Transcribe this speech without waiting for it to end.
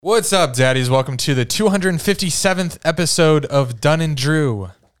What's up, daddies? Welcome to the 257th episode of Dunn and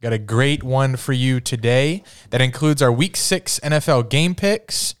Drew. Got a great one for you today that includes our Week 6 NFL game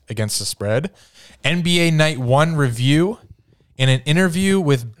picks against the spread, NBA Night 1 review, and an interview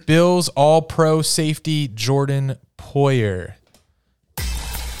with Bills All-Pro safety Jordan Poyer.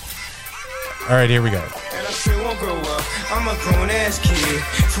 All right, here we go. I'm a grown-ass kid.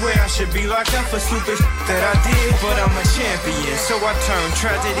 Swear I should be locked up for stupid that I did, but I'm a champion. So I turn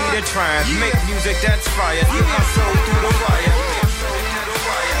tragedy to triumph. Make music that's fire. Get my soul through the wire.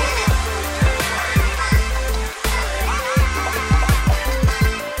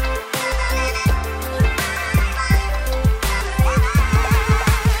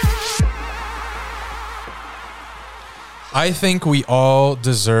 I think we all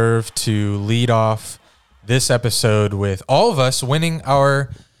deserve to lead off this episode with all of us winning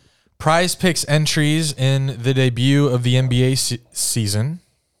our prize picks entries in the debut of the NBA season.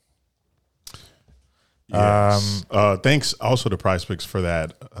 Yes. Thanks also to prize picks for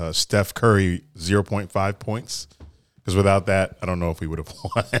that. Steph Curry, 0.5 points. Because without that, I don't know if we would have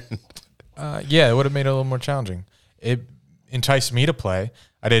won. Yeah, it would have made it a little more challenging. It enticed me to play.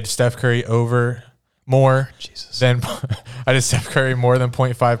 I did Steph Curry more than I did Steph Curry more than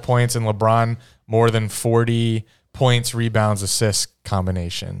 0.5 points and LeBron more than 40 points, rebounds, assists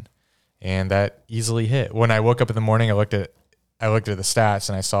combination. And that easily hit. When I woke up in the morning, I looked at the stats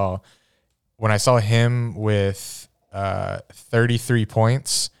and when I saw him with 33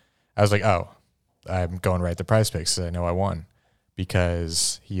 points, I was like, oh, I'm going right to prize picks. So I know I won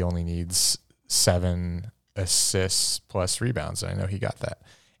because he only needs 7 assists plus rebounds. And I know he got that.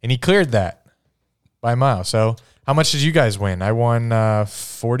 And he cleared that by a mile. So how much did you guys win? I won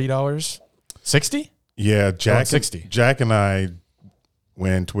 $40. 60? Yeah, Jack and I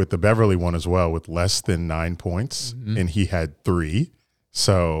went with the Beverly one as well with less than 9 points, and he had 3.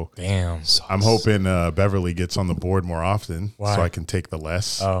 So damn, I'm hoping Beverly gets on the board more often so I can take the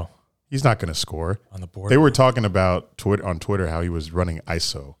less. Oh, he's not going to score on the board. They were talking about on Twitter how he was running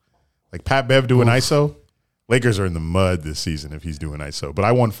ISO, like Pat Bev doing ISO. Lakers are in the mud this season if he's doing ISO. But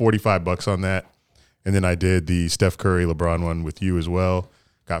I won $45 on that, and then I did the Steph Curry LeBron one with you as well.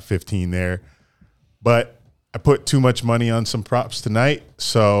 Got 15 there. But I put too much money on some props tonight,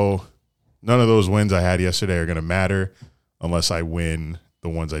 so none of those wins I had yesterday are going to matter unless I win the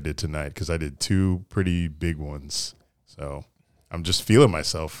ones I did tonight because I did 2 pretty big ones. So I'm just feeling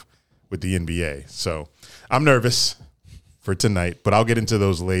myself with the NBA. So I'm nervous for tonight, but I'll get into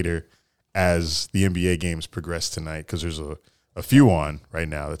those later as the NBA games progress tonight because there's a few on right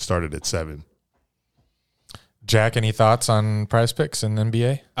now that started at 7. Jack, any thoughts on prize picks in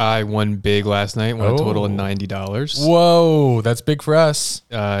NBA? I won big last night, won a total of $90. Whoa, that's big for us.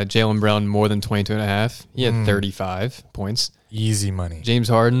 Jaylen Brown, more than 22.5. He had 35 points. Easy money. James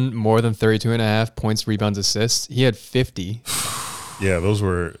Harden, more than 32.5 points, rebounds, assists. He had 50. Yeah, those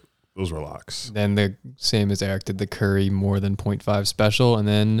were locks. Then the same as Eric did the Curry, more than 0.5 special. And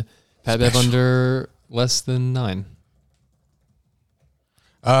then Pat Bev under less than 9.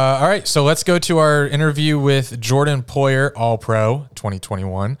 All right, so let's go to our interview with Jordan Poyer, All-Pro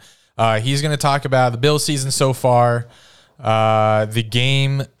 2021. He's going to talk about the Bills season so far, the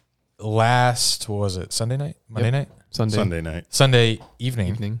game last, what was it, Sunday night? Monday night? Sunday night. Sunday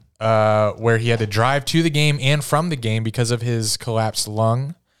evening. Where he had to drive to the game and from the game because of his collapsed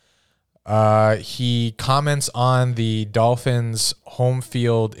lung. He comments on the Dolphins' home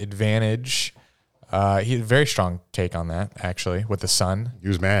field advantage. He had a very strong take on that, actually, with the sun. He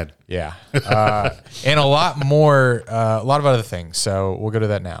was mad. Yeah. And a lot of other things. So we'll go to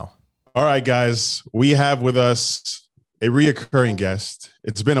that now. All right, guys. We have with us a reoccurring guest.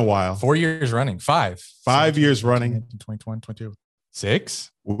 It's been a while. 4 years running. 5. 5 years running. 2021, 22.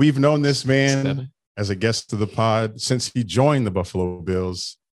 6? We've known this man 7. as a guest of the pod since he joined the Buffalo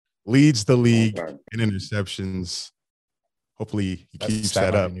Bills. Leads the league in interceptions. Hopefully he keeps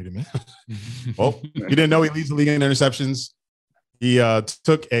that up. New to me. Well, you didn't know he leads the league in interceptions. He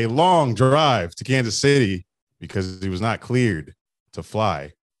took a long drive to Kansas City because he was not cleared to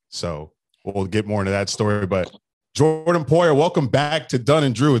fly. So we'll get more into that story. But Jordan Poyer, welcome back to Dunn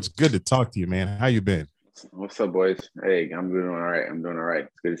and Drew. It's good to talk to you, man. How you been? What's up, boys? Hey, I'm doing all right.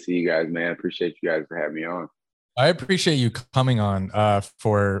 It's good to see you guys, man. Appreciate you guys for having me on. I appreciate you coming on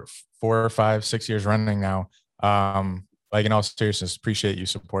for 4 or 5, 6 years running now. Like in all seriousness, appreciate you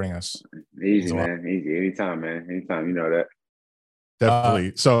supporting us. Easy, man. Easy. Anytime, man. Anytime. You know that.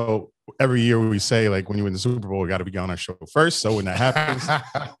 Definitely. So every year we say, like, when you win the Super Bowl, we got to be on our show first. So when that happens,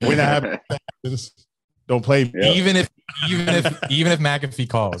 don't play. Yep. Even if McAfee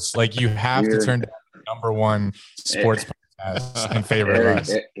calls, like, you have to turn down the #1 sports Yes, in favor of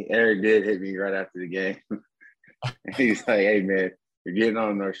us. Eric did hit me right after the game. He's like, "Hey man, you're getting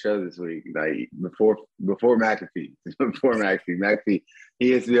on our show this week. Like before McAfee, McAfee,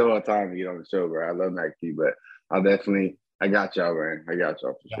 he hits me all the time to get on the show, bro. I love McAfee, but I got y'all, man. I got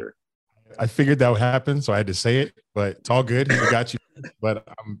y'all for sure." I figured that would happen, so I had to say it. But it's all good. We got you. But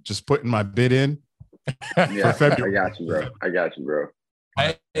I'm just putting my bid in. Yeah, I got you, bro.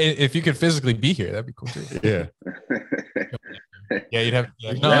 If you could physically be here, that'd be cool too. Yeah. Yeah, you'd have.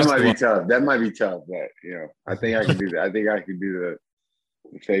 Yeah, that might be tough. That might be tough, but I think I can do that. I think I could do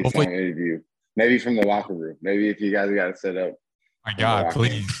the FaceTime interview, maybe from the locker room. Maybe if you guys got to set up. My God,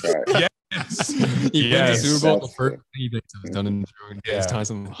 please. Right. Yes. He wins the Super Bowl. The first thing he does is done in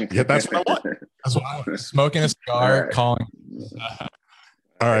FaceTime. Yeah, that's what I want. That's what I want. Smoking a cigar, calling.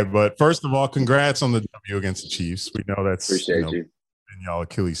 All right, but first of all, congrats on the W against the Chiefs. We know that's appreciate you. And y'all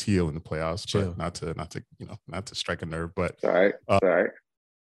Achilles heel in the playoffs, but not to strike a nerve. But all right.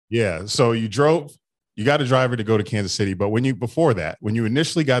 Yeah. So you got a driver to go to Kansas City, but when you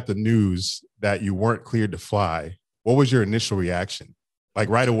initially got the news that you weren't cleared to fly, what was your initial reaction? Like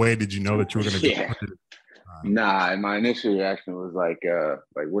right away, did you know that you were going to go? Nah, my initial reaction was like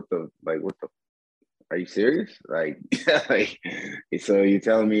what the are you serious? Like so you're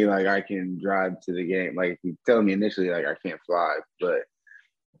telling me like I can drive to the game? Like you telling me initially like I can't fly, but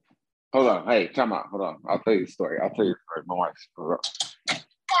hold on, hey, time out, hold on. I'll tell you the story. My wife's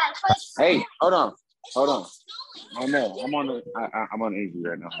hey, hold on. I know I'm on the interview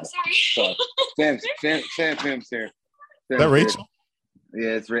right now. So Sam's here. Is that Rachel?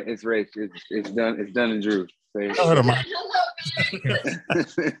 Yeah, it's Rachel. It's done. It's done and Drew.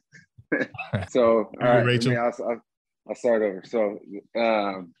 So all right, Rachel. I'll start over. So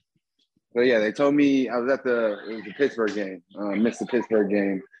yeah, they told me it was the Pittsburgh game. Missed the Pittsburgh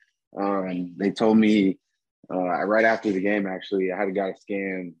game. They told me right after the game. Actually, I got a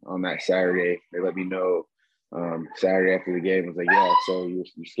scan on that Saturday. They let me know Saturday after the game. I was like, yeah, so your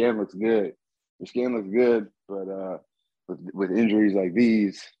scan looks good. Your scan looks good, but with injuries like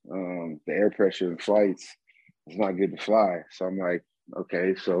these, the air pressure in flights, it's not good to fly. So I'm like,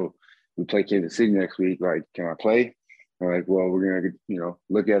 okay, so we play Kansas City next week. Like, can I play? I'm like, well, we're gonna,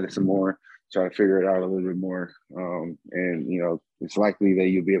 look at it some more, try to figure it out a little bit more, and it's likely that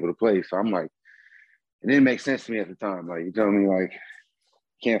you'll be able to play. So I'm like, it didn't make sense to me at the time. Like, you telling me like,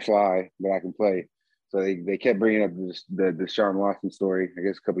 can't fly, but I can play. So they kept bringing up the Deshaun Watson story. I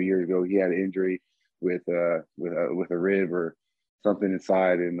guess a couple of years ago, he had an injury with a rib or something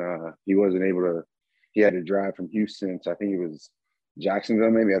inside, and he wasn't able to. He had to drive from Houston to, I think it was Jacksonville,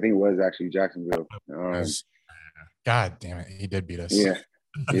 maybe. I think it was actually Jacksonville. God damn it, he did beat us. Yeah.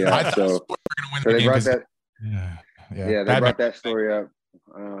 So they brought that. They brought that story up.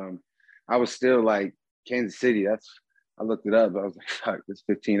 I was still like, Kansas City. I looked it up. I was like, fuck, it's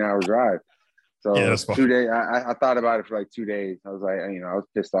 15-hour drive. So 2 days. I thought about it for like 2 days. I was like, I was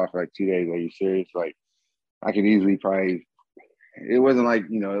pissed off for like 2 days. Are you serious? Like, I could easily probably. It wasn't like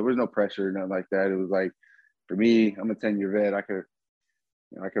there was no pressure, nothing like that. It was like, for me, I'm a 10-year vet. I could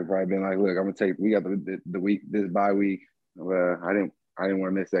probably been like, look, I'm gonna take. We got the week, this bye week. I didn't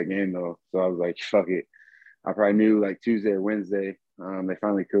want to miss that game though. So I was like, fuck it. I probably knew like Tuesday or Wednesday. They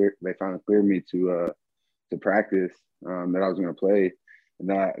finally cleared me to practice that I was gonna play. And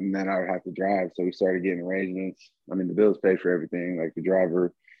then I would have to drive. So we started getting arrangements. I mean, the Bills paid for everything. Like the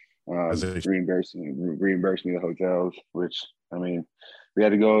driver reimbursed me the hotels, which, I mean, we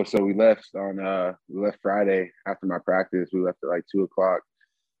had to go. So we left Friday after my practice. We left at like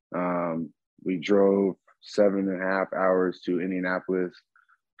 2:00. We drove 7.5 hours to Indianapolis,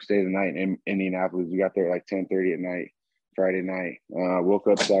 stayed the night in Indianapolis. We got there at like 10:30 at night, Friday night. Woke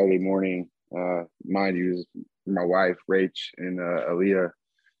up Saturday morning. Mind you, it was my wife, Rach, and Aaliyah.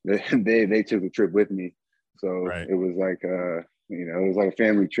 They took the trip with me. So It was like, it was like a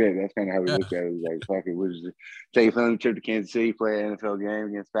family trip. That's kind of how we looked at it. It was like, fuck it, we'll just take a family trip to Kansas City, play an NFL game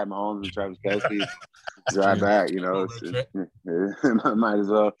against Pat Mahomes and Travis Kelce, drive back. Might as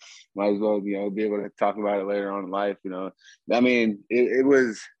well, be able to talk about it later on in life. I mean, it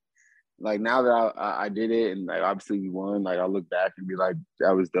was like, now that I did it and like obviously we won, like I'll look back and be like,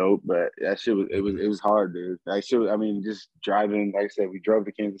 that was dope. But that shit was hard, dude. Just driving. Like I said, we drove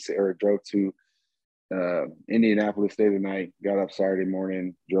to Kansas City, or drove to Indianapolis, stayed the night, got up Saturday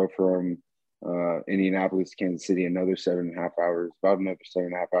morning, drove from Indianapolis to Kansas City, another 7.5 hours, about another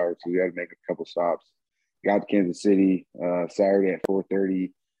 7.5 hours. So we had to make a couple stops. Got to Kansas City Saturday at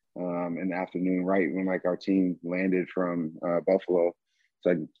 4:30 in the afternoon, right when like our team landed from Buffalo. So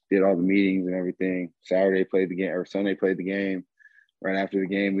I did all the meetings and everything. Sunday played the game. Right after the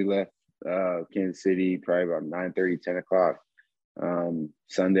game, we left Kansas City, probably about 9:30, 10 o'clock.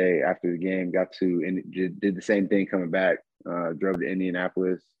 Sunday after the game, did the same thing coming back. Drove to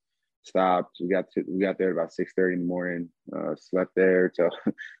Indianapolis, stopped. We got there about 6:30 in the morning. Slept there till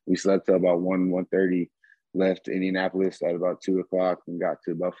we slept till about 1:30. Left Indianapolis at about 2 o'clock and got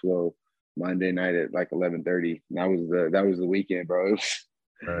to Buffalo Monday night at like 11:30. And that was the weekend, bro. It was,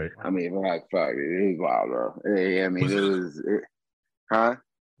 Right. I mean, like fuck, it was wild, bro. I mean, huh?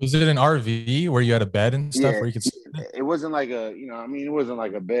 Was it an RV where you had a bed and stuff where you could sleep? It wasn't like it wasn't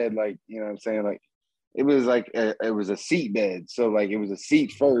like a bed, like, you know what I'm saying? Like, it was like it was a seat bed. So like it was a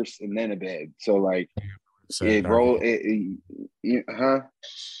seat first and then a bed. So like it rolled huh?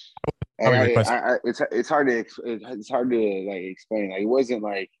 It's hard to like explain. Like, it wasn't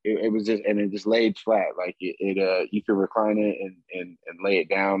like it was just, and it just laid flat. Like you could recline it and lay it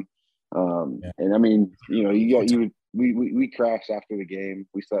down. And I mean, you know, we crashed after the game.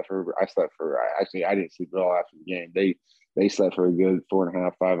 I didn't sleep at all after the game. They slept for a good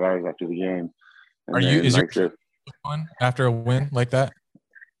 4.5, 5 hours after the game. And is your fun after a win like that?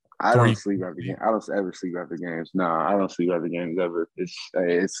 I don't sleep after games. I don't ever sleep after games. No, I don't sleep after games ever.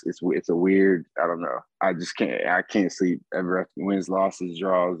 It's a weird. I don't know. I just can't. I can't sleep ever after wins, losses,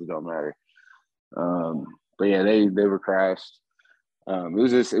 draws. It don't matter. But yeah, they were crashed.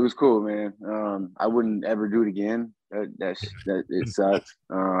 It was cool, man. I wouldn't ever do it again. That it sucks.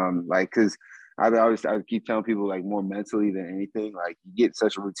 Like, cause I would keep telling people, like, more mentally than anything. Like, you get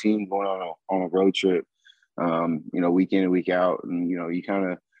such a routine going on a road trip. You know, week in and week out, and you know, you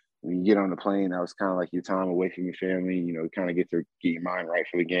kind of, when you get on the plane, that was kind of like your time away from your family. You know, kind of get your mind right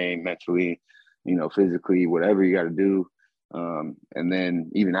for the game, mentally, you know, physically, whatever you got to do. And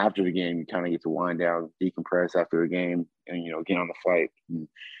then even after the game, you kind of get to wind down, decompress after the game, and, you know, get on the flight. And,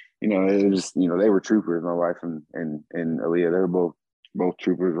 you know, it was, you know, they were troopers. My wife and Aaliyah, they were both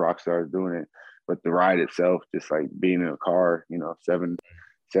troopers, rock stars doing it. But the ride itself, just like being in a car, you know, 7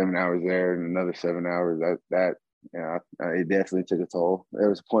 hours there and another 7 hours, it definitely took a toll. There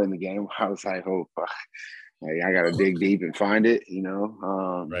was a point in the game where I was like, oh, fuck. Like, I got to dig deep and find it, you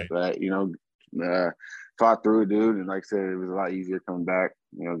know. Right. But, you know, fought through it, dude. And like I said, it was a lot easier coming back,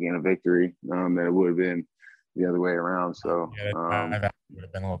 you know, getting a victory than it would have been the other way around. So, that would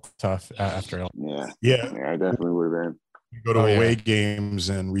have been a little tough after. Yeah, I definitely would have been. We go to away games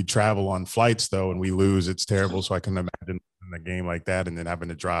and we travel on flights, though, and we lose. It's terrible. So I can imagine in a game like that and then having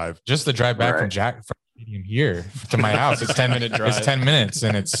to drive. Just the drive back from Stadium here to my house. It's 10-minute drive. It's 10 minutes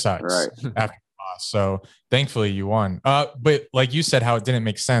and it sucks. Right. After the loss. So thankfully you won. But like you said, how it didn't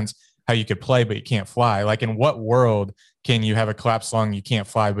make sense, how you could play, but you can't fly. Like, in what world can you have a collapsed lung, you can't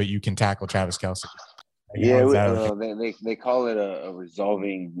fly, but you can tackle Travis Kelce? Like, they call it a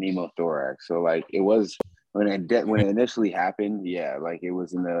resolving pneumothorax. So like, it was when it initially happened. Yeah, like, it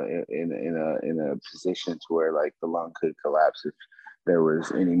was in a position to where, like, the lung could collapse if there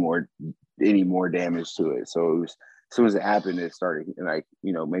was any more damage to it. So it was, as soon as it happened, it started, like,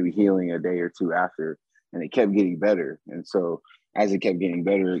 you know, maybe healing a day or two after, and it kept getting better. And so as it kept getting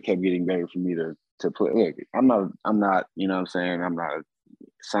better, for me to play. Look, I'm not, you know what I'm saying, I'm not a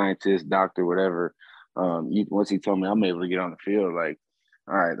scientist, doctor, whatever. Once he told me I'm able to get on the field, like,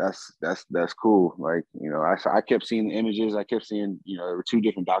 all right, that's cool. Like, you know, I kept seeing the images. I kept seeing, you know, there were two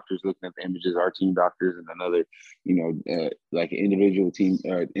different doctors looking at the images, our team doctors and another, you know, like an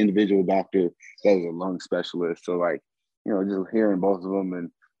individual doctor that was a lung specialist. So, like, you know, just hearing both of them,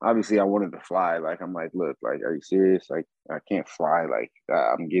 and obviously I wanted to fly. Like, I'm like, look, like, are you serious? Like, I can't fly. Like,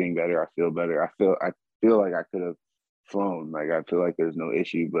 I'm getting better. I feel better. I feel like I could have flown. Like, I feel like there's no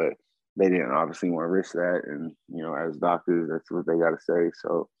issue, but they didn't obviously want to risk that. And, you know, as doctors, that's what they got to say.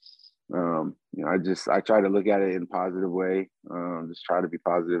 So, you know, I try to look at it in a positive way. Just try to be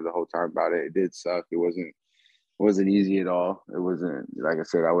positive the whole time about it. It did suck. It wasn't easy at all. It wasn't, like I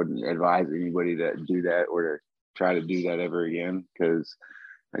said, I wouldn't advise anybody to do that or to try to do that ever again. Because,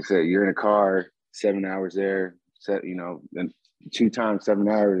 like I said, you're in a car, 7 hours there, you know, and 2 times 7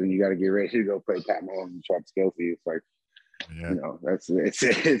 hours, and you got to get ready to go play Pat Mahomes and Travis Kelce. It's like, you know, it's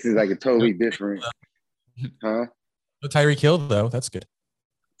like a totally different, huh? Tyreek Hill, though, that's good.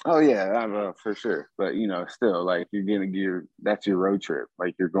 Oh yeah, for sure. But, you know, still, like, that's your road trip.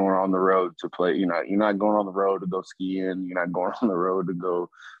 Like, you're going on the road to play. You're not going on the road to go skiing. You're not going on the road to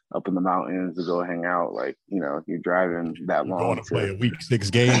go up in the mountains to go hang out. Like, you know, you're driving that long. Going to play a week 6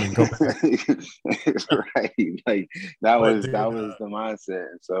 game and go. Right. Like, that was the mindset.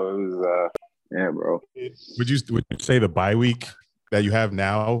 And so it was. Yeah, bro. Would you say the bye week that you have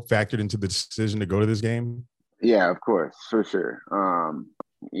now factored into the decision to go to this game? Yeah, of course, for sure.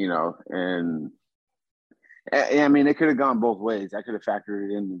 You know, and I mean, it could have gone both ways. I could have factored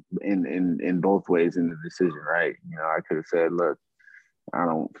it in both ways in the decision, right? You know, I could have said, look, I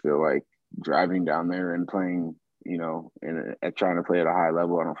don't feel like driving down there and playing, you know, and trying to play at a high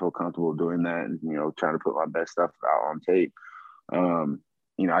level. I don't feel comfortable doing that, and you know, trying to put my best stuff out on tape.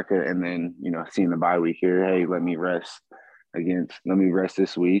 You know, I could, and then you know, seeing the bye week here, hey, let me rest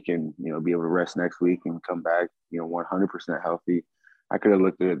this week, and you know, be able to rest next week and come back, you know, 100% healthy. I could have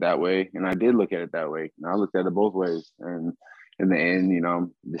looked at it that way, and I did look at it that way. And I looked at it both ways, and in the end, you know,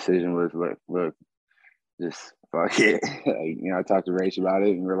 decision was look, just fuck it. Like, you know, I talked to Rach about it,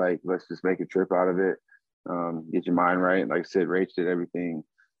 and we're like, let's just make a trip out of it. Get your mind right. Like I said, Rach did everything.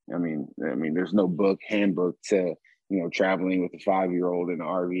 I mean, there's no handbook to, you know, traveling with a 5-year-old in an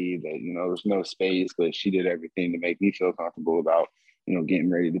RV that, you know, there's no space, but she did everything to make me feel comfortable about, you know, getting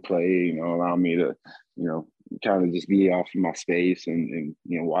ready to play, you know, allow me to, you know, kind of just be off of my space and,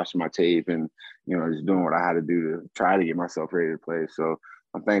 you know, watching my tape and, you know, just doing what I had to do to try to get myself ready to play. So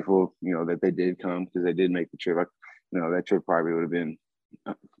I'm thankful, you know, that they did come because they did make the trip. You know, that trip probably would have been,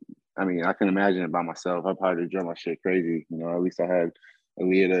 I mean, I can imagine it by myself. I probably drove my shit crazy. You know, at least I had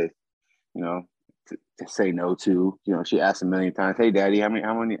Aaliyah to, you know, to say no to. You know, she asked a million times, "Hey, Daddy, how many?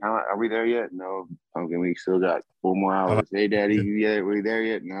 Are we there yet?" No, Pumpkin. We still got 4 more hours. Hey, Daddy, are we there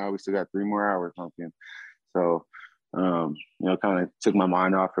yet? No, we still got 3 more hours, Pumpkin. So, you know, kind of took my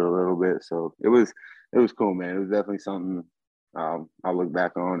mind off it a little bit. So it was cool, man. It was definitely something I look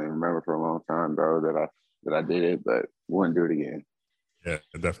back on and remember for a long time, bro. That I did it, but wouldn't do it again. Yeah,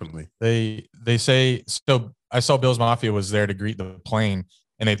 definitely. They say so. I saw Bills Mafia was there to greet the plane,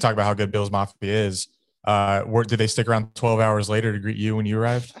 and they talk about how good Bills Mafia is. Did they stick around 12 hours later to greet you when you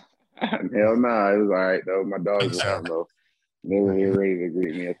arrived? Hell no, it was all right though. My dogs were out though. They were here ready to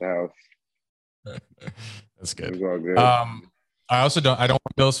greet me at the house. That's good. It was all good. I don't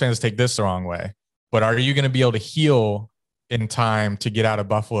want Bills fans to take this the wrong way, but are you going to be able to heal in time to get out of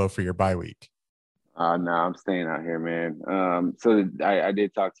Buffalo for your bye week? No, I'm staying out here, man. So I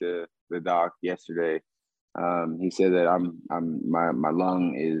did talk to the doc yesterday. He said that my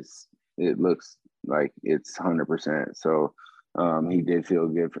lung it looks like it's 100%. So he did feel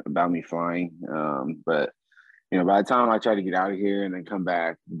good about me flying. But you know, by the time I try to get out of here and then come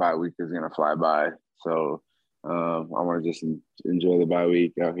back, the bye week is gonna fly by. So I want to just enjoy the bye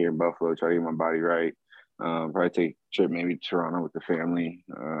week out here in Buffalo, try to get my body right. Probably take a trip maybe to Toronto with the family.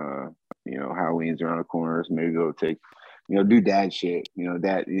 You know, Halloween's around the corner, so maybe go take, you know, do dad shit. You know,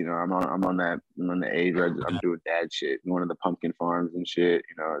 I'm on the age where I'm doing dad shit, going to the pumpkin farms and shit.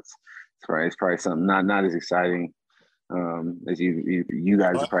 You know, it's probably something not as exciting as you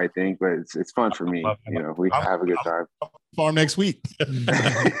guys would probably think, but it's fun for me. You know, we have a good time. Farm next week.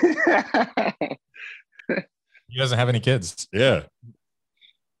 He doesn't have any kids. Yeah,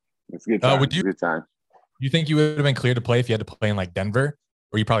 it's a good time. Good time. You think you would have been clear to play if you had to play in like Denver?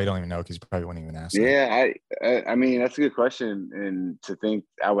 Or you probably don't even know because you probably wouldn't even ask. Yeah, I mean that's a good question, and to think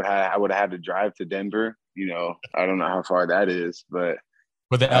I would have had to drive to Denver. You know, I don't know how far that is, but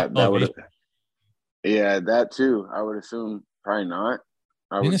that would have. Yeah, that too. I would assume probably not.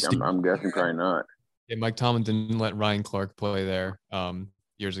 I'm guessing probably not. Yeah, Mike Tomlin didn't let Ryan Clark play there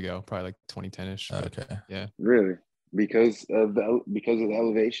years ago, probably like 2010ish. Okay. Yeah. Really? Because of the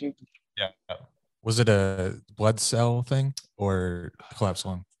elevation? Yeah. Was it a blood cell thing or collapsed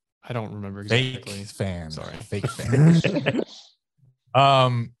lung? I don't remember exactly. Fake fan. Sorry, fake fan.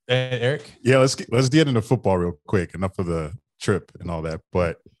 Eric? Yeah, let's get into football real quick. Enough of the trip and all that.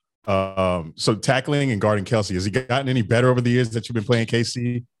 But so tackling and guarding Kelce, has he gotten any better over the years that you've been playing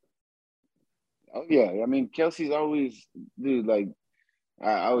KC? Oh yeah. I mean, Kelce's always, dude, like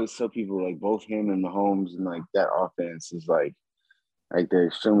I always tell people like both him and Mahomes and like that offense is like they're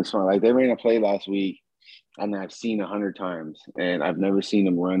extremely smart. Like they ran a play last week, and I've seen 100 times, and I've never seen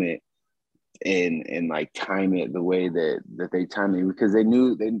them run it and like time it the way that they time it because they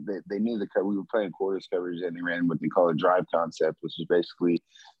knew we were playing quarters coverage and they ran what they call a drive concept, which is basically,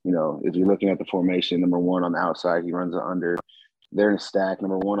 you know, if you're looking at the formation, number 1 on the outside, he runs it under. They're in a stack.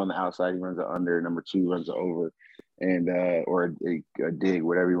 Number 1 on the outside, he runs it under. Number 2 runs it over, and or a dig,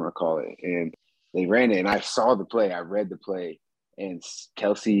 whatever you want to call it. And they ran it, and I saw the play. I read the play. And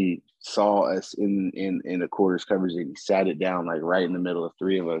Kelce saw us in the quarters coverage and he sat it down like right in the middle of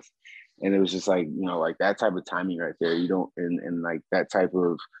 3 of us. And it was just like, you know, like that type of timing right there. You don't, and like that type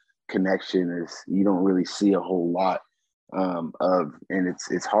of connection is, you don't really see a whole lot of, and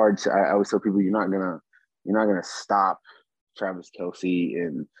it's hard to, I always tell people, you're not gonna stop Travis Kelce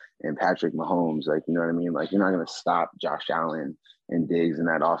and Patrick Mahomes. Like, you know what I mean? Like, you're not gonna stop Josh Allen and Diggs in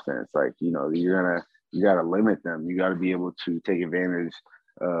that offense. Like, you know, you got to limit them. You got to be able to take advantage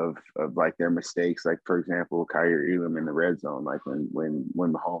of like their mistakes. Like for example, Kyrie Elam in the red zone, like when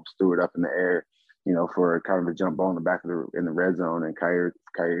Mahomes threw it up in the air, you know, for kind of a jump ball in the back of in the red zone, and Kyrie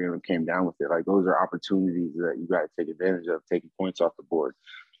Elam came down with it. Like those are opportunities that you got to take advantage of, taking points off the board.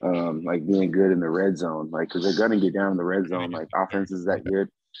 Like being good in the red zone, like because they're gonna get down in the red zone. Like offenses that good,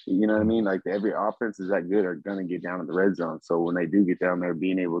 you know what I mean? Like every offense is that good are gonna get down in the red zone. So when they do get down there,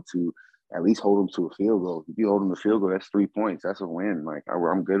 being able to at least hold them to a field goal. If you hold them to a field goal, that's 3 points. That's a win. Like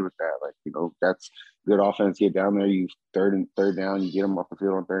I'm good with that. Like, you know, that's good offense. Get down there, you third down, you get them off the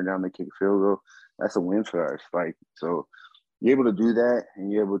field on third down, they kick a field goal. That's a win for us. Like, so you're able to do that,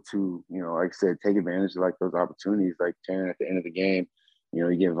 and you're able to, you know, like I said, take advantage of like those opportunities. Like Taryn at the end of the game, you know,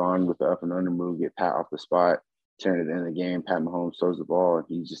 you get Vaughn with the up and under move, get Pat off the spot. Taryn at the end of the game, Pat Mahomes throws the ball, and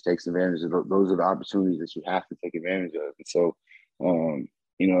he just takes advantage of those are the opportunities that you have to take advantage of. And so,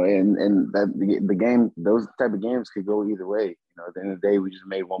 you know, and that the game, those type of games could go either way. You know, at the end of the day, we just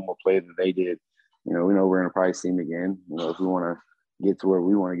made one more play than they did. You know, we know we're gonna probably see them again. You know, if we want to get to where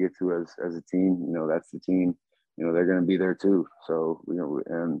we want to get to as a team, you know, that's the team. You know, they're gonna be there too. So, you know,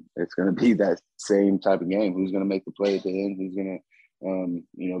 and it's gonna be that same type of game. Who's gonna make the play at the end? Who's gonna,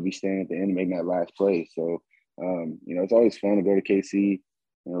 you know, be standing at the end and making that last play? So, you know, it's always fun to go to KC.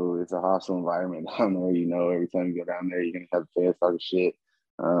 You know, it's a hostile environment. I don't know, you know, every time you go down there, you're gonna have fans talking shit.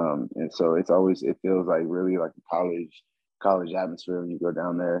 And so it feels like really like a college atmosphere when you go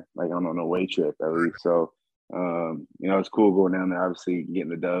down there, like on an away trip at least. So, you know, it's cool going down there. Obviously getting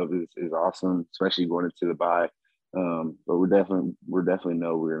the dub is awesome, especially going into the bye. But we're definitely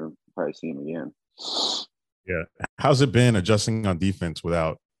know we're going to probably see him again. Yeah. How's it been adjusting on defense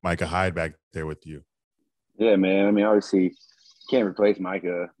without Micah Hyde back there with you? Yeah, man. I mean, obviously can't replace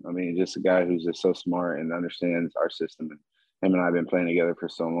Micah. I mean, just a guy who's just so smart and understands our system. And him and I have been playing together for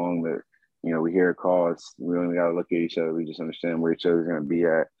so long that, you know, we hear a call. We don't even got to look at each other. We just understand where each other's going to be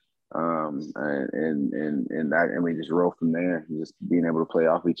at. And we just roll from there, just being able to play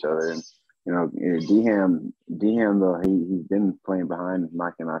off each other. And, you know, Dham though, he's been playing behind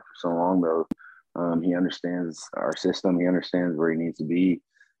Mike and I for so long though. He understands our system. He understands where he needs to be.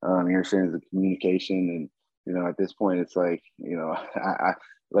 He understands the communication. And, you know, at this point, it's like, you know, I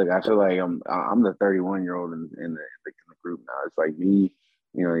feel like I'm the 31-year-old in the group now. It's like me,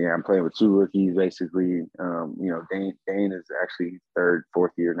 you know, yeah, I'm playing with 2 rookies basically. You know, Dane is actually 3rd,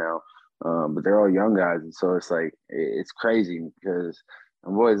 4th year now, but they're all young guys, and so it's like it's crazy because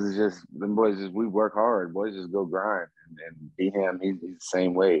them boys we work hard. Boys just go grind, and Dham he's the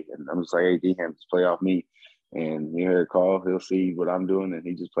same way. And I'm just like, hey, Dham, just play off me, and you hear a call, he'll see what I'm doing, and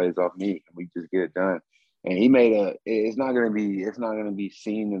he just plays off me, and we just get it done. And he made it's not gonna be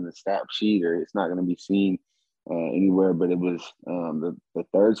seen in the stat sheet, or it's not gonna be seen anywhere, but it was the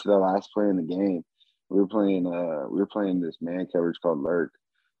third to the last play in the game. We were playing this man coverage called Lurk,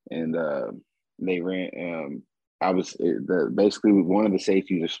 and they ran. Basically one of the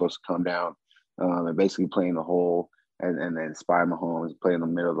safeties are supposed to come down and basically play in the hole, and then spy Mahomes, play in the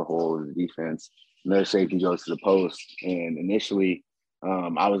middle of the hole of the defense. Another safety goes to the post, and initially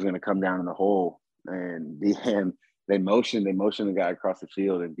I was going to come down in the hole, and Dham they motioned the guy across the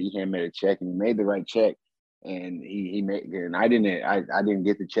field, and Dham made a check, and he made the right check. And he made, and I didn't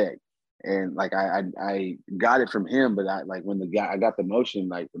get the check, and like I got it from him, but I got the motion,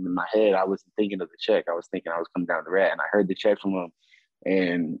 like in my head I wasn't thinking of the check. I was thinking I was coming down the rat, and I heard the check from him,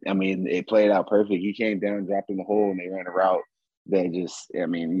 and I mean it played out perfect. He came down, dropped in the hole, and they ran a route that just, I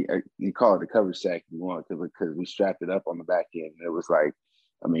mean, you call it the coverage sack if you want, because we strapped it up on the back end. It was like,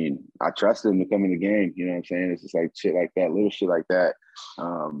 I mean, I trusted him to come in the game. You know what I'm saying? It's just like shit like that, little shit like that.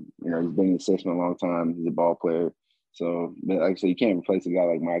 You know, he's been in the system a long time. He's a ball player. So, but like I said, you can't replace a guy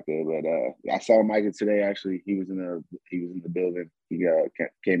like Micah. But I saw Micah today. Actually, he was in the building. He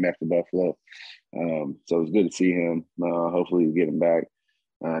came after Buffalo. So it was good to see him. Hopefully, we get him back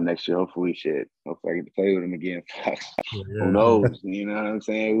next year. Hopefully I get to play with him again. Who knows? You know what I'm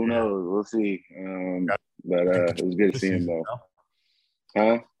saying? Who knows? We'll see. But it was good to see him though.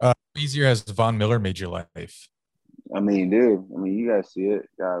 Huh? Easier has Von Miller made your life? I mean, dude. I mean, you guys see it.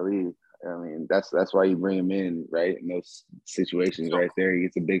 Golly. I mean, that's why you bring him in, right? In those situations, right there, he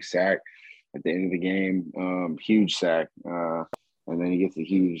gets a big sack at the end of the game, huge sack, and then he gets a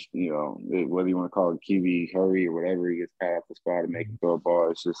huge, you know, whether you want to call it QB hurry or whatever, he gets pat off the spot and make him throw a ball.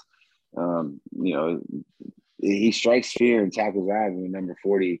 It's just, you know, he strikes fear and tackles eyes when number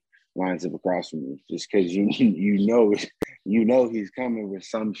 40 lines up across from you, just because you know he's coming with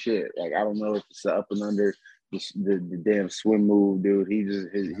some shit. Like, I don't know if it's up and under the damn swim move, dude. He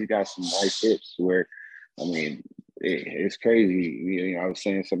got some nice hips where, I mean, it's crazy. You know, I was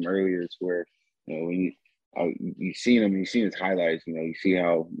saying something earlier. It's where, you know, you've seen him, you've seen his highlights. You know, you see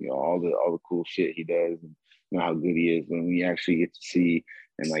how all the cool shit he does, and how good he is. When we actually get to see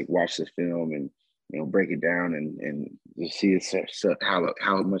and like watch the film and break it down and just see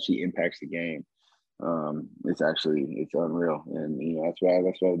how much he impacts the game. It's unreal, and that's why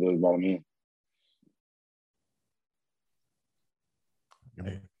it does bother me.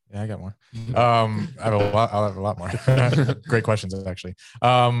 Yeah, I got more. I'll have a lot more. Great questions, actually.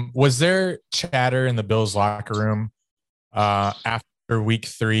 Was there chatter in the Bills locker room after week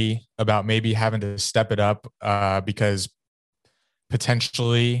 3 about maybe having to step it up because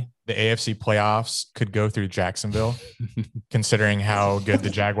potentially the AFC playoffs could go through Jacksonville, considering how good the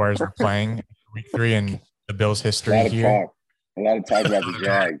Jaguars are playing week 3 and the Bills' history a here? A lot of talk about the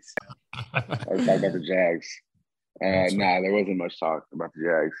Jags. There wasn't much talk about the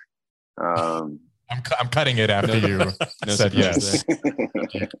Jags. I'm cutting it after you said yes.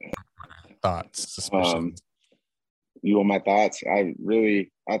 Thoughts, suspicions. You want my thoughts? I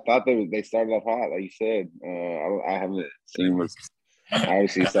thought they started off hot, like you said. I haven't seen what. I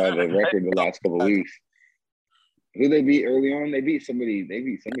obviously saw the record the last couple of weeks. Who they beat early on? They beat somebody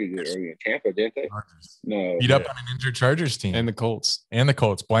good early in Tampa, didn't they? No. Beat up on an injured Chargers team. And the Colts.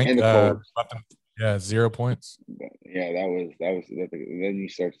 Blank. And the Colts. 0 points. Yeah, that was. Then you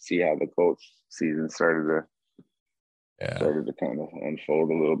start to see how the Colts season started to kind of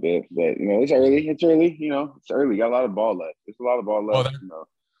unfold a little bit. But it's early. It's early. It's early. Got a lot of ball left. There's a lot of ball left.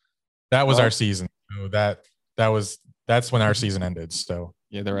 That was our season. So that's when our season ended. So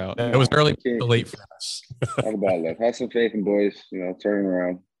yeah, they're out. It was early, late for us. A lot of ball left. Have some faith in boys. Turn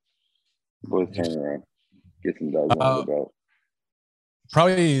around. Boys turn around. Get some dogs on the belt.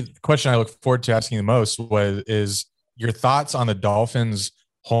 Probably the question I look forward to asking the most is your thoughts on the Dolphins'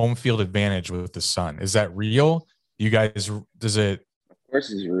 home field advantage with the Sun. Is that real? Does it? Of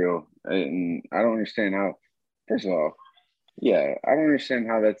course it's real. And I don't understand how, first of all, I don't understand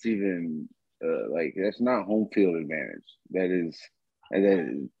how that's even, that's not home field advantage.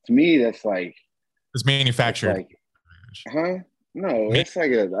 To me, that's like. It's manufactured. No, it's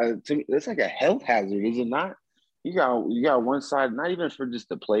like a health hazard, is it not? You got one side, not even for just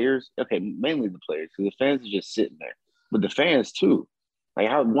the players. Okay, mainly the players, because the fans are just sitting there. But the fans too. Like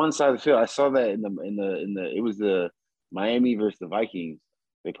how one side of the field, I saw that in the it was the Miami versus the Vikings.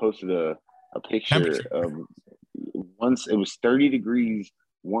 They posted a picture of once it was 30 degrees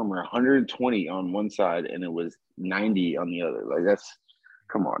warmer, 120 on one side, and it was 90 on the other. Like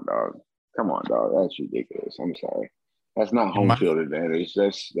come on, dog. That's ridiculous. I'm sorry. That's not home field advantage.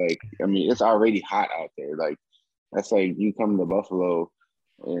 That's it's already hot out there. Like that's like you come to Buffalo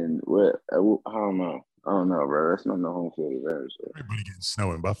and I don't know, bro. That's not no home field advantage. Everybody getting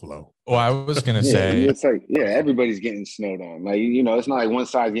snow in Buffalo. Well, I was gonna say it's like everybody's getting snowed on. Like it's not like one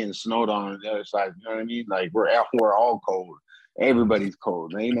side getting snowed on and the other side. You know what I mean? Like we're all cold. Everybody's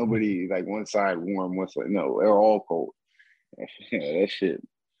cold. There ain't nobody like one side warm, one side no. They're all cold. That shit.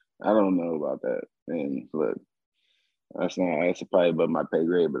 I don't know about that. And look, that's probably above my pay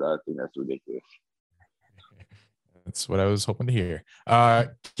grade, but I think that's ridiculous. That's what I was hoping to hear.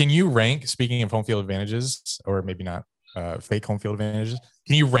 Can you rank, speaking of home field advantages, or maybe not fake home field advantages,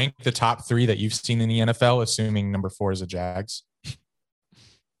 can you rank the top 3 that you've seen in the NFL, assuming number 4 is the Jags?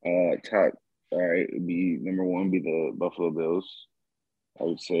 Top, all right, it'd be number 1 be the Buffalo Bills. I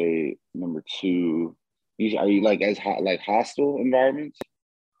would say number 2, are you like as hot, like hostile environments?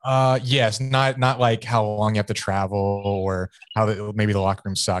 Yes, not like how long you have to travel or how maybe the locker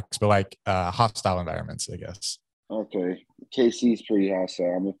room sucks, but like hostile environments, I guess. Okay, KC's pretty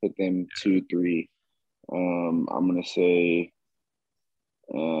hostile. I'm gonna put them 2, 3. I'm gonna say,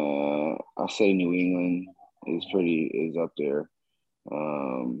 I'll say New England is up there.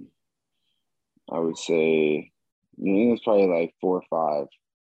 I would say New England's probably like 4 or 5.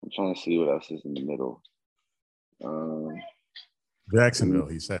 I'm trying to see what else is in the middle. Jacksonville,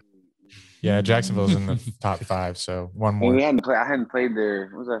 he said. Yeah, Jacksonville's in the top 5. So one more. I hadn't played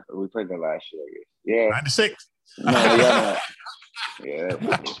there. What was that? We played there last year, I guess. Yeah. 96. No, yeah. Yeah.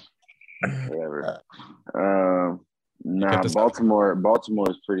 Whatever. Baltimore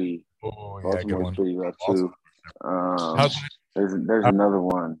is pretty. Oh, yeah, Baltimore's pretty rough too. There's another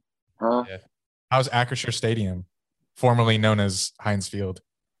one. Huh? Yeah. How's Acrisure Stadium, formerly known as Heinz Field?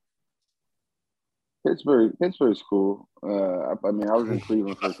 Pittsburgh's cool. I was in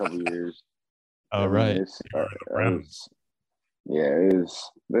Cleveland for a couple of years. Oh, right. It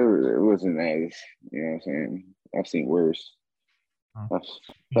wasn't as, you know what I'm saying? I've seen worse. I've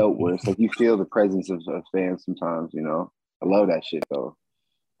felt worse. Like you feel the presence of fans sometimes, I love that shit though.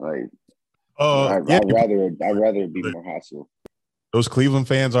 Like I'd rather it be more hostile. Those Cleveland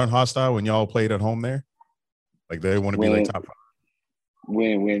fans aren't hostile when y'all played at home there? Like they want to be like top 5.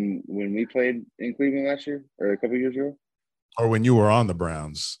 When we played in Cleveland last year or a couple years ago, or when you were on the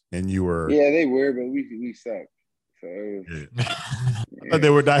Browns and you were. Yeah, they were, but we sucked. So it was, I thought they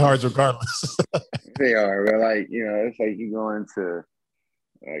were diehards regardless. They are, but like it's like you going to.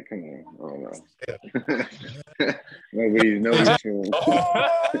 Like, come on, I don't know. Nobody's feeling.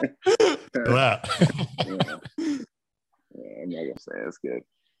 Wow. I'm not gonna say it's good,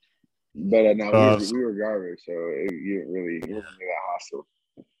 but we were garbage, so it wasn't really that hostile.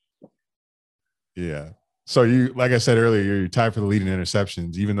 Yeah. So you, like I said earlier, you're tied for the lead in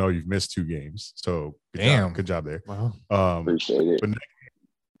interceptions, even though you've missed 2 games. So good job there. Wow. Appreciate it. But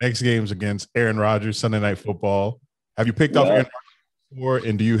next game's against Aaron Rodgers, Sunday Night Football. Have you picked off Aaron Rodgers before,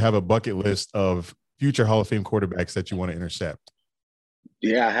 and do you have a bucket list of future Hall of Fame quarterbacks that you want to intercept?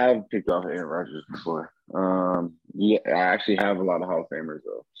 Yeah, I have picked off Aaron Rodgers before. Yeah, I actually have a lot of Hall of Famers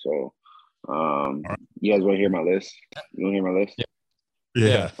though. So, right. You guys want to hear my list? You want to hear my list?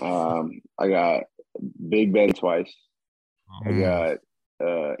 Yeah. I got Big Ben twice. I got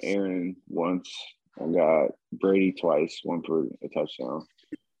Aaron once. I got Brady twice, one for a touchdown.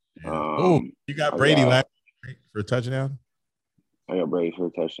 You got Brady last night for a touchdown? I got Brady for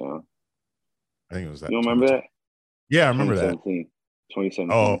a touchdown. I think it was that. You don't remember that? Yeah, I remember that.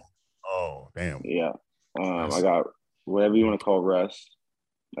 2017. Oh, damn. Yeah. I got whatever you want to call Russ.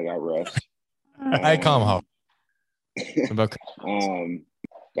 I got Russ. I call him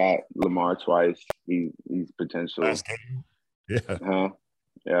got Lamar twice. He's potential. Last game. Yeah.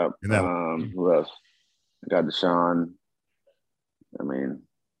 Yeah. Who else? I got Deshaun. I mean,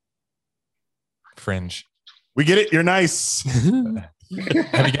 fringe. We get it. You're nice. Have you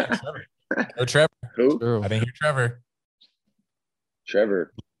got Trevor? Oh, Trevor. Who? I didn't hear Trevor.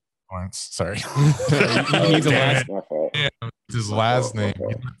 Trevor. Lawrence. Sorry. He's the last. My fault. Yeah, it's his last name.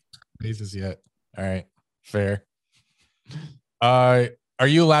 He's not basis yet. All right. Fair. Are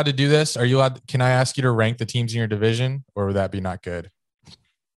you allowed to do this? Can I ask you to rank the teams in your division, or would that be not good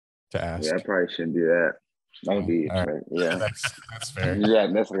to ask? Yeah, I probably shouldn't do that. That would be right. Yeah. That's fair. Yeah, I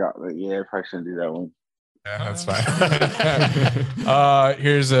probably shouldn't do that one. Yeah, that's fine.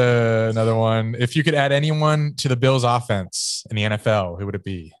 Here's another one. If you could add anyone to the Bills offense in the NFL, who would it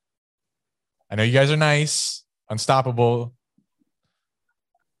be? I know you guys are nice, unstoppable.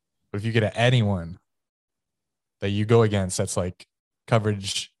 But if you could add anyone that you go against, that's like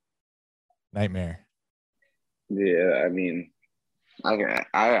coverage nightmare. Yeah, I mean,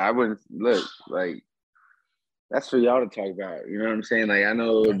 I wouldn't look like that's for y'all to talk about. You know what I'm saying? Like, I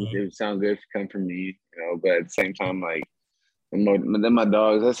know it would sound good to come from me, but at the same time, like, then my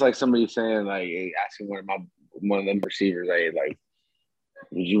dogs. That's like somebody saying, like, hey, asking one of them receivers, hey, like,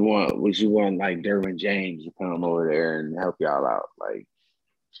 would you want like Derwin James to come over there and help y'all out? Like,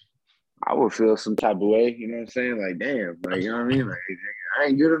 I would feel some type of way. You know what I'm saying? Like, damn, like, you know what I mean? Like, I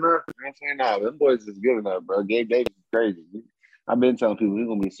ain't good enough. You know what I'm saying? Nah, them boys is good enough, bro. Gabe Davis is crazy. I've been telling people he's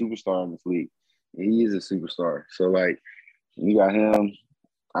gonna be a superstar in this league. He is a superstar. So, like, you got him,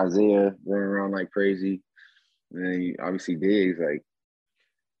 Isaiah running around like crazy, and then obviously Diggs. Like,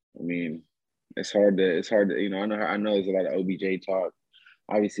 I mean, it's hard to. I know there's a lot of OBJ talk.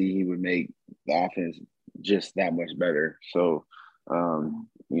 Obviously, he would make the offense just that much better. So, whoever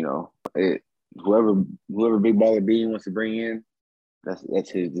Big Baller B wants to bring in, that's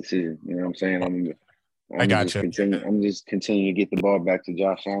his decision. You know what I'm saying? I got you. I'm just continuing to get the ball back to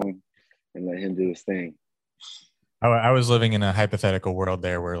Josh Allen and let him do his thing. I was living in a hypothetical world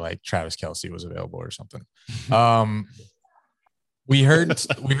there where like Travis Kelce was available or something. We heard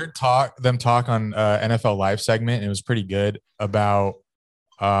them talk on NFL Live segment, and it was pretty good about.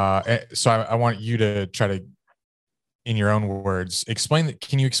 So I want you to try to, in your own words,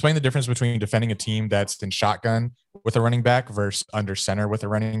 can you explain the difference between defending a team that's in shotgun with a running back versus under center with a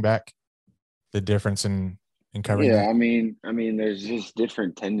running back? The difference in covering. Yeah, that? I mean, there's just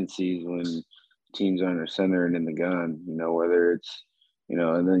different tendencies when teams are under center and in the gun. Whether it's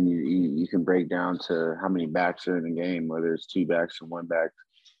and then you can break down to how many backs are in the game, whether it's 2 backs or 1 back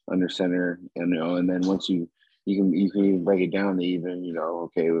under center, and then once you can even break it down to even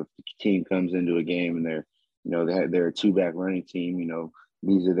okay, if the team comes into a game and they're a 2-back running team,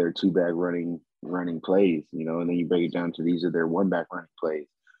 these are their 2-back running plays, and then you break it down to these are their 1-back running plays.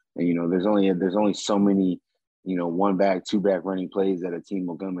 And there's only so many 1-back, 2-back running plays that a team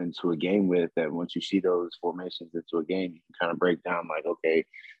will come into a game with, that once you see those formations into a game, you can kind of break down like, okay,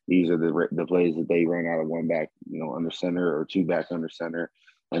 these are the plays that they run out of 1-back under center, or 2-back under center.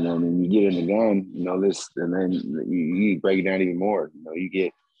 And then when you get in the gun, and then you break it down even more. You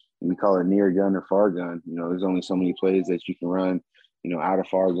get, we call it near gun or far gun. There's only so many plays that you can run, out of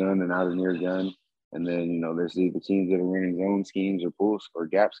far gun and out of near gun. And then, there's either teams that are running zone schemes or pulls or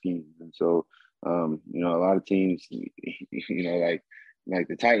gap schemes. And so, a lot of teams, like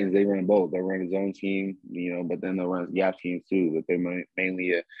the Titans, they run both. They run a zone scheme, but then they'll run gap schemes too. But they might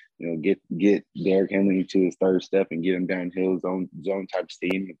mainly, get Derrick Henry to his third step and get him downhill zone type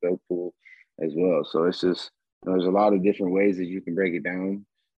scheme that they'll pull as well. So it's just, there's a lot of different ways that you can break it down.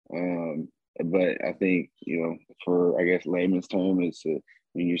 But I think, for, I guess, layman's term is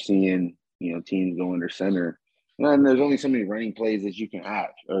when you're seeing, teams go under center, and there's only so many running plays that you can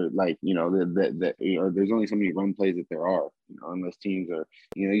have, or like, or there's only so many run plays that there are, unless teams are,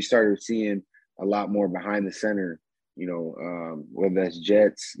 you started seeing a lot more behind the center, whether that's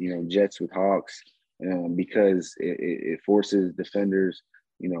jets with Hawks, because it forces defenders,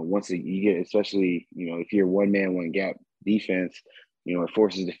 once you get, especially, if you're one man, one gap defense, it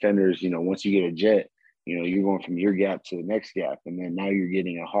forces defenders, once you get a jet, you're going from your gap to the next gap. And then now you're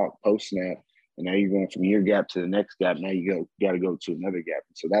getting a Hawk post snap. And now you're going from your gap to the next gap. Now you got to go to another gap.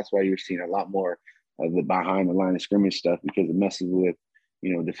 So that's why you're seeing a lot more of the behind the line of scrimmage stuff, because it messes with,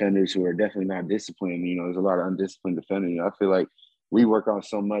 defenders who are definitely not disciplined. There's a lot of undisciplined defenders. I feel like we work on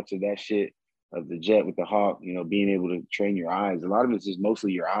so much of that shit of the jet with the Hawk, being able to train your eyes. A lot of it's just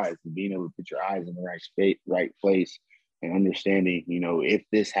mostly your eyes, and being able to put your eyes in the right space, right place, and understanding, if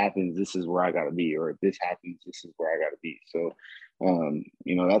this happens, this is where I got to be, or if this happens, this is where I got to be. So,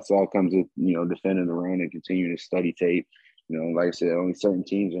 that's all comes with, defending the run and continuing to study tape. Like I said, only certain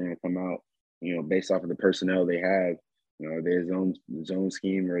teams are going to come out, based off of the personnel they have, their zone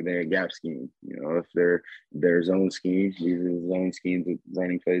scheme or their gap scheme. If their zone scheme, these are the zone schemes of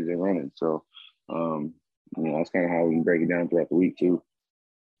running plays they're running. So, that's kind of how we break it down throughout the week too.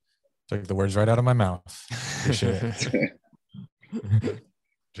 Took the words right out of my mouth. Appreciate it.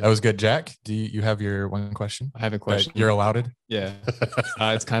 That was good. Jack, do you have your one question? I have a question. You're allowed it? Yeah.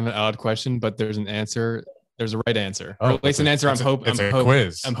 It's kind of an odd question, but there's an answer. There's a right answer. Oh, or at least an answer it's a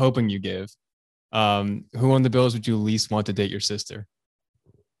quiz. I'm hoping you give. Who on the Bills would you least want to date your sister?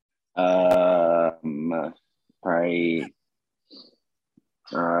 Probably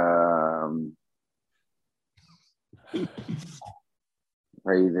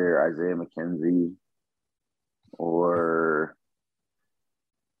either Isaiah McKenzie or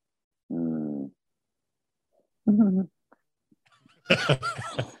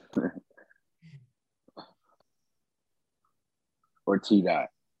or T-Dot.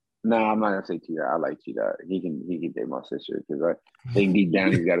 No, I'm not gonna say T-Dot. I like T-Dot. He can date my sister, because I think deep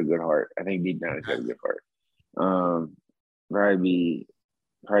down he's got a good heart. Probably be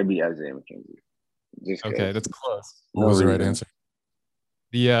Isaiah McKenzie. Okay, that's close. What was the right answer?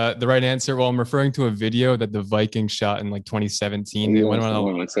 The right answer. Well, I'm referring to a video that the Vikings shot in like 2017. I want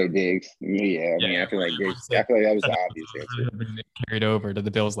to say Diggs. Yeah, I mean, I feel like Diggs. I feel like that was the obvious answer. Carried over to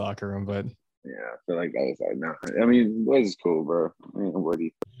the Bills locker room, but yeah, I feel like that was like, nah. I mean, Wes is cool, bro. I mean,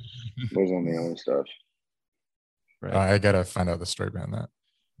 Woody was on their own stuff. Right. I gotta find out the story behind that.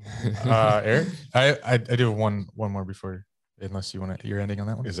 Eric, I do have one more before, unless you want to. You're ending on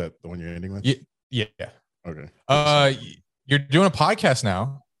that one. Is that the one you're ending with? Yeah. Okay. You're doing a podcast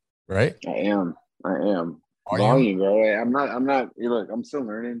now, right? I am. Volume, bro. I'm not. Look, I'm still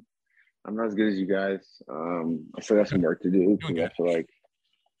learning. I'm not as good as you guys. I still got some work to do. I feel like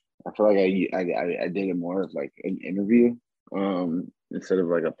I did it more of like an interview instead of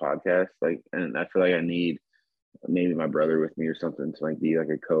like a podcast. Like, and I feel like I need maybe my brother with me or something to like be like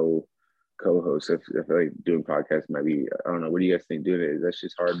a co-host. I feel like doing podcasts might be. I don't know. What do you guys think? Doing it, that's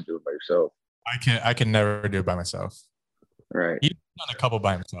just hard to do it by yourself. I can never do it by myself. Right. He's done a couple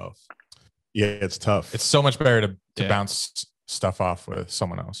by himself. Yeah, it's tough. It's so much better to bounce stuff off with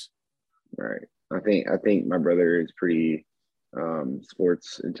someone else. Right. I think my brother is pretty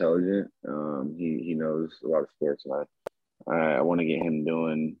sports intelligent. He knows a lot of sports, and I want to get him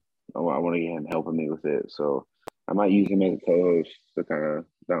I want to get him helping me with it. So I might use him as a co-host to kind of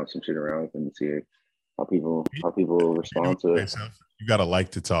bounce some shit around with him and see how people respond to it. You gotta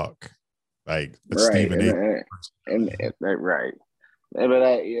like to talk. Like right, Stephen and right.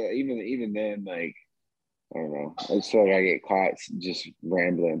 But even then, like, I don't know. I just feel like I get caught just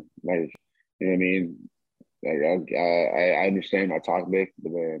rambling. Like, you know what I mean? Like, I understand my topic,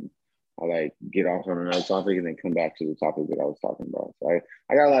 but then I like get off on another topic and then come back to the topic that I was talking about. So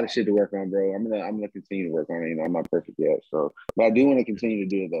I got a lot of shit to work on, bro. I'm gonna continue to work on it. I'm not perfect yet, so but I do want to continue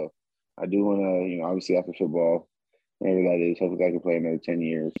to do it though. I do want to, obviously after football, whatever that is, hopefully I can play another 10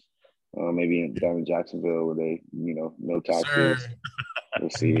 years. Maybe down in Jacksonville where they, no taxes. We'll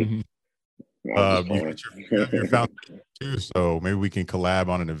see. You're found too, so maybe we can collab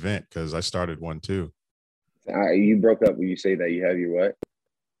on an event because I started one too. You broke up when you say that you have your what?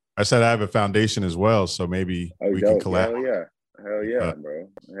 I said I have a foundation as well, so maybe we can collab. Hell yeah, bro.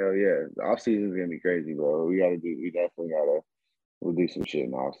 Hell yeah. The off season is gonna be crazy, bro. We definitely gotta we'll do some shit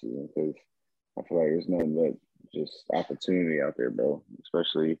in the off season because I feel like there's nothing but just opportunity out there, bro.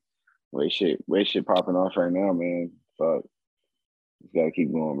 Especially way shit popping off right now, man. Fuck. Just gotta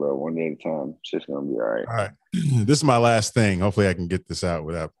keep going, bro. One day at a time. Shit's gonna be all right. All right. This is my last thing. Hopefully I can get this out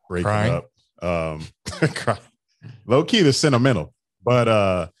without breaking up. Low key the sentimental.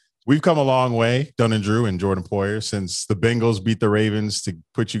 But we've come a long way, Dunn and Drew and Jordan Poyer, since the Bengals beat the Ravens to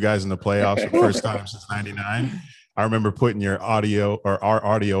put you guys in the playoffs for the first time since '99. I remember putting our audio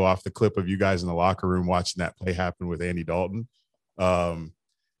off the clip of you guys in the locker room watching that play happen with Andy Dalton.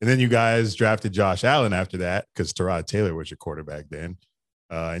 And then you guys drafted Josh Allen after that because Tyrod Taylor was your quarterback then.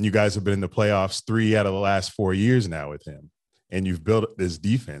 And you guys have been in the playoffs 3 out of the last 4 years now with him. And you've built this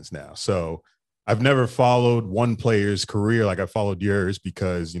defense now. So I've never followed one player's career like I followed yours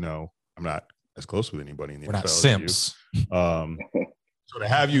because, you know, I'm not as close with anybody in the We're NFL not simps. So to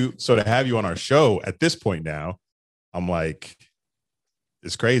have you on our show at this point now, I'm like,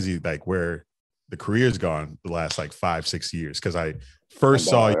 it's crazy, like where the career's gone the last like 5-6 years. Because I first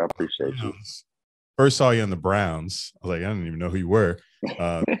saw you. I appreciate you. First saw you on the Browns. I was like, I don't even know who you were.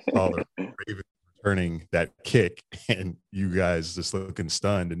 Saw the Ravens returning that kick, and you guys just looking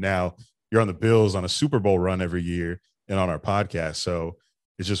stunned. And now you're on the Bills on a Super Bowl run every year and on our podcast. So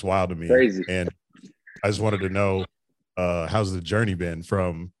it's just wild to me. Crazy. And I just wanted to know, how's the journey been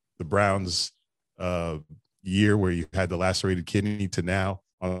from the Browns year where you had the lacerated kidney to now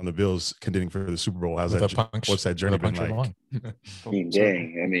on the Bills contending for the Super Bowl? What's that journey been like?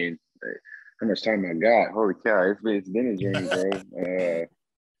 Dang. I mean, how much time I got? Holy cow. It's been a journey, bro.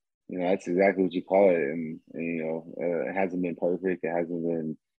 You know, that's exactly what you call it. And you know, it hasn't been perfect. It hasn't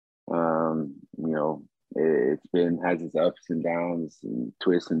been, you know, has its ups and downs and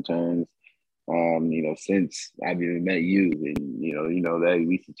twists and turns. You know, since I've even met you, and you know that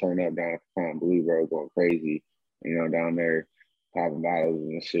we used to turn up down at the Blue Road going crazy, you know, down there having battles,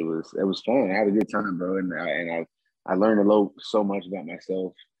 and it was fun. I had a good time, bro, and I learned so much about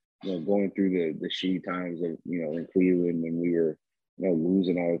myself, you know, going through the shitty times of, you know, in Cleveland when we were, you know,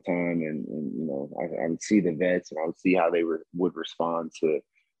 losing all the time, and you know, I would see the vets and I would see how they would respond to,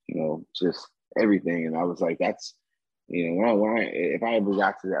 you know, just everything, and I was like, that's, you know, if I ever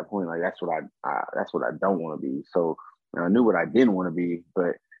got to that point, like that's what I don't want to be. So, you know, I knew what I didn't want to be,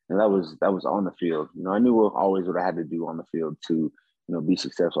 but you know, that was on the field. You know, I knew always what I had to do on the field to, you know, be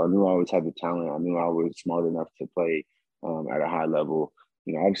successful. I knew I always had the talent. I knew I was smart enough to play at a high level.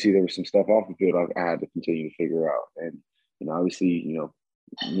 You know, obviously there was some stuff off the field I had to continue to figure out, and you know, obviously, you know,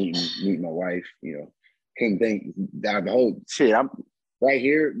 meeting my wife, you know, couldn't think that the whole shit. I'm right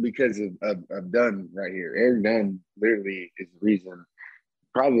here because of Dunn right here. Eric Dunn literally is the reason.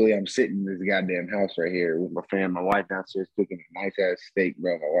 Probably I'm sitting in this goddamn house right here with my family, my wife downstairs cooking a nice ass steak,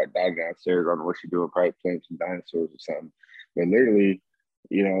 bro. My white dog downstairs, I don't know what she's doing, probably playing some dinosaurs or something. But literally,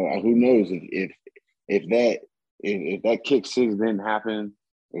 you know, who knows if that kick six didn't happen,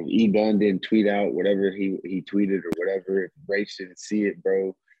 if E Dunn didn't tweet out whatever he tweeted or whatever, if Brace didn't see it,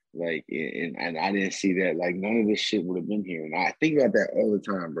 bro, like, and I didn't see that, like, none of this shit would have been here. And I think about that all the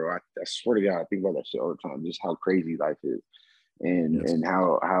time, bro. I swear to God, I think about that shit all the time, just how crazy life is. And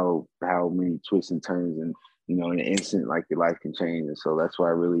how many twists and turns, and you know, in an instant, like, your life can change. And so that's why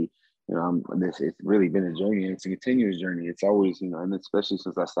I really, you know, it's really been a journey, and it's a continuous journey. It's always, you know, and especially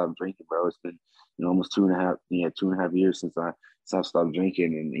since I stopped drinking, bro. It's been, you know, almost 2.5 years since I stopped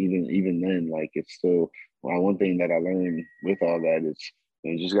drinking, and even then, like, it's still, well, one thing that I learned with all that is,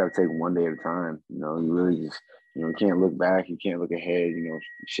 you know, you just got to take one day at a time. You know, you really just, you know, you can't look back, you can't look ahead. You know,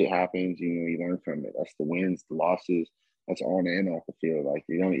 shit happens. You know, you learn from it. That's the wins, the losses. That's on and off the field. Like,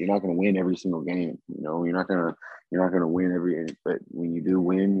 you know, you're not going to win every single game. You know, you're not gonna win every. But when you do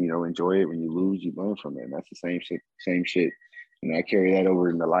win, you know, enjoy it. When you lose, you learn from it. And that's the same shit. You know, I carry that over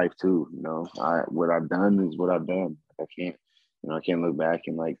into life too. You know, what I've done is what I've done. I can't look back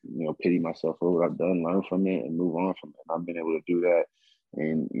and, like, you know, pity myself for what I've done, learn from it, and move on from it. And I've been able to do that,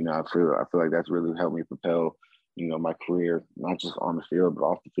 and you know, I feel like that's really helped me propel, you know, my career, not just on the field but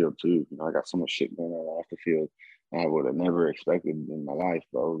off the field too. You know, I got so much shit going on off the field I would have never expected in my life,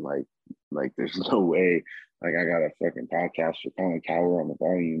 bro. Like there's no way. Like, I got a fucking podcast for Colin Cowher on the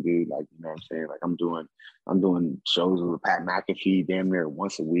volume, dude. Like, you know what I'm saying? Like, I'm doing shows with Pat McAfee damn near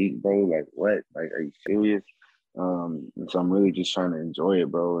once a week, bro. Like, what? Like, are you serious? And so I'm really just trying to enjoy it,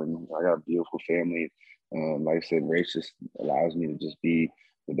 bro. And I got a beautiful family. Like I said, race just allows me to just be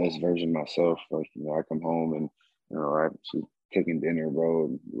the best version of myself. Like, you know, I come home and, you know, she's cooking dinner, bro,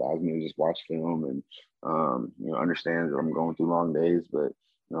 and allows me to just watch film and, you know, understands that I'm going through long days, but,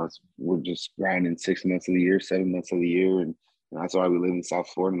 we're just grinding 6 months of the year, 7 months of the year, and that's why we live in South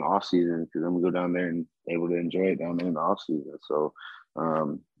Florida in the off season, because then we go down there and able to enjoy it down there in the off season. So,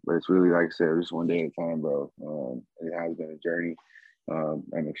 but it's really, like I said, just one day at a time, bro. It has been a journey.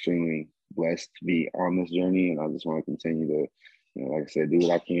 I'm extremely blessed to be on this journey, and I just want to continue to, like I said, do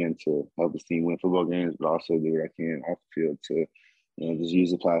what I can to help this team win football games, but also do what I can off the field to, just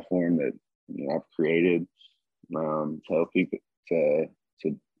use the platform that I've created to help people to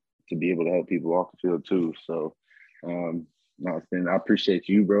be able to help people off the field too. So, I appreciate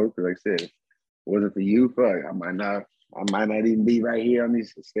you, bro. Because like I said, if it wasn't for you, fuck, I might not even be right here on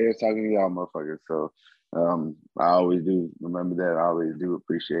these stairs talking to y'all motherfuckers. So, I always do remember that. I always do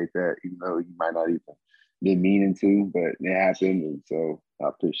appreciate that, even though you might not even be meaning to, but it happened. And so I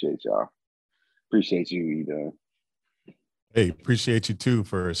appreciate y'all. Appreciate you, Eda. Hey, appreciate you too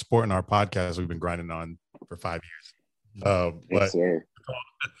for supporting our podcast. We've been grinding on for 5 years. Yes, sir.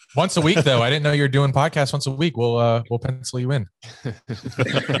 Once a week, though. I didn't know you're doing podcasts once a week. We'll pencil you in.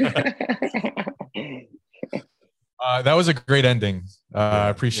 That was a great ending. I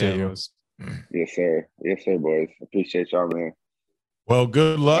appreciate you. Yes, sir. Yes, sir, boys. Appreciate y'all, man. Well,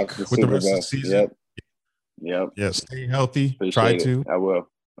 good luck with the rest of the season. Yep. Yeah, stay healthy. Appreciate Try it. to. I will.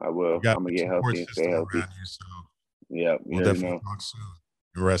 I'm gonna get healthy and stay healthy. We'll definitely talk soon.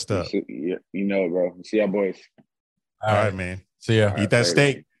 You rest up. You know it, bro. See y'all, boys. All right, man. See ya. Eat that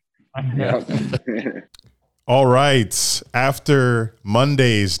steak. Yeah. All right. After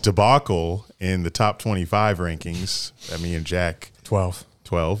Monday's debacle in the top 25 rankings that me and Jack 12.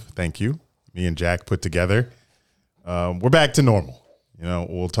 Thank you. Me and Jack put together. We're back to normal.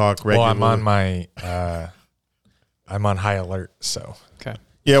 We'll talk regularly. Well, I'm on high alert, so Okay.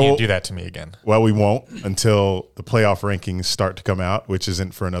 Yeah, can't do that to me again. Well, we won't until the playoff rankings start to come out, which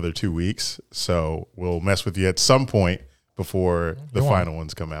isn't for another 2 weeks. So we'll mess with you at some point before the final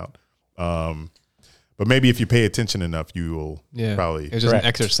ones come out. But maybe if you pay attention enough, you will probably. It's just an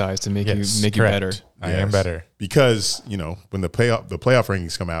exercise to make you better. I am better because when the playoff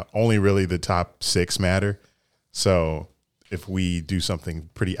rankings come out, only really the top 6 matter. So if we do something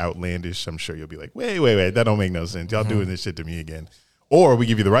pretty outlandish, I'm sure you'll be like, wait, that don't make no sense. Y'all doing this shit to me again. Or we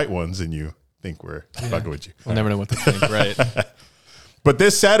give you the right ones and you think we're fucking with you. We'll never know what to think, right? But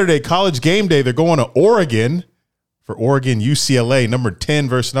this Saturday, College Game Day, they're going to Oregon for Oregon UCLA, number 10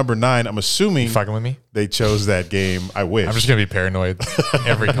 versus number 9. I'm assuming you fucking with me? They chose that game. I wish. I'm just going to be paranoid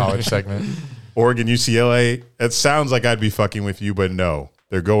every college segment. Oregon UCLA, it sounds like I'd be fucking with you, but no.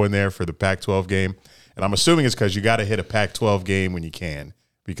 They're going there for the Pac-12 game. And I'm assuming it's because you got to hit a Pac-12 game when you can,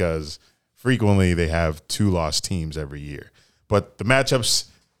 because frequently they have 2 lost teams every year. But the matchups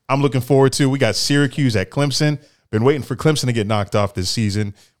I'm looking forward to, we got Syracuse at Clemson. Been waiting for Clemson to get knocked off this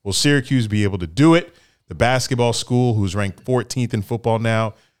season. Will Syracuse be able to do it? The basketball school, who's ranked 14th in football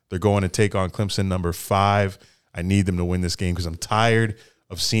now, they're going to take on Clemson, number 5. I need them to win this game because I'm tired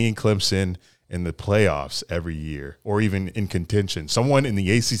of seeing Clemson in the playoffs every year or even in contention. Someone in the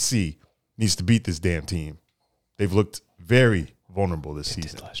ACC needs to beat this damn team. They've looked very vulnerable this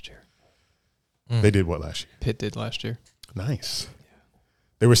season. Did last year. They did what last year? Pitt did last year. Nice.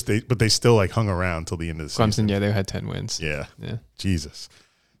 They were but they still hung around till the end of the season. Clemson, they had 10 wins. Yeah. Jesus.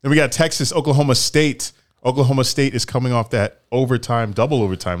 Then we got Texas, Oklahoma State. Oklahoma State is coming off that double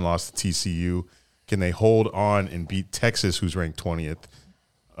overtime loss to TCU. Can they hold on and beat Texas, who's ranked 20th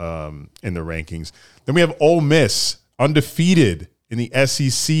in the rankings? Then we have Ole Miss, undefeated in the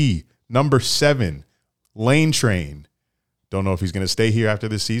SEC, number 7, Lane Train. Don't know if he's going to stay here after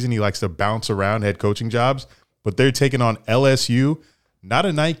this season. He likes to bounce around head coaching jobs, but they're taking on LSU. Not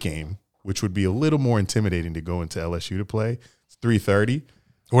a night game, which would be a little more intimidating to go into LSU to play. It's 3:30.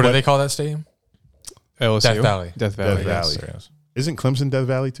 What do they call that stadium? LSU. Death Valley. Death Valley. Yes. Isn't Clemson Death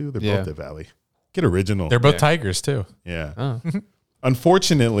Valley too? They're both Death Valley. Get original. They're both Tigers too. Yeah. Oh.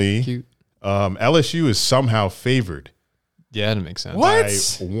 Unfortunately, Cute. LSU is somehow favored. Yeah, that makes sense. What? By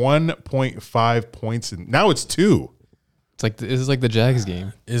 1.5 points. Now it's 2. This is like the Jags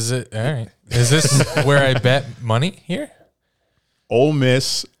game. Is it? All right. Is this where I bet money here? Ole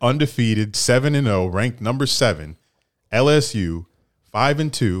Miss, undefeated, 7-0, ranked number 7. LSU,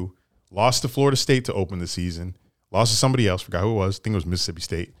 5-2, lost to Florida State to open the season. Lost to somebody else, forgot who it was. I think it was Mississippi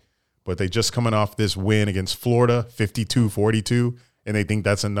State. But they just coming off this win against Florida, 52-42, and they think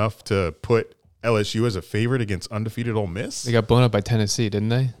that's enough to put LSU as a favorite against undefeated Ole Miss? They got blown up by Tennessee, didn't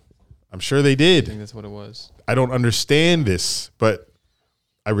they? I'm sure they I did. think that's what it was. I don't understand this, but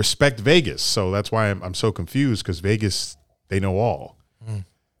I respect Vegas, so that's why I'm so confused, because Vegas, they know all.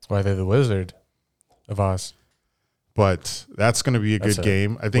 That's why they're the Wizard of Oz. But that's going to be a good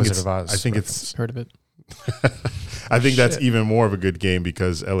game. I think Wizard of Oz it's Heard of it? I think that's even more of a good game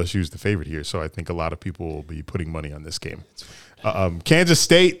because LSU is the favorite here. So I think a lot of people will be putting money on this game. Kansas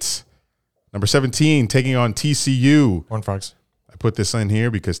State, number 17, taking on TCU. Horned Frogs. I put this in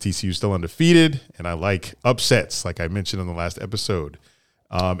here because TCU is still undefeated, and I like upsets, like I mentioned in the last episode.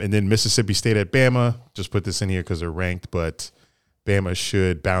 And then Mississippi State at Bama. Just put this in here because they're ranked, but Bama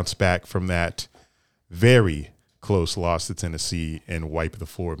should bounce back from that very close loss to Tennessee and wipe the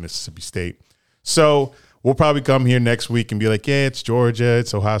floor of Mississippi State. So we'll probably come here next week and be like, yeah, it's Georgia,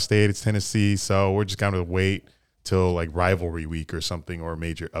 it's Ohio State, it's Tennessee. So we're just going to wait till like rivalry week or something or a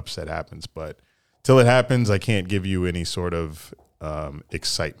major upset happens. But till it happens, I can't give you any sort of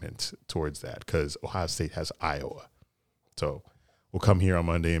excitement towards that because Ohio State has Iowa. So we'll come here on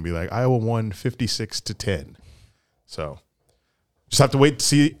Monday and be like, Iowa won 56-10. So just have to wait to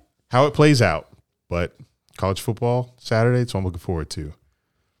see how it plays out. But college football Saturday, it's what I'm looking forward to.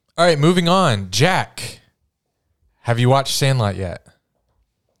 All right, moving on. Jack, have you watched Sandlot yet?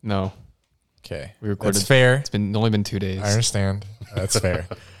 No. Okay. We recorded. That's fair. It's been only been 2 days. I understand. That's fair.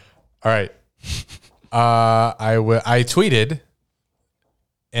 All right. I tweeted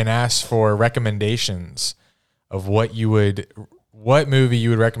and asked for recommendations of what movie you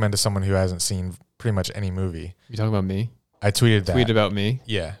would recommend to someone who hasn't seen pretty much any movie. You talking about me? I tweeted that. Tweet about me?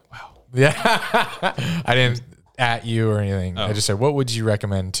 Yeah. Wow. Yeah. I didn't at you or anything. Oh. I just said, what would you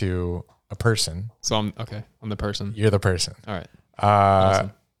recommend to a person? So I'm the person. You're the person. All right.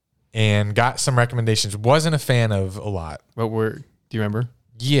 Awesome. And got some recommendations. Wasn't a fan of a lot. Do you remember?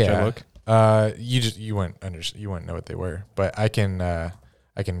 Yeah. Should I look? You wouldn't know what they were, but I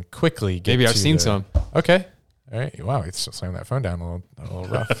can quickly get. Maybe I've to seen some. Okay. All right. Wow. It's still slamming that phone down a little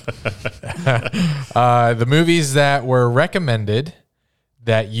rough. The movies that were recommended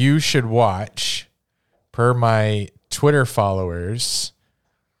that you should watch per my Twitter followers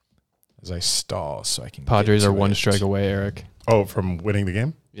as I stall so I can. Padres get to are one it. strike away, Eric. Oh, from winning the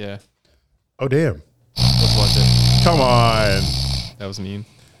game? Yeah. Oh, damn. Let's watch it. Come on. That was mean.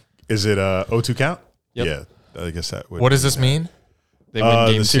 Is it 0-2 count? Yep. Yeah. I guess that would. What does this mean? They win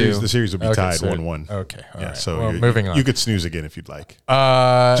game the series, 2. The series would be Okay, tied so- 1-1. Okay. All Yeah, right. so Well, moving on. You could snooze again if you'd like.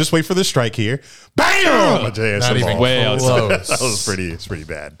 Just Just wait for the strike here. Bam! A JSM not even ball. way outside. close. That was it's pretty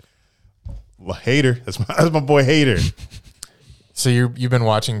bad. Hater. That's my boy Hater. So you've been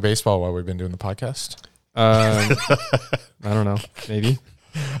watching baseball while we've been doing the podcast? I don't know. Maybe.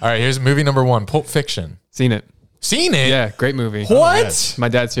 All right, here's movie number 1, Pulp Fiction. Seen it. Seen it? Yeah, great movie. What? My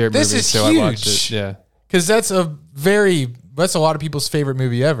dad's favorite This movie, is so I watched huge. it. Yeah. Because that's a lot of people's favorite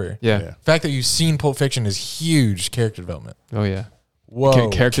movie ever. Yeah. Yeah. The fact that you've seen Pulp Fiction is huge character development. Oh, yeah. Whoa.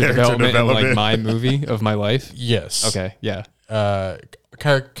 Character development in like development. my movie of my life. Yes. Okay. Yeah.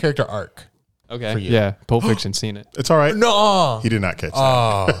 Character arc. Okay. For you. Yeah. Pulp Fiction. Seen it. It's all right. No. He did not catch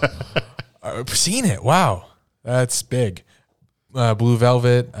that. I've seen it. Wow. That's big. Blue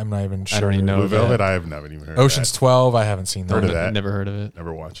Velvet. I'm not even sure. I don't even know. Blue that. Velvet, I have never even heard Ocean's of 12. I haven't seen Heard that. of that. Never heard of it. that.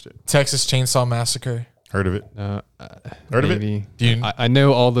 Never watched it. Texas Chainsaw Massacre. Heard of it. Heard of it? maybe. Do you- I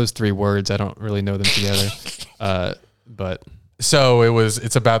know all those 3 words. I don't really know them together. But So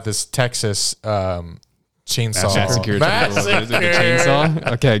it's about this Texas chainsaw Massacre. Massacre. Is it the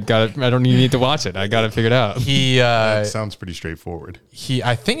chainsaw? Okay, got it. I don't even need to watch it. I got it figured out. He That sounds pretty straightforward.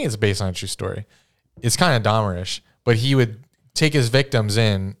 I think it's based on a true story. It's kind of Dahmerish, but he would take his victims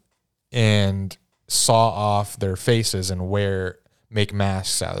in and saw off their faces and make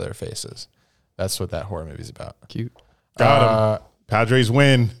masks out of their faces. That's what that horror movie's about. Cute. Got him. Padres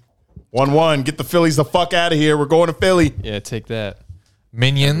win. 1-1. Get the Phillies the fuck out of here. We're going to Philly. Yeah, take that.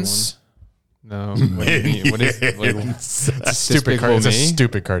 Minions. No. What do you mean? What is It's a stupid Despicable It's a Me?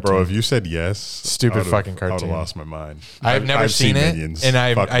 stupid cartoon. Bro, if you said yes, Stupid I would've- fucking I would cartoon. have lost my mind. I've never seen it, Minions. and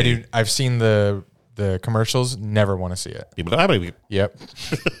Fuck me. I've seen the commercials. Never want to see it. Yep.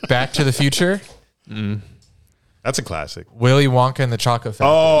 Back to the Future. That's a classic. Willy Wonka and the Chocolate Factory.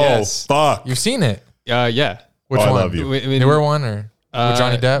 Oh, Yes. fuck. You've seen it? Yeah. Which Oh, I one? love you. Newer one or with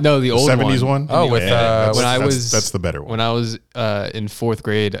Johnny Depp? No, the old 70s one? Oh, with that's, When I that's- was- that's the better one. When I was in 4th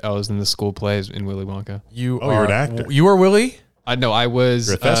grade, I was in the school plays in Willy Wonka. You Oh, you're an actor. You were Willy? I know I was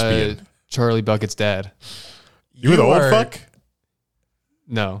You're a thespian. Charlie Bucket's dad. You were the old are- fuck?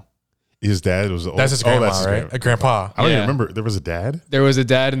 No, His dad was the old. That's his grandma, that's his right? grandma. A grandpa. I don't even Yeah. remember. There was a dad? there was a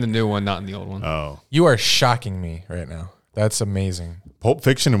dad in the new one, not in the old one. Oh. You are shocking me right now. That's amazing. Pulp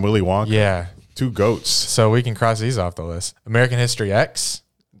Fiction and Willy Wonka. Yeah. 2 goats. So we can cross these off the list. American History X,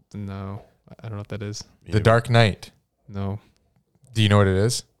 No, I don't know what that is. The Dark Knight. No, Do you know what it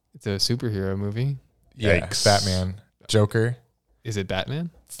is? it's a superhero movie. Yeah. Yikes. Batman. Joker. Is it Batman?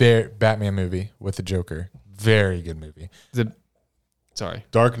 Batman movie with the Joker. Very good movie. Is it? Sorry.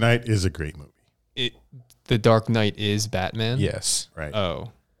 Dark Knight is a great movie. The Dark Knight is Batman? Yes. Right.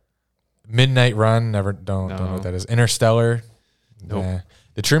 Oh. Midnight Run, don't know what that is. Interstellar, Nope. nah.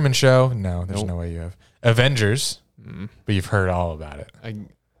 The Truman Show, no, there's Nope. no way you have. Avengers, but you've heard all about it.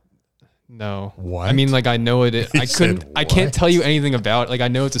 No. What? I mean, like, I know it. I said couldn't. I can't what? tell you anything about it. Like, I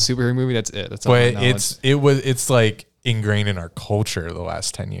know it's a superhero movie. That's it. That's all my But knowledge. it's like ingrained in our culture the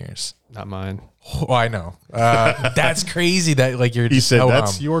last 10 years. Not mine. Oh, I know. That's crazy that like you're He just said ho-hum.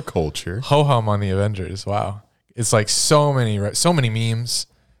 that's your culture. Ho-hum on the Avengers. Wow. It's like so many memes.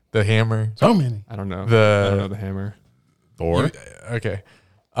 The hammer. So many. I don't know. The- I don't know the hammer. Thor. Okay.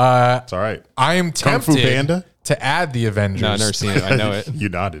 It's all right. I am Kung Fu tempted Panda? to add the Avengers. No, I've never seen it. I know it. You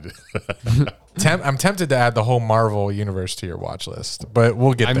nodded. I'm tempted to add the whole Marvel universe to your watch list, but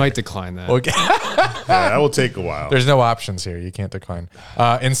we'll get I there. might decline that. We'll get- Yeah, that will take a while. There's no options here. You can't decline.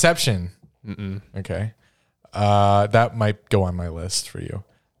 Inception. Okay. That might go on my list for you.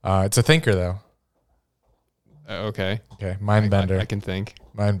 It's a thinker though. Okay. Okay. Mindbender. I can think.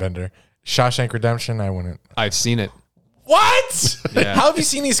 Mindbender. Shawshank Redemption. I wouldn't. I've seen it. What? Yeah. How have you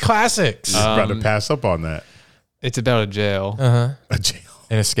seen these classics? Just about to pass up on that. It's about a jail. A jail.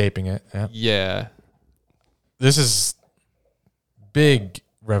 And escaping it. Yeah. Yeah. This is big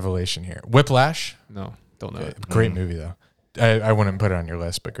revelation here. Whiplash. No, don't know it. Great movie though. I wouldn't put it on your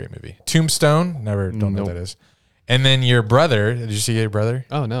list, but great movie. Tombstone. Don't know Nope. what that is. And then your brother. Did you see your brother?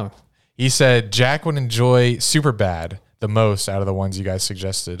 Oh no. He said Jack would enjoy Superbad the most out of the ones you guys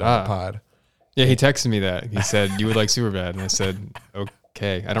suggested on the pod. Yeah, he texted me that. He said you would like Superbad, and I said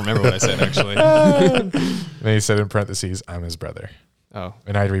okay. I don't remember what I said actually. And then he said in parentheses, "I'm his brother." Oh.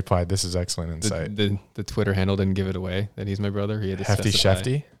 And I replied, "This is excellent insight." The Twitter handle didn't give it away that he's my brother. He had to Hefty specify.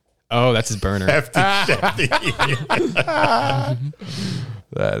 Shefty. Oh, that's his burner. Hefty Shefty.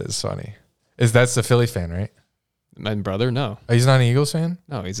 That is funny. That's the Philly fan, right? My brother? No, Oh, he's not an Eagles fan.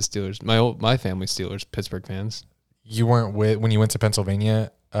 no, he's a Steelers. My family's Steelers, Pittsburgh fans. You weren't when you went to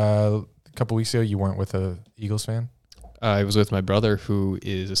Pennsylvania a couple weeks ago. You weren't with a Eagles fan. I was with my brother, who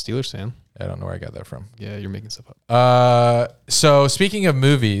is a Steelers fan. I don't know where I got that from. Yeah, you're making stuff up. So speaking of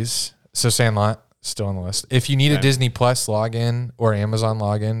movies, so Sandlot still on the list. If you need a Okay. Disney Plus login or Amazon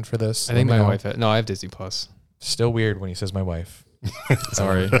login for this, I think let me my know. wife had. No, I have Disney Plus. Still weird when he says my wife.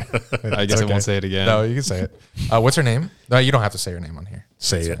 Sorry, I guess I won't say it again. No, you can say it. What's her name? No, you don't have to say her name on here.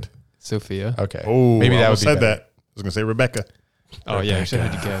 Say That's it. Sophia. fine. Okay. Oh, maybe that would be said better. that. I was gonna say Rebecca. Oh yeah, I should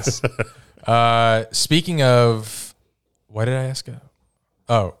have had you guess. Speaking of, what did I ask her?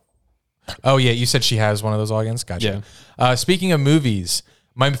 Oh yeah, you said she has one of those logins. Gotcha. Speaking of movies,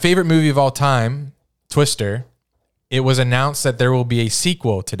 my favorite movie of all time, Twister. It was announced that there will be a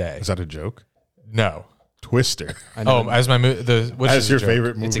sequel today. Is that a joke? No. Twister. I know. As my which As is your a joke.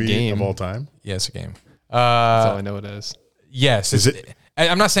 favorite It's a movie game. of all time? Yes, a game. That's all I know it is. Yes. Is it?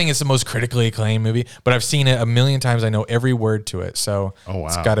 I'm not saying it's the most critically acclaimed movie, but I've seen it a million times. I know every word to it. So Oh, wow.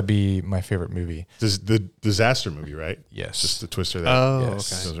 it's got to be my favorite movie. This is the disaster movie, right? Yes. Just the Twister that Oh,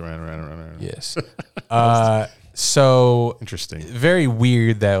 Yes. goes around. Yes. So Interesting. very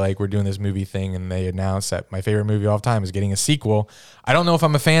weird that like we're doing this movie thing and they announced that my favorite movie of all time is getting a sequel. I don't know if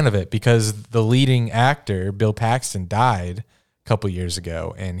I'm a fan of it because the leading actor, Bill Paxton, died a couple years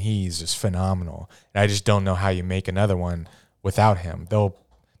ago and he's just phenomenal. And I just don't know how you make another one without him. They'll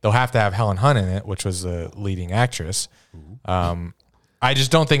have to have Helen Hunt in it, which was the leading actress. I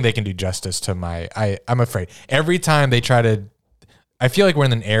just don't think they can do justice to I'm afraid. Every time they try to, I feel like we're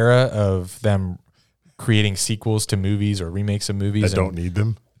in an era of them creating sequels to movies or remakes of movies That don't need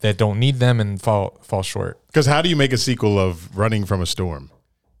them. that don't need them and fall short. Because how do you make a sequel of Running from a Storm?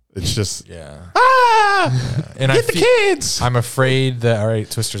 It's just Yeah. ah, And get the kids. I'm afraid that, all right,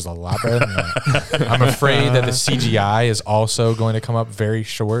 Twister's a lot better than that. I'm afraid that the CGI is also going to come up very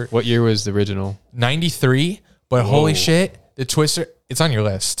short. What year was the original? 93, but holy Whoa. shit, the Twister, it's on your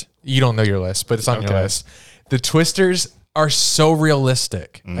list. You don't know your list, but it's on your Okay. list. The Twisters are so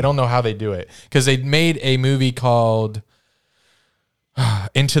realistic. I don't know how they do it because they made a movie called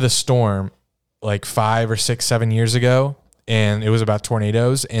Into the Storm like 5 or 6, 7 years ago, and it was about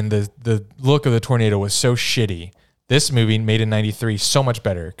tornadoes, and the look of the tornado was so shitty. This movie made in 93 so much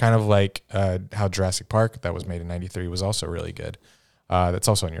better, kind of like how Jurassic Park that was made in 93 was also really good. That's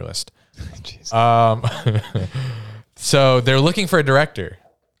also on your list. Jeez. So they're looking for a director.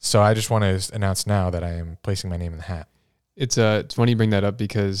 So I just want to announce now that I am placing my name in the hat. It's funny you bring that up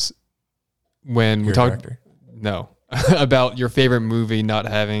because when You're we a talked director. about your favorite movie not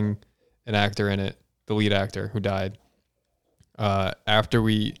having an actor in it, the lead actor who died. When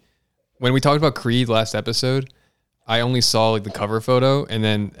we talked about Creed last episode, I only saw like the cover photo, and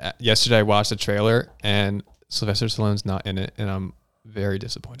then yesterday I watched the trailer, and Sylvester Stallone's not in it, and I'm very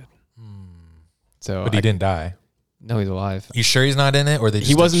disappointed. So But he didn't die. No, he's alive. You sure he's not in it, or they? Just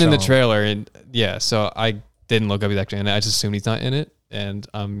He wasn't in the didn't show him? trailer, and yeah, so I didn't look up he's actually in it. I just assumed he's not in it, and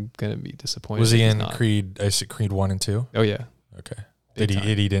I'm gonna be disappointed. Was he if he's in not. Creed? I said Creed 1 and 2. Oh yeah, Okay. Big Did time.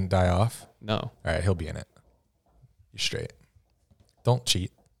 he didn't die off? no. All right, he'll be in it. You're straight. Don't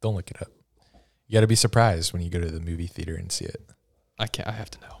cheat. Don't look it up. You got to be surprised when you go to the movie theater and see it. I can't. I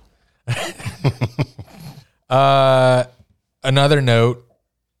have to know. Another note.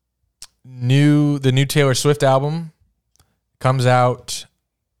 The new Taylor Swift album comes out.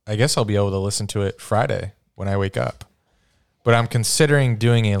 I guess I'll be able to listen to it Friday when I wake up. But I'm considering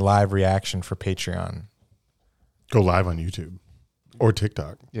doing a live reaction for Patreon. Go live on YouTube or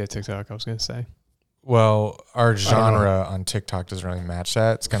TikTok. Yeah, TikTok. I was gonna say. Well, our genre on TikTok doesn't really match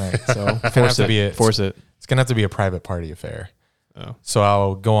that. It's gonna Force it. It's gonna have to be a private party affair. Oh, So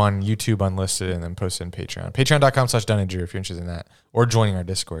I'll go on YouTube unlisted and then post it in Patreon. Patreon.com/DunandDrew if you're interested in that. Or joining our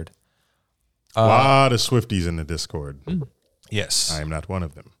Discord. A lot of Swifties in the Discord. Yes. I am not one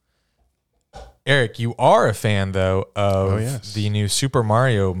of them. Eric, you are a fan, though, of yes. the new Super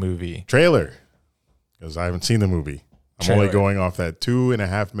Mario movie. Trailer, because I haven't seen the movie. I'm Trailer. only going off that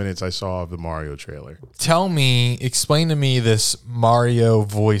 2.5 minutes I saw of the Mario trailer. Explain to me this Mario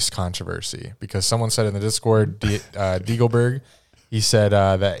voice controversy, because someone said in the Discord, Diegelberg, he said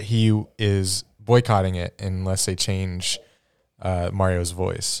that he is boycotting it unless they change Mario's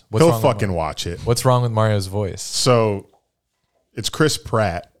voice. He'll fucking watch it. What's wrong with Mario's voice? So it's Chris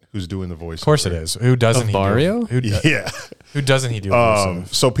Pratt who's doing the voice. Of course it is. Who doesn't Of he Mario? do? Yeah. Who doesn't he do a voice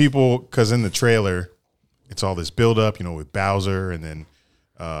of? So people, because in the trailer, it's all this build up, with Bowser, and then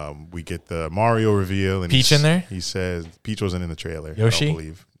we get the Mario reveal. And Peach in there? He says Peach wasn't in the trailer. Yoshi? I don't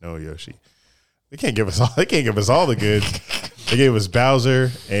believe. No, Yoshi. They can't give us all. They can't give us all the goods. They gave us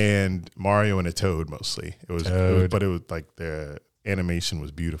Bowser and Mario and a Toad mostly. It was like the animation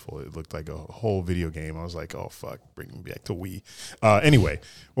was beautiful. It looked like a whole video game. I was like, oh fuck, bring me back to Wii. Anyway,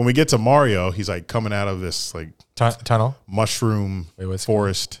 when we get to Mario, he's like coming out of this like Tunnel? mushroom what's it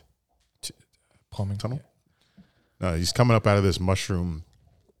forest. Plumbing Tunnel? No, he's coming up out of this mushroom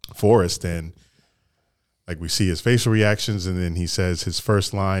forest, and like we see his facial reactions, and then he says his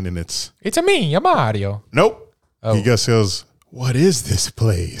first line, and it's It's a me, a Mario. nope. Oh. He just goes, "What is this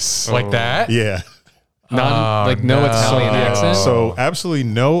place?" Like that? Yeah. no Italian accent. So absolutely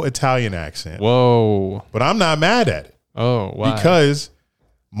no Italian accent. Whoa. But I'm not mad at it Oh, wow. because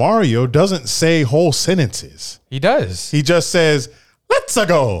Mario doesn't say whole sentences. He does. He just says, "Let's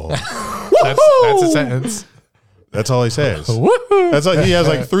go." That's a sentence. That's all he says. Woohoo! That's all, he has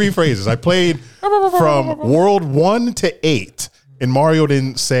like 3 phrases. I played from World 1 to 8, and Mario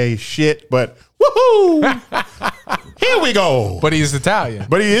didn't say shit, but woohoo! Here we go. But he's Italian.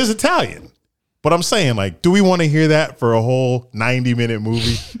 But he is Italian. But I'm saying, like, do we want to hear that for a whole 90-minute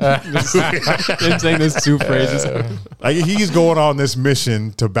movie? Him saying those 2 phrases. Like, he's going on this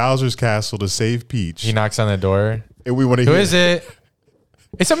mission to Bowser's castle to save Peach. He knocks on the door. And we want to Who hear is it?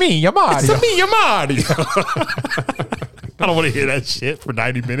 It's a me, your Mario. It's a me, your Mario. I don't want to hear that shit for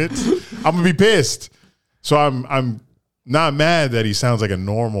 90 minutes. I'm gonna be pissed. So I'm not mad that he sounds like a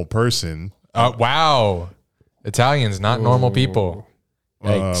normal person. Wow. Italians, not normal people.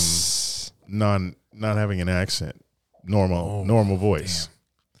 Yikes. Not having an accent, normal voice.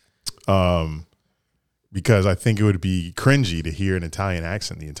 Because I think it would be cringy to hear an Italian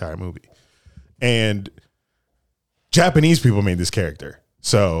accent the entire movie. And Japanese people made this character.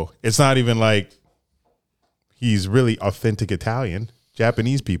 So it's not even like he's really authentic Italian.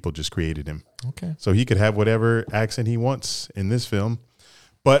 Japanese people just created him. Okay. So he could have whatever accent he wants in this film.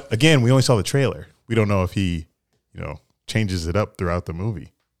 But again, we only saw the trailer. We don't know if he, changes it up throughout the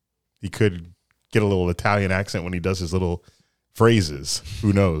movie. He could get a little Italian accent when he does his little phrases.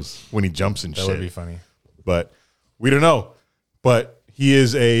 Who knows? When he jumps and That shit. would be funny. But we don't know. But he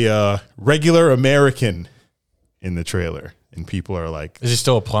is a regular American in the trailer. And people are like, Is he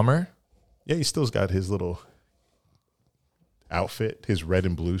still a plumber? yeah, he still's got his little outfit, his red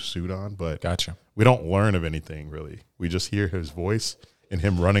and blue suit on. But Gotcha. we don't learn of anything, really. We just hear his voice and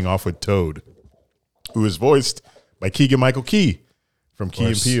him running off with Toad, who is voiced by Keegan-Michael Key from Key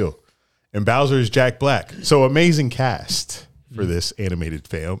and Peele. And Bowser is Jack Black. So amazing cast for this animated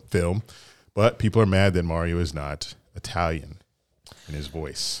film. But people are mad that Mario is not Italian in his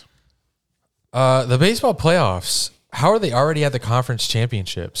voice. The baseball playoffs, how are they already at the conference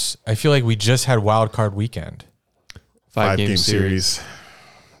championships? I feel like we just had wild card weekend. 5-game series.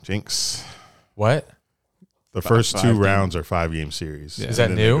 Jinx. What? The first 2 5 rounds are 5-game series. Yeah. And Is that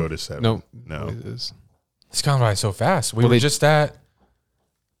then new? They go to 7. No. No. It is. It's gone by so fast. We Well, were they- just at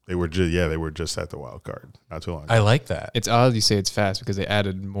They were just at the wild card not too long ago. I like that. It's odd you say it's fast because they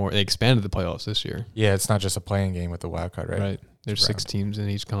added more. They expanded the playoffs this year. Yeah, it's not just a playing game with the wild card, right? Right. There's 6 teams in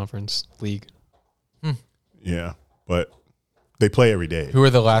each conference league. Yeah, but they play every day. Who are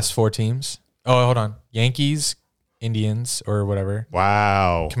the last 4 teams? Oh, hold on. Yankees, Indians, or whatever.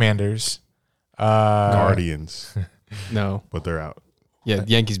 Wow. Commanders. Guardians. No. But they're out. Yeah,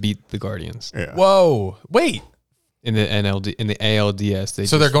 the Yankees beat the Guardians. Yeah. Whoa. Wait. In the ALDS.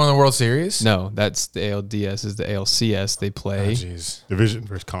 So they're going to the World Series? No, that's the ALDS is the ALCS. They Oh, play. jeez. Division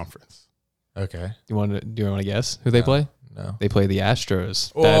versus conference. Okay. Do you want to guess who they play? No. They play the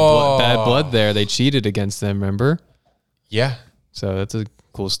Astros. Oh. Bad blood there. They cheated against them, remember? Yeah. So that's a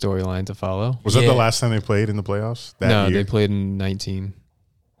cool storyline to follow. Was that the last time they played in the playoffs? No, year? they played in 19.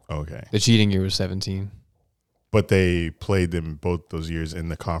 Okay. The cheating year was 17. But they played them both those years in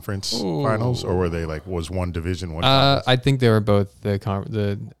the conference finals, or were they was one division, one conference? I think they were both the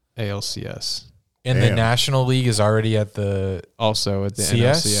ALCS. And the National League is already at the Also at the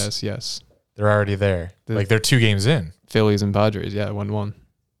CS? NLCS, yes. they're already there. They're 2 games in. Phillies and Padres, 1-1.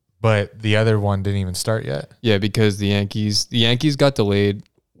 But the other one didn't even start yet. Yeah, because the Yankees got delayed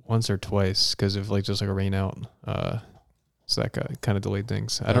once or twice because of just a rain out. So that kind of delayed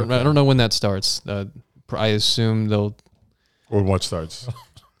things. I don't know when that starts. I assume they'll Or what starts?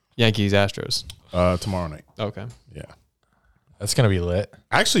 Yankees Astros. Tomorrow night. Okay. Yeah. That's going to be lit.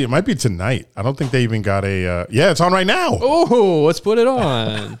 Actually, it might be tonight. I don't think they even got a... it's on right now. Oh, let's put it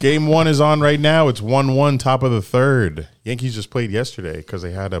on. Game 1 is on right now. It's 1-1, top of the third. Yankees just played yesterday because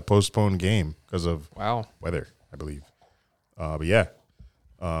they had a postponed game because of weather, I believe. But yeah,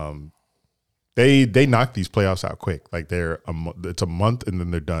 they knock these playoffs out quick. It's a month and then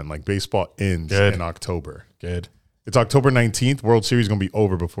they're done. Like baseball ends in October. Good. It's October 19th. World Series is going to be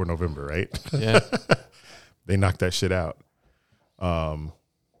over before November, right? Yeah. They knocked that shit out.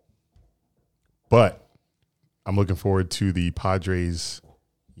 But I'm looking forward to the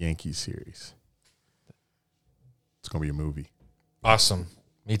Padres-Yankees series. It's going to be a movie. Awesome.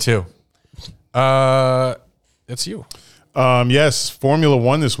 Me too. It's you. Yes, Formula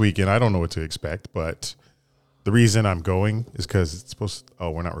One this weekend. I don't know what to expect, but the reason I'm going is because it's supposed to,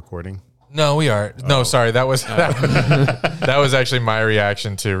 we're not recording. No, we are. No, sorry. That was that was actually my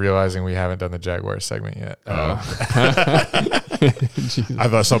reaction to realizing we haven't done the Jaguars segment yet. I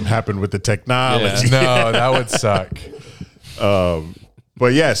thought something happened with the technology. No, that would suck.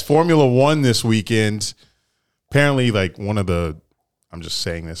 But yes, Formula One this weekend. Apparently, I'm just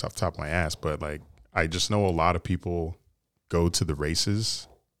saying this off the top of my ass, but I just know a lot of people go to the races.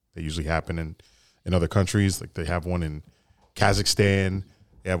 They usually happen in other countries. Like they have one in Kazakhstan.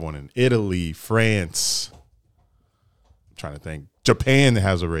 They have one in Italy, France. I'm trying to think. Japan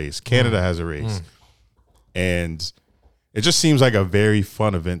has a race. Canada has a race. And it just seems like a very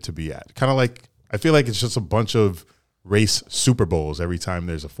fun event to be at. Kind of I feel like it's just a bunch of race Super Bowls every time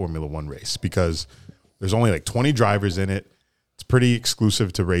there's a Formula One race because there's only 20 drivers in it. It's pretty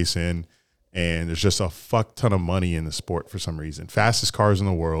exclusive to race in. And there's just a fuck ton of money in the sport for some reason. Fastest cars in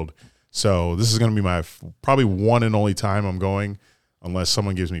the world. So this is going to be my probably one and only time I'm going, unless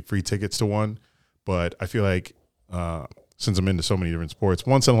someone gives me free tickets to one. But I feel like since I'm into so many different sports,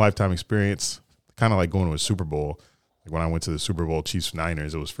 once in a lifetime experience, kind of like going to a Super Bowl. Like when I went to the Super Bowl Chiefs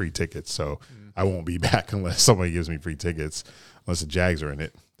Niners, it was free tickets. So I won't be back unless somebody gives me free tickets, unless the Jags are in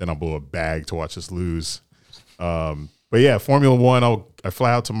it. Then I'll blow a bag to watch us lose. But yeah, Formula One, I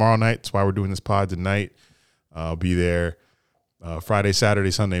fly out tomorrow night. That's why we're doing this pod tonight. I'll be there Friday,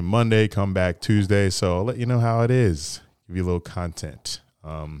 Saturday, Sunday, Monday, come back Tuesday. So I'll let you know how it is. Give you a little content.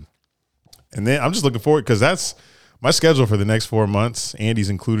 And then I'm just looking forward because that's my schedule for the next 4 months. Andy's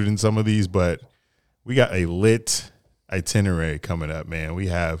included in some of these, but we got a lit itinerary coming up, man. We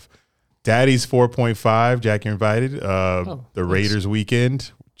have Daddy's 4.5, Jack, you're invited. The Raiders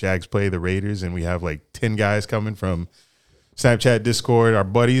weekend. Jags play the Raiders, and we have 10 guys coming from Snapchat, Discord, our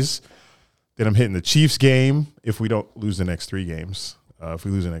buddies. Then I'm hitting the Chiefs game if we don't lose the next 3 games. If we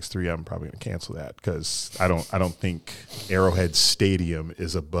lose the next 3, I'm probably going to cancel that because I don't think Arrowhead Stadium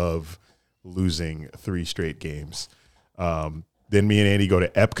is above losing 3 straight games. Then me and Andy go to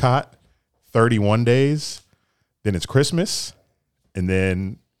Epcot, 31 days. Then it's Christmas, and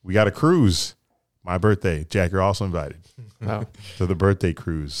then we got a cruise. My birthday. Jack, you're also invited. Wow. To the birthday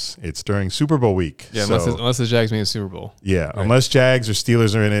cruise. It's during Super Bowl week. Yeah, unless the Jags make a Super Bowl. Yeah, right. Unless Jags or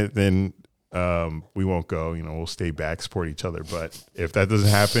Steelers are in it, then we won't go. We'll stay back, support each other. But if that doesn't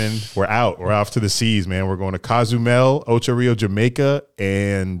happen, we're out. We're off to the seas, man. We're going to Cozumel, Ocho Rio, Jamaica,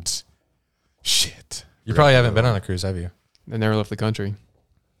 and shit. You probably haven't been on a cruise, have you? I never left the country.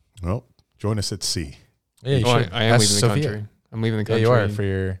 Well, join us at sea. Yeah, you should. I am leaving the country. I'm leaving the Yeah, country. you are for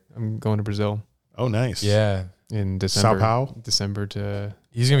your. I'm going to Brazil Oh, nice. Yeah, in December. Sao Paulo? December to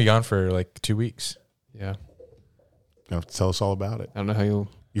he's gonna be gone for like 2 weeks. yeah. You have to tell us all about it. I don't know how you'll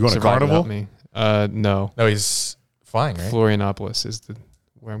You going to survive Carnival? without me. No. No, he's flying, right? Florianopolis is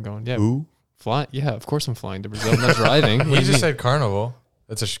where I'm going. Yeah. Ooh. Fly. Yeah, of course I'm flying to Brazil. I'm not driving. What do He you just mean? said Carnival.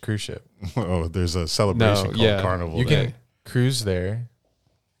 That's a cruise ship. Oh, there's a celebration called yeah. Carnival. You there. can cruise there.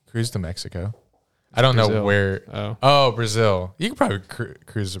 Cruise to Mexico. I don't know Brazil. where. Oh. Oh, Brazil. You could probably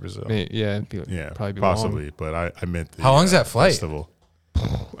cruise to Brazil. Yeah, it'd be, Yeah, probably be possibly. But I meant the, How long's that flight? Festival.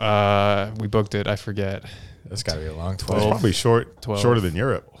 long. We booked it. I forget. That's got to be a long It's 12. probably 12. shorter than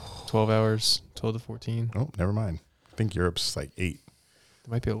Europe. 12 hours, 12 to 14. Oh, never mind. I think Europe's like 8.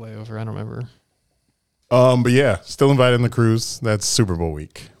 There might be a layover. I don't remember. But yeah, still invited on the cruise. That's Super Bowl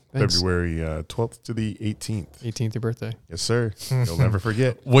week, Thanks. February 12th to the 18th. 18th, your birthday. Yes, sir. You'll never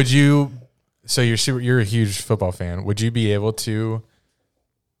forget. Would you? So you're a huge football fan. Would you be able to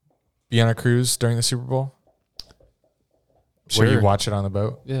be on a cruise during the Super Bowl? Where you Sure. watch it on the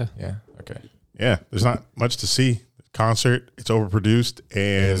boat? Yeah. Yeah. Okay. Yeah, there's not much to see. Concert, it's overproduced, It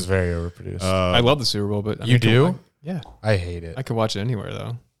and is very overproduced. I love the Super Bowl, but You do? Yeah. I hate it. I could watch it anywhere,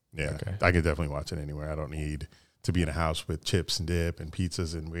 though. yeah, Okay. I could definitely watch it anywhere. I don't need to be in a house with chips and dip and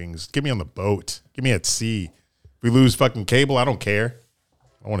pizzas and wings. Get me on the boat. Get me at sea. If we lose fucking cable, I don't care.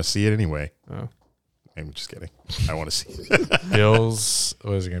 I want to see it anyway. Oh. I'm just kidding. I want to see it. Bills.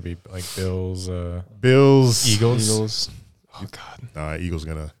 What is it going to be? Like Bills, Bills, Eagles? Eagles. Oh, God. Eagles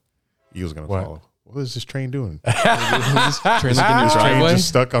gonna What? follow. What is this train doing? Train like in your Train driveway. just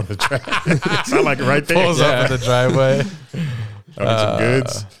stuck on the track. Sound like right there. Pulls up in the driveway. I need some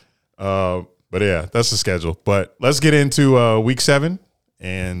goods. But yeah, that's the schedule. But let's get into week 7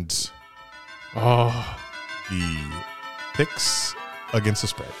 and Oh. the picks against the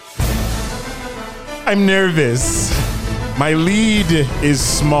spread. I'm nervous. My lead is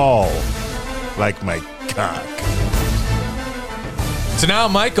small, like my cock. So now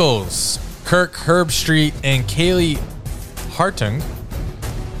Michaels, Kirk Herbstreit, and Kaylee Hartung.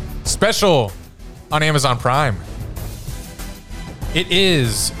 Special on Amazon Prime. It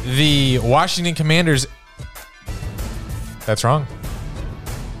is the Washington Commanders. That's wrong.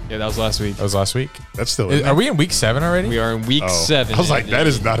 Yeah, that was last week. That was last week. That's still in Are we in week 7 already? We are in week 7. I was like, that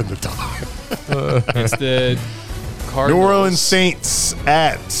is not in the top. It's the Cardinals. New Orleans Saints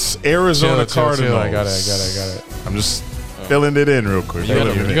at Arizona Cardinals. I got it. I'm just filling it in real quick. You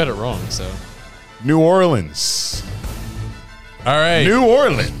got it wrong, so. New Orleans. All right. New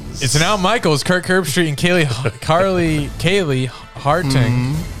Orleans. It's now Michaels, Kirk Herbstreit, and Kaylee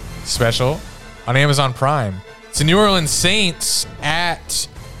Hartung special on Amazon Prime. It's the New Orleans Saints at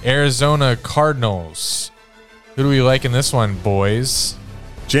Arizona Cardinals. Who do we like in this one, boys?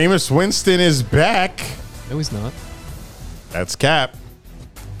 Jameis Winston is back. No, he's not. That's cap.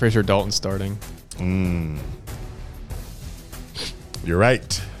 Pretty sure Dalton's starting. You're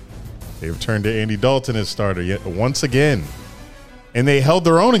right. They've turned to Andy Dalton as starter yet once again. And they held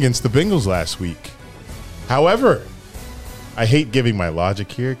their own against the Bengals last week. However, I hate giving my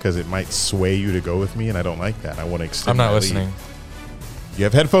logic here because it might sway you to go with me, and I don't like that. I want to extend I'm not my listening. lead. You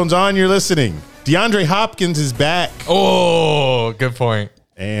have headphones on, you're listening. DeAndre Hopkins is back. Oh, good point.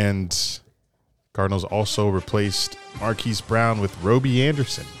 And Cardinals also replaced Marquise Brown with Roby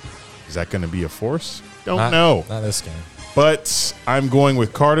Anderson. Is that going to be a force? Don't know. Not this game. But I'm going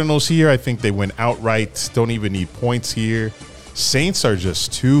with Cardinals here. I think they win outright. Don't even need points here. Saints are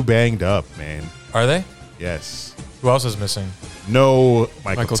just too banged up, man. Are they? Yes. Who else is missing? No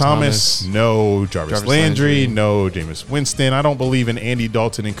Michael Michael Thomas, Thomas. no Jarvis Landry, Landry. no Jameis Winston. I don't believe in Andy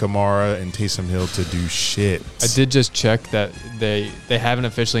Dalton and Kamara and Taysom Hill to do shit. I did just check that they haven't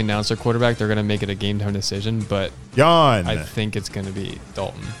officially announced their quarterback. They're going to make it a game time decision, but Jan. I think it's going to be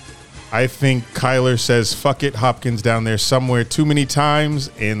Dalton. I think Kyler says, fuck it, Hopkins down there somewhere too many times,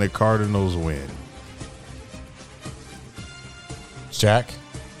 and the Cardinals win. Jack?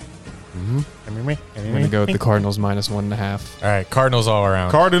 I'm going to go with the Cardinals minus 1.5. All right, Cardinals all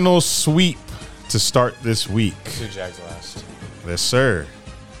around. Cardinals sweep to start this week. Two Jags last. Yes, sir.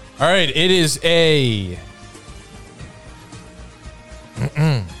 All right, it is a...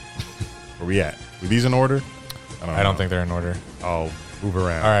 Where we at? Were these in order? I don't think they're in order. I'll move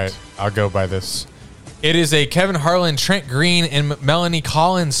around. All right, I'll go by this. It is a Kevin Harlan, Trent Green, and Melanie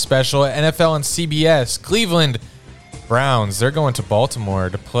Collins special at NFL and CBS. Cleveland Browns, they're going to Baltimore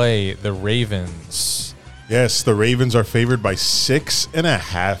to play the Ravens. Yes, the Ravens are favored by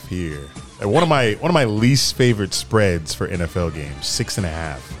 6.5 here. One of my least favorite spreads for NFL games,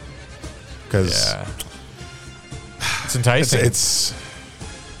 6.5. Because It's enticing. it's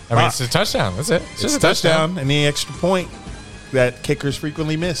I mean, it's a touchdown. That's it. a touchdown and the extra point. that kickers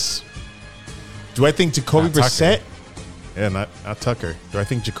frequently miss. Do I think Jacoby Not Tucker. Brissett? Yeah, not Tucker. Do I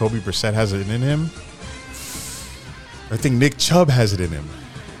think Jacoby Brissett has it in him? I think Nick Chubb has it in him.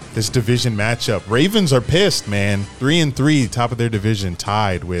 This division matchup. Ravens are pissed, man. 3-3, top of their division,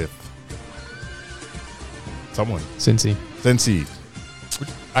 tied with someone. Cincy.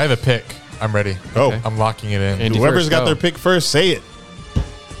 I have a pick. I'm ready. Oh, Okay. I'm locking it in. Andy whoever's first, got go. their pick first, say it.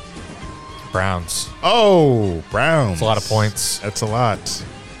 Browns. Oh, Browns. That's a lot of points. That's a lot.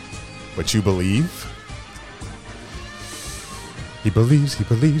 But you believe? He believes.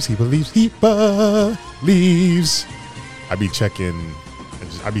 I be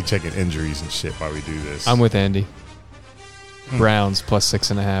checking injuries and shit while we do this. I'm with Andy. Browns plus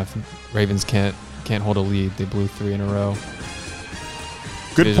 6.5. Ravens can't hold a lead. They blew 3 in a row.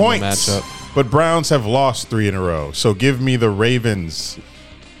 Good divisional points. matchup. But Browns have lost 3 in a row. So give me the Ravens.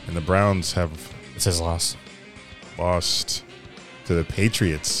 And the Browns have It's his loss. lost to the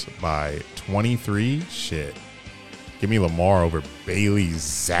Patriots by 23. Shit. Give me Lamar over Bailey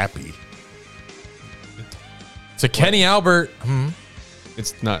Zappi. So Kenny Albert.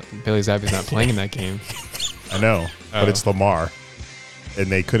 It's not Bailey Zappi's not playing in that game. I know, but Oh. it's Lamar. And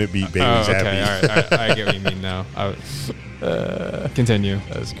they couldn't beat Bailey Oh, Zappi. okay. All right. I get what you mean now. Continue.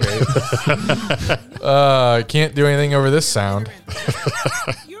 That was great. Can't do anything over this sound.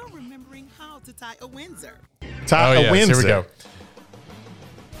 You're remembering how to tie a Windsor. Here we go.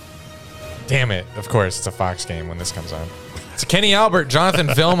 Damn it. Of course, it's a Fox game when this comes on. It's Kenny Albert, Jonathan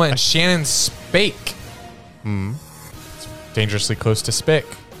Vilma, and Shannon Spake. It's dangerously close to Spick.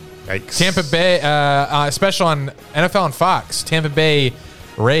 Yikes. Tampa Bay, special on NFL and Fox. Tampa Bay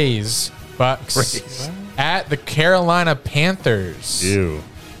Rays, Bucks at the Carolina Panthers. Ew.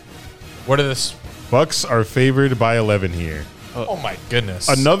 What are this? Bucks are favored by 11 here. Oh my goodness.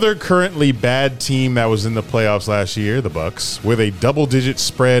 Another currently bad team that was in the playoffs last year, the Bucks, with a double-digit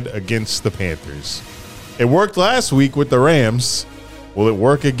spread against the Panthers. It worked last week with the Rams. Will it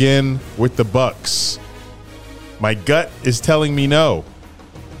work again with the Bucks? My gut is telling me no.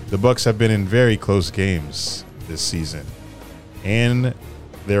 The Bucks have been in very close games this season, and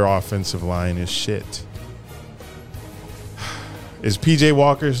their offensive line is shit. Is PJ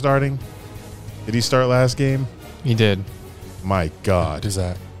Walker starting? Did he start last game? He did. My God. What is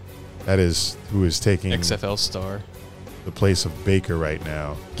that? That is who is taking XFL star. the place of Baker right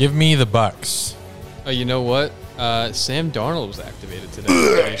now. Give me the Bucks. Oh, you know what? Sam Darnold was activated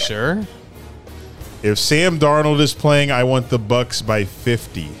today. Are you sure? If Sam Darnold is playing, I want the Bucks by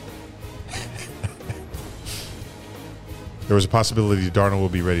 50. There was a possibility Darnold will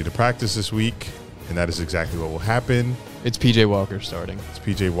be ready to practice this week, and that is exactly what will happen. It's PJ Walker starting. It's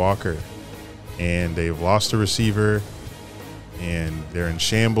PJ Walker, and they've lost a receiver, and they're in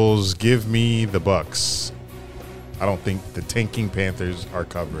shambles. Give me the Bucks. I don't think the tanking Panthers are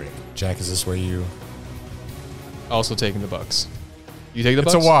covering. Jack, is this where you... Also taking the Bucks. You take the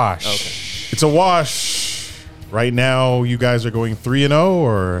It's Bucks? a wash. Okay. It's a wash. Right now, you guys are going 3-0,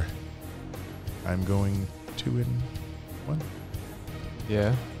 or I'm going 2-1.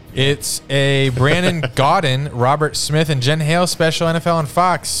 Yeah. It's a Brandon Gaudin, Robert Smith, and Jen Hale special NFL on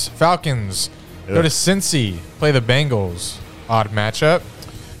Fox. Falcons go to Cincy, play the Bengals. Odd matchup.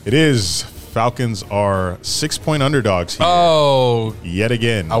 It is. Falcons are 6-point underdogs here. Oh, Yet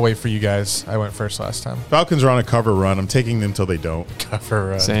again. I'll wait for you guys. I went first last time. Falcons are on a cover run. I'm taking them till they don't.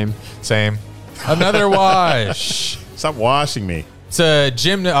 Cover Same. Same. Another wash. Stop washing me. It's a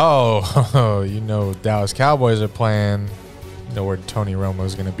gym. Oh, you know Dallas Cowboys are playing. You know where Tony Romo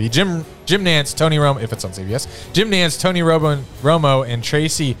is going to be. Jim Nance, Tony Romo, if it's on CBS. Jim Nance, Tony Romo, and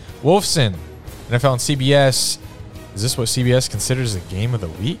Tracy Wolfson. NFL and CBS. Is this what CBS considers the game of the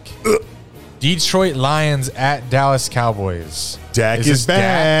week? Detroit Lions at Dallas Cowboys. Dak is this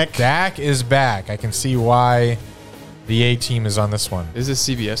back. Dak is back. I can see why the A team is on this one. Is this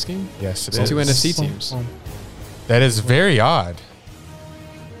a CBS game? Yes, it It's is. 2 NFC teams. That is very odd.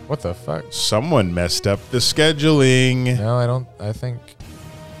 What the fuck? Someone messed up the scheduling. No, I don't. I think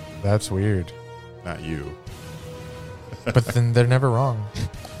that's weird. Not you. But then they're never wrong.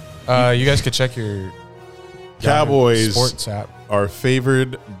 You guys could check your Yahoo Cowboys Sports app. are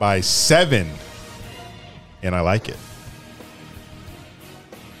favored by 7, and I like it.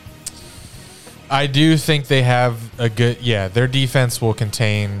 I do think they have a good. Yeah, their defense will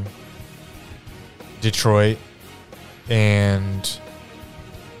contain Detroit, and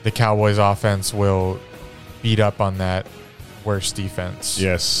the Cowboys' offense will beat up on that worst defense.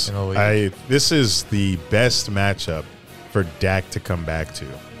 Yes. in the league. This is the best matchup for Dak to come back to.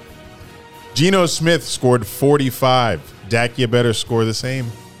 Geno Smith scored 45. Dak, you better score the same,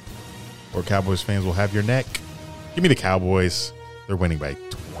 or Cowboys fans will have your neck. Give me the Cowboys. They're winning by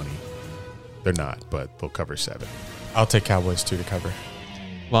 20. They're not, but they'll cover 7. I'll take Cowboys 2 to cover.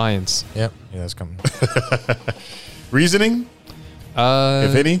 Lions. Yep. Yeah, that's coming. Reasoning?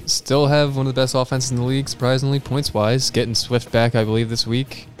 If any? Still have one of the best offenses in the league, surprisingly, points-wise. Getting Swift back, I believe, this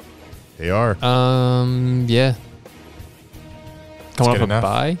week. They are. Yeah. Coming off good a enough.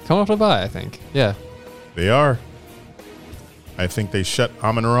 bye? Coming off a bye, I think. Yeah. They are. I think they shut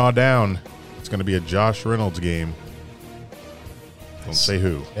Amon-Ra down. It's going to be a Josh Reynolds game. Don't say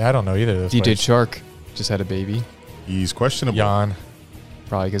who. Yeah, I don't know either of those DJ players. Chark just had a baby. He's questionable. Jan.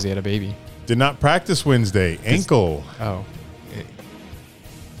 Probably because he had a baby. Did not practice Wednesday. Ankle. Oh.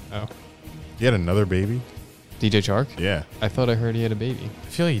 He had another baby? DJ Chark? Yeah. I thought I heard he had a baby. I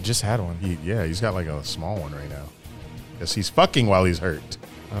feel like you just had one. He's got like a small one right now. Yes, he's fucking while he's hurt.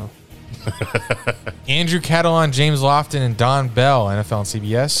 Oh. Andrew Catalon, James Lofton, and Don Bell, NFL and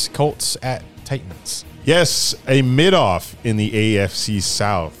CBS. Colts at Titans. Yes, a mid-off in the AFC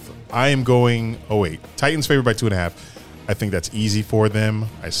South. I am going, Titans favored by 2.5. I think that's easy for them.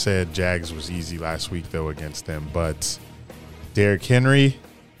 I said Jags was easy last week, though, against them. But Derrick Henry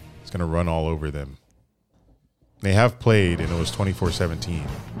is going to run all over them. They have played, and it was 24-17.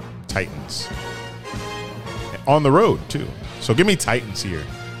 Titans. On the road, too. So give me Titans here.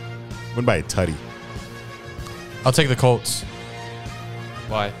 Win by a tutty. I'll take the Colts.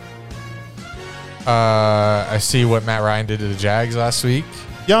 Why? I see what Matt Ryan did to the Jags last week.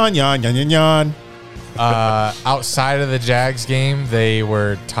 Yawn. Outside of the Jags game, they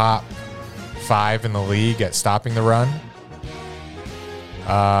were top 5 in the league at stopping the run.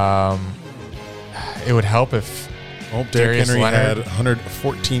 It would help if Derrick Darius Henry Leonard. had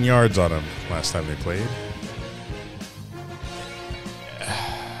 114 yards on him last time they played.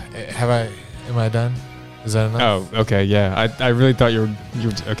 Am I done? Is that enough? Oh, okay, yeah. I really thought you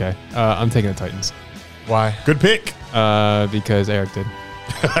were okay. I'm taking the Titans. Why? Good pick. Because Eric did.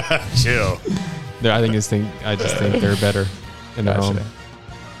 Chill. I just think they're better in their home.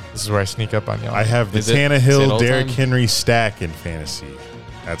 This is where I sneak up on y'all. I have the Is it Tannehill, all Derrick time? Henry stack in fantasy.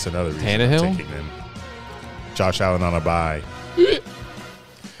 That's another reason Tannehill? I'm taking them. Josh Allen on a bye.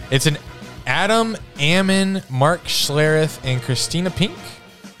 It's an Adam Ammon, Mark Schlereth, and Christina Pink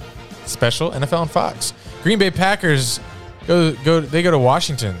special NFL and Fox. Green Bay Packers go to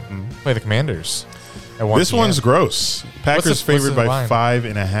Washington, play the Commanders. At 1 This p.m. one's gross. Packers what's favored the by line?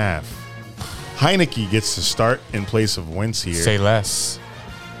 5.5. Heineke gets to start in place of Wentz here. Say less.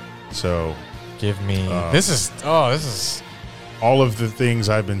 So Give me. This is all of the things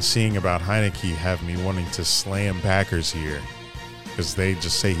I've been seeing about Heineke have me wanting to slam Packers here because they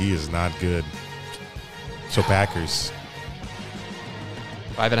just say he is not good. So Packers.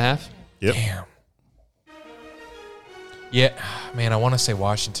 5.5. Yep. damn. Yeah, man, I want to say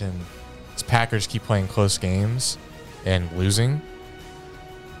Washington. These Packers keep playing close games and losing,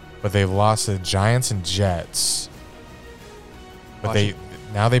 but they've lost to the Giants and Jets. But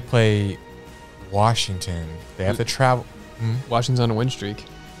now they play Washington. They have to travel. Washington's on a win streak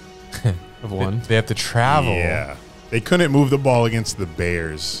of one. They have to travel. Yeah. They couldn't move the ball against the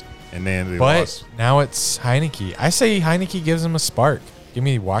Bears, and then they But lost. now it's Heineke. I say Heineke gives them a spark. Give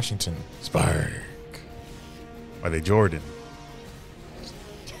me Washington. Spark. Are they Jordan?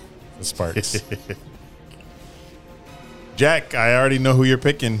 The Sparks. Jack, I already know who you're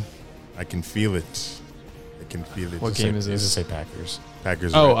picking. I can feel it. I can feel it. What game is Does it this? say Packers?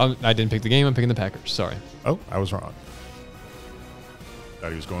 Packers. Oh, are red. I didn't pick the game. I'm picking the Packers. Sorry. Oh, I was wrong.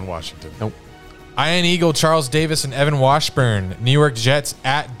 Thought he was going Washington. Nope. Ian Eagle, Charles Davis, and Evan Washburn. New York Jets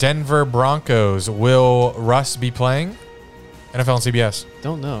at Denver Broncos. Will Russ be playing? NFL and CBS.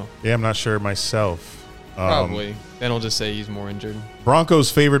 Don't know. Yeah, I'm not sure myself. Probably. Then I'll just say he's more injured.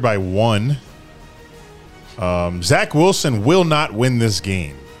 Broncos favored by 1. Zach Wilson will not win this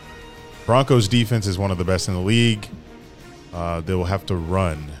game. Broncos defense is one of the best in the league. They will have to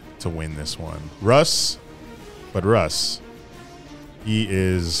run to win this one. Russ, he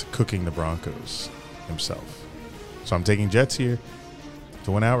is cooking the Broncos himself. So I'm taking Jets here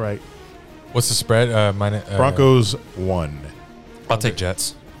to win outright. What's the spread? Broncos 1. I'll take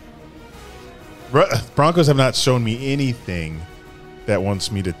Jets. Broncos have not shown me anything that wants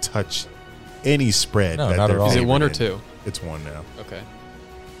me to touch any spread. No, that not they're at all. Is it favored 1 or in. 2? It's 1 now. Okay.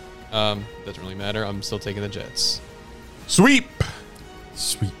 Doesn't really matter. I'm still taking the Jets. Sweep.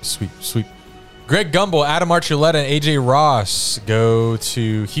 Sweep. Greg Gumbel, Adam Archuleta, and AJ Ross go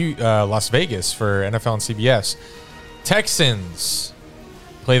to Las Vegas for NFL and CBS. Texans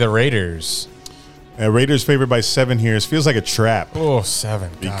play the Raiders. Raiders favored by 7 here. It feels like a trap Oh, 7.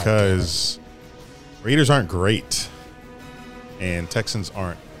 God because Raiders aren't great and Texans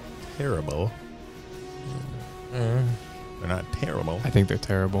aren't terrible. They're not terrible. I think they're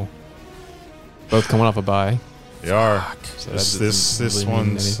terrible. Both coming off a bye. They are. So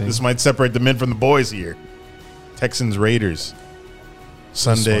This might separate the men from the boys here. Texans Raiders.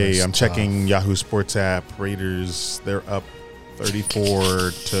 Sunday, I'm checking Yahoo Sports app. Raiders, they're up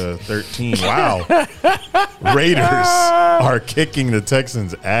 34-13. Wow. Raiders are kicking the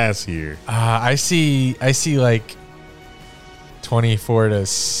Texans' ass here. I see like 24 to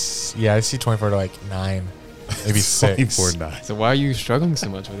like 9, maybe 6. 24-9. So why are you struggling so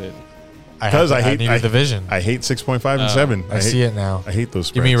much with it? Because I hate the division. I hate 6.5 and 7. I see it now. I hate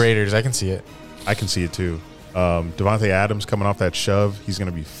those Give spreads. me Raiders. I can see it. I can see it too. Devontae Adams coming off that shove. He's going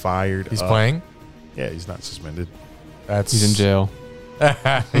to be fired. He's playing. Yeah, he's not suspended. He's in jail.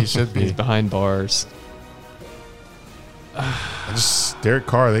 He should He's be. behind bars. Derek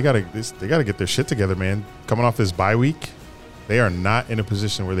Carr, they gotta get their shit together, man. Coming off this bye week, they are not in a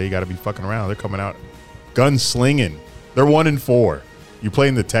position where they got to be fucking around. They're coming out gunslinging. They're 1-4. You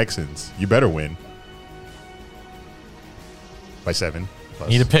playing the Texans, you better win by 7. Plus.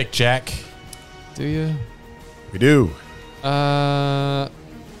 Need a pick, Jack. Do you? We do. I'm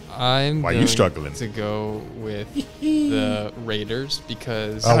Why are you going struggling? to go with the Raiders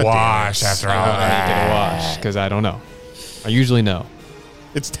because A wash after all I might get a wash because I don't know. I usually know.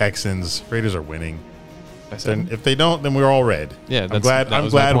 It's Texans. Raiders are winning. I said, Then if they don't, then we're all red. Yeah, I'm glad that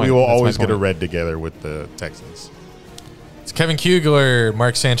was my we point. will That's my always get a point. red together with the Texans. It's Kevin Kugler,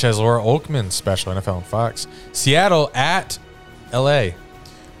 Mark Sanchez, Laura Oakman special, NFL and Fox. Seattle at LA.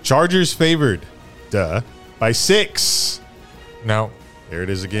 Chargers favored, by 6. No, There it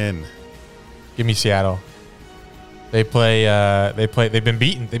is again. give me Seattle. They've been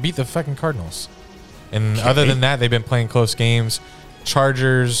beaten. They beat the fucking Cardinals. And other than that, they've been playing close games.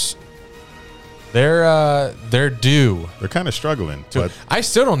 Chargers, they're due. They're kind of struggling, to- but I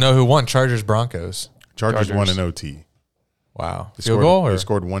still don't know who won Chargers Broncos. Chargers won in OT. Wow. They Field scored, goal or they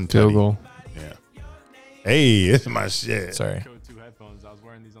scored 1 field goal. Yeah. Hey, this is my shit. sorry. Two headphones. I was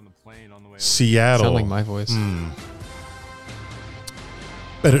wearing these on the plane on the way. Seattle. Sound like my voice. You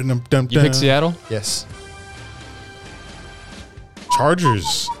You pick Seattle? Yes.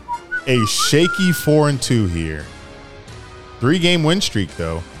 Chargers, a shaky 4-2 here. 3-game win streak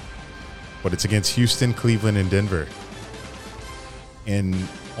though, but it's against Houston, Cleveland, and Denver. And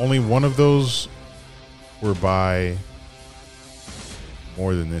only one of those were by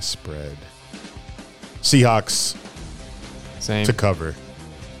more than this spread. Seahawks Same. to cover.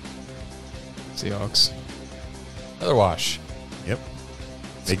 Seahawks. Another wash. Yep.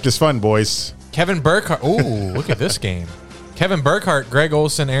 Make this fun, boys. Kevin Burkhardt. Ooh, look at this game. Kevin Burkhardt, Greg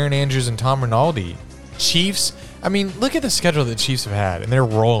Olsen, Aaron Andrews, and Tom Rinaldi. Chiefs. I mean, look at the schedule the Chiefs have had, and they're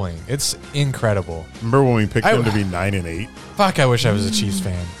rolling. It's incredible. Remember when we picked them to be 9-8? Fuck, I wish I was a Chiefs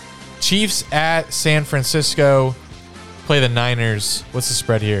fan. Chiefs at San Francisco. Play the Niners. What's the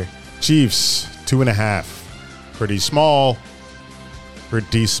spread here? Chiefs 2.5. Pretty small.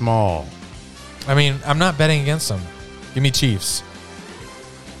 Pretty small. I mean, I'm not betting against them. Give me Chiefs.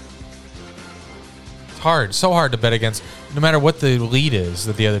 It's hard. So hard to bet against, no matter what the lead is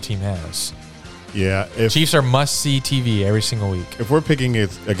that the other team has. Yeah. If Chiefs are must-see TV every single week. If we're picking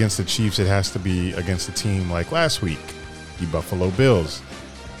it against the Chiefs, it has to be against a team like last week, the Buffalo Bills.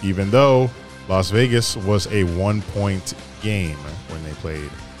 Even though Las Vegas was a 1-point game when they played.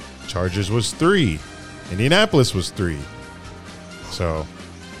 Chargers was 3. Indianapolis was 3. So,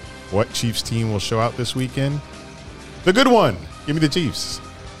 what Chiefs team will show out this weekend? The good one. Give me the Chiefs.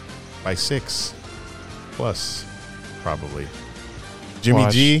 By 6. Plus, probably. Jimmy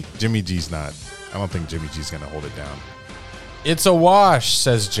Wash. G? Jimmy G's not. I don't think Jimmy G's going to hold it down. It's a wash,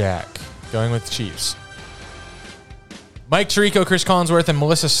 says Jack. Going with the Chiefs. Mike Tirico, Chris Collinsworth, and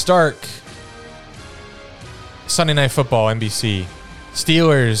Melissa Stark. Sunday Night Football, NBC.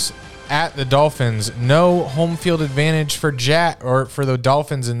 Steelers at the Dolphins. No home field advantage for Jack or for the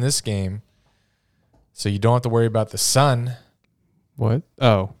Dolphins in this game. So you don't have to worry about the sun. What?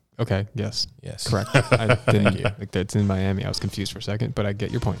 Oh, okay. Yes. Yes. Correct. I didn't. Like that's in Miami. I was confused for a second, but I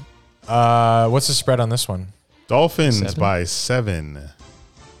get your point. What's the spread on this one? Dolphins 7? by 7.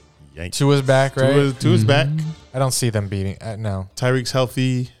 Yankees. Tua's back, right? Tua's back. I don't see them beating. No. Tyreek's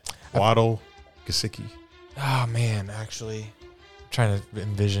healthy. Waddle. Gesicki. Oh, man, actually. I'm trying to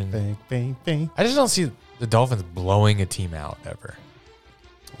envision. Bang, bang, bang. I just don't see the Dolphins blowing a team out ever.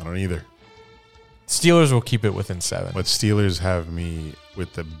 I don't either. Steelers will keep it within 7. But Steelers have me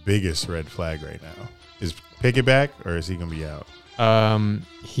with the biggest red flag right now. Is Pickett back or is he going to be out?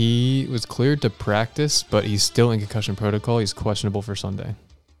 He was cleared to practice, but he's still in concussion protocol. He's questionable for Sunday.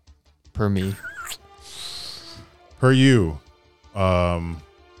 Per me. Per you.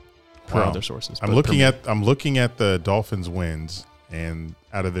 per other sources. I'm looking at the Dolphins wins, and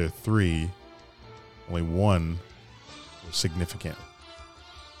out of their 3, only one was significant.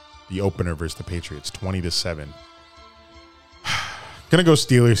 The opener versus the Patriots, 20-7. Gonna go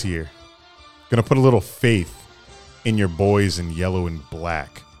Steelers here. Gonna put a little faith in your boys in yellow and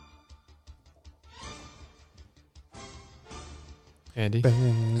black. Andy?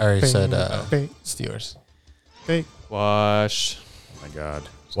 I already said Steelers. Fake. Wash. Oh my God.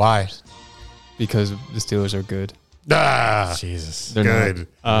 Why? Because the Steelers are good. Ah, Jesus. They're good.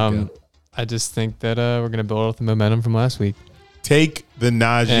 not. I just think that we're going to build off the momentum from last week. Take the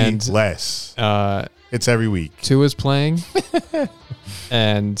Najee And, less. It's every week. Tua's playing,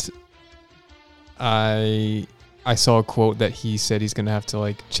 and I saw a quote that he said he's going to have to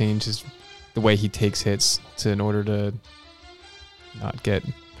like change the way he takes hits in order to not get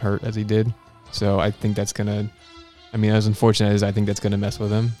hurt as he did. So I think that's going to, as unfortunate as I think that's going to mess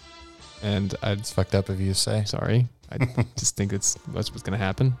with him. And It's fucked up of you to say. sorry. I just think that's what's going to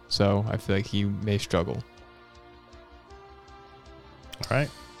happen. So I feel like he may struggle. All right.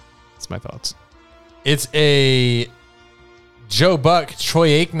 That's my thoughts. It's a Joe Buck, Troy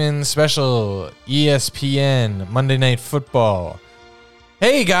Aikman special, ESPN, Monday Night Football.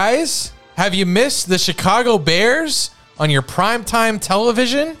 Hey, guys. Have you missed the Chicago Bears on your primetime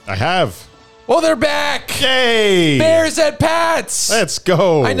television? I have. Well, they're back. Yay. Bears at Pats. Let's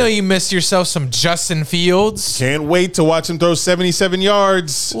go. I know you missed yourself some Justin Fields. Can't wait to watch him throw 77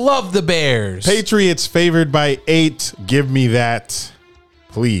 yards. Love the Bears. Patriots favored by 8. Give me that,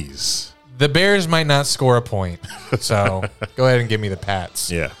 please. The Bears might not score a point, so go ahead and give me the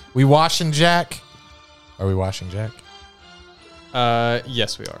Pats. Yeah. We washing Jack? Are we washing Jack?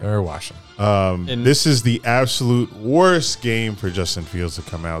 Yes, we are. We're washing. This is the absolute worst game for Justin Fields to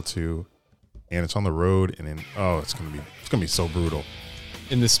come out to, and it's on the road, and it's gonna be so brutal.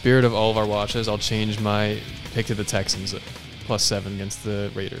 In the spirit of all of our watches, I'll change my pick to the Texans at +7 against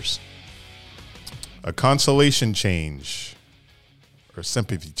the Raiders. A consolation change or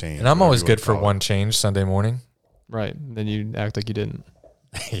sympathy change. And I'm always whatever you good for wanna call one change Sunday morning. Right. Then you act like you didn't.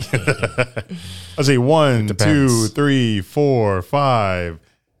 I'll say 1, depends. 2, 3, 4, 5,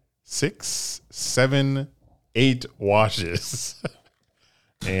 6, 7, 8 washes.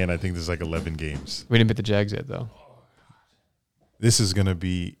 And I think there's like 11 games. We didn't pick the Jags yet, though. This is going to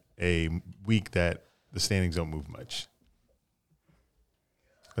be a week that the standings don't move much.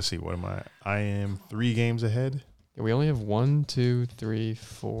 Let's see. What am I? I am 3 games ahead. Yeah, we only have 1, 2, 3,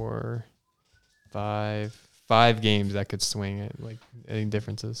 4, 5 games that could swing it, like any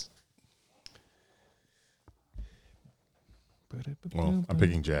differences. Well, I'm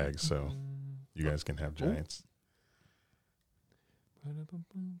picking Jags, so you guys can have Giants.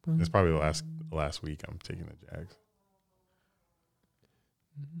 It's probably the last week I'm taking the Jags.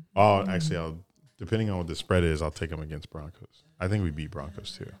 Oh, actually, depending on what the spread is, I'll take them against Broncos. I think we beat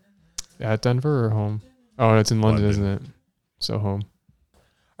Broncos too. At Denver or home? Oh, it's in London, isn't it? So home.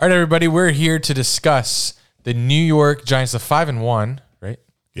 All right, everybody, we're here to discuss the New York Giants, the 5-1, right?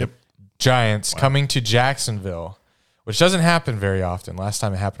 Yep. Giants coming to Jacksonville, which doesn't happen very often. Last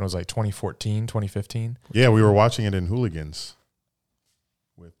time it happened was like 2014, 2015. Yeah, we were watching it in Hooligans.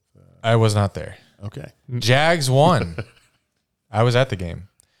 I was not there. Okay. Jags won. I was at the game.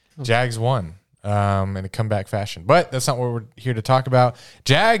 Jags won in a comeback fashion. But that's not what we're here to talk about.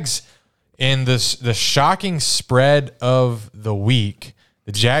 Jags, in the shocking spread of the week,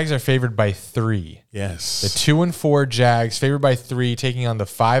 the Jags are favored by 3. Yes. The 2-4 Jags favored by 3, taking on the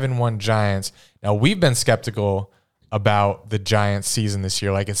 5-1 Giants. Now, we've been skeptical about the Giants season this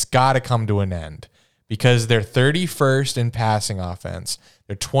year. Like, it's got to come to an end because they're 31st in passing offense.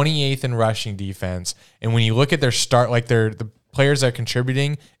 They're 28th in rushing defense. And when you look at their the players that are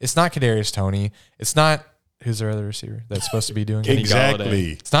contributing, it's not Kadarius Toney. It's not, who's their other receiver that's supposed to be doing it?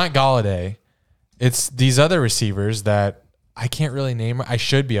 Exactly. It's not Galladay. It's these other receivers that I can't really name. I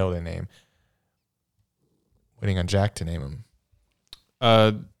should be able to name. Waiting on Jack to name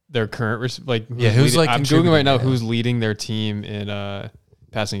them. Their current who's like I'm Googling right now contributing who's leading their team in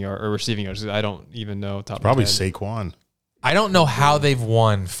passing yard or receiving yards. I don't even know top. Probably of my head. Saquon. I don't know how they've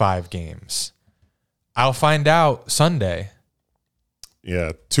won 5 games. I'll find out Sunday.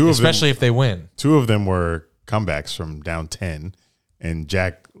 Yeah, Especially if they win. 2 of them were comebacks from down 10, and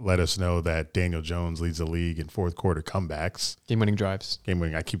Jack let us know that Daniel Jones leads the league in fourth quarter comebacks. Game-winning drives.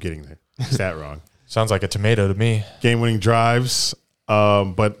 Game-winning. I keep getting the stat wrong. Sounds like a tomato to me. Game-winning drives.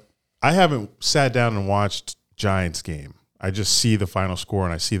 But I haven't sat down and watched Giants game. I just see the final score,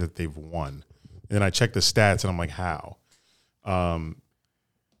 and I see that they've won. And then I check the stats, and I'm like, how?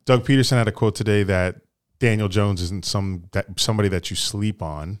 Doug Peterson had a quote today that Daniel Jones isn't somebody that you sleep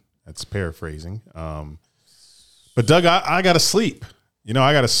on. That's paraphrasing. But Doug, I got to sleep.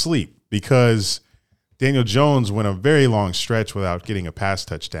 I got to sleep because Daniel Jones went a very long stretch without getting a pass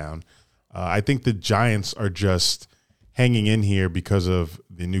touchdown. I think the Giants are just hanging in here because of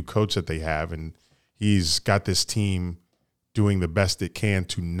the new coach that they have, and he's got this team doing the best it can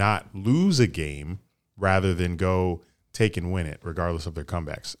to not lose a game rather than go take and win it, regardless of their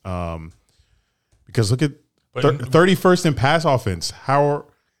comebacks. Because look at 31st in pass offense. How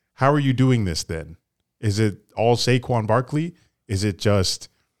are you doing this then? Is it all Saquon Barkley? Is it just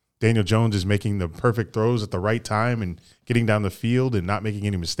Daniel Jones is making the perfect throws at the right time and getting down the field and not making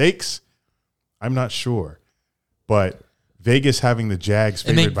any mistakes? I'm not sure. But Vegas having the Jags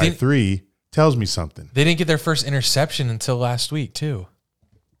favored by 3 tells me something. They didn't get their first interception until last week, too,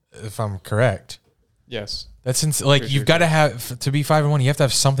 if I'm correct. Yes. That's you've got to have, to be 5-1, you have to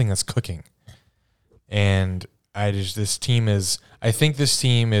have something that's cooking. And I think this team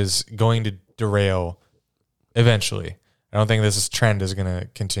is going to derail eventually. I don't think this trend is going to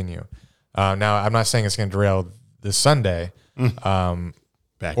continue. Now, I'm not saying it's going to derail this Sunday, or I'm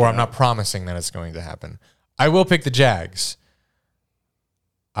not promising that it's going to happen. I will pick the Jags.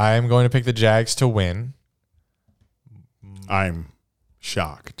 I am going to pick the Jags to win. I'm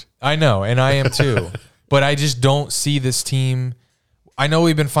shocked. I know, and I am too. But I just don't see this team. I know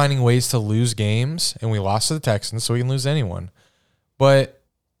we've been finding ways to lose games, and we lost to the Texans, so we can lose anyone. But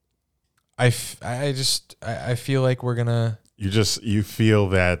I feel like we're gonna. You feel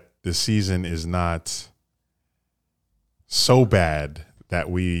that the season is not so bad that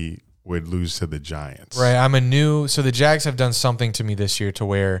we would lose to the Giants, right? So the Jags have done something to me this year to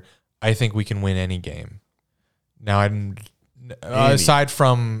where I think we can win any game. Now, aside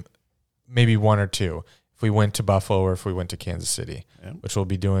from maybe 1 or 2, if we went to Buffalo or if we went to Kansas City, which we'll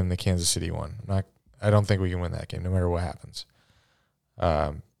be doing the Kansas City one. I don't think we can win that game, no matter what happens.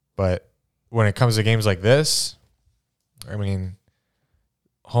 But when it comes to games like this, I mean,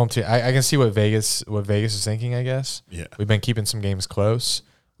 home team. I can see what Vegas is thinking. I guess. Yeah, we've been keeping some games close.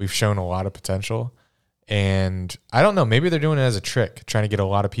 We've shown a lot of potential, and I don't know. Maybe they're doing it as a trick, trying to get a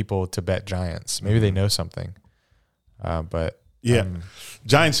lot of people to bet Giants. Maybe they know something. But yeah,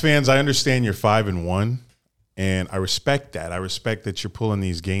 Giants fans, I understand you're 5-1, and I respect that. I respect that you're pulling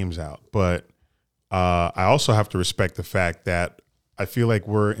these games out, but I also have to respect the fact that I feel like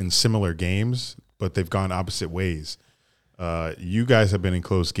we're in similar games, but they've gone opposite ways. You guys have been in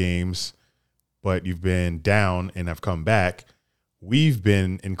close games, but you've been down and have come back. We've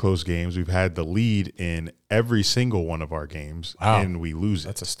been in close games. We've had the lead in every single one of our games, and we lose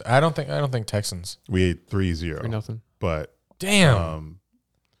it. I don't think Texans. We had 3-0. 3-0. But damn,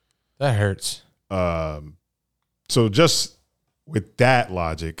 that hurts. So just with that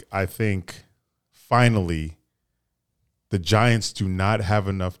logic, I think finally the Giants do not have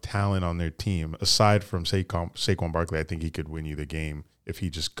enough talent on their team. Aside from Saquon Barkley, I think he could win you the game if he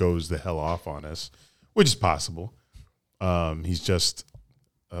just goes the hell off on us, which is possible. He's just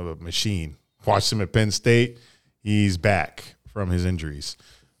a machine. Watched him at Penn State. He's back from his injuries.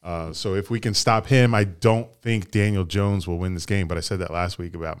 So if we can stop him, I don't think Daniel Jones will win this game. But I said that last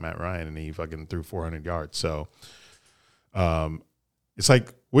week about Matt Ryan, and he fucking threw 400 yards. So it's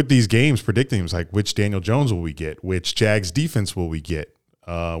like with these games, predicting it's like which Daniel Jones will we get? Which Jags defense will we get?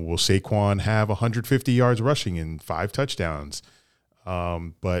 Will Saquon have 150 yards rushing and 5 touchdowns?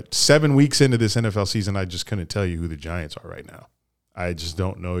 But 7 weeks into this NFL season, I just couldn't tell you who the Giants are right now. I just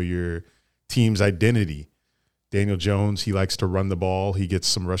don't know your team's identity. Daniel Jones, he likes to run the ball. He gets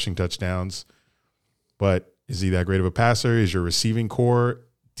some rushing touchdowns. But is he that great of a passer? Is your receiving core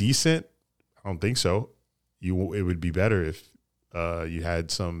decent? I don't think so. It would be better if you had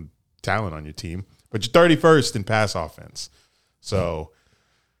some talent on your team. But you're 31st in pass offense. So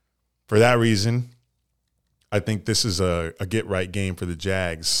for that reason, I think this is a get-right game for the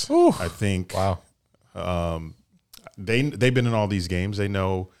Jags. Ooh, I think wow. They've been in all these games. They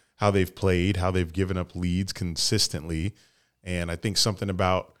know how they've played, how they've given up leads consistently. And I think something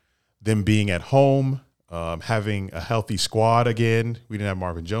about them being at home, having a healthy squad again. We didn't have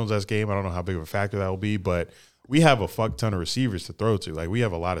Marvin Jones last game. I don't know how big of a factor that will be, but we have a fuck ton of receivers to throw to. Like, we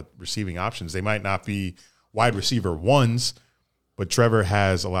have a lot of receiving options. They might not be wide receiver ones, but Trevor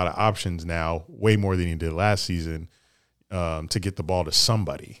has a lot of options now, way more than he did last season, to get the ball to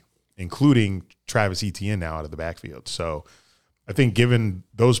somebody, including Travis Etienne now out of the backfield. So I think given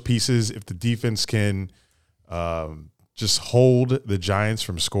those pieces, if the defense can just hold the Giants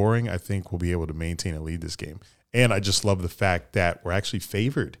from scoring, I think we'll be able to maintain a lead this game. And I just love the fact that we're actually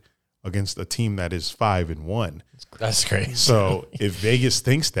favored against a team that is 5-1. That's great. So if Vegas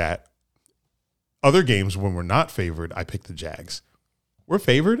thinks that, other games when we're not favored, I pick the Jags. we're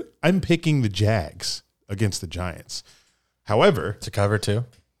favored. I'm picking the Jags against the Giants. However, To cover too.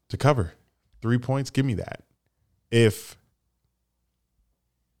 to cover 3 points, give me that. If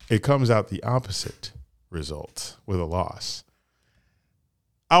it comes out the opposite result with a loss,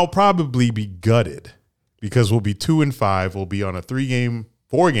 I'll probably be gutted because we'll be 2-5. We'll be on a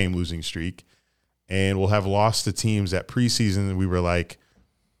 4-game losing streak, and we'll have lost to teams that preseason we were like,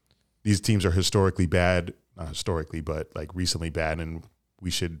 these teams are historically bad, not historically, but like recently bad, and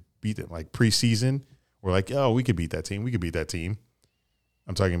we should beat them. Like preseason, we're like, oh, we could beat that team. We could beat that team.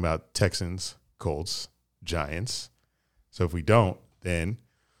 I'm talking about Texans, Colts, Giants. So if we don't, then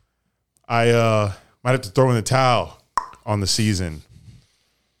I might have to throw in the towel on the season,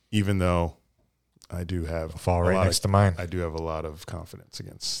 even though I do have Fall right next to mine. I do have a lot of confidence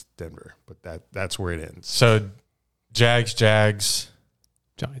against Denver, but that's where it ends. So Jags. Giants.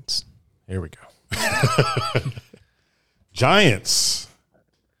 Here we go. Giants.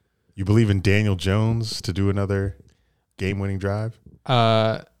 You believe in Daniel Jones to do another game-winning drive?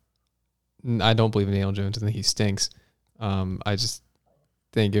 I don't believe in Daniel Jones. I think he stinks. I just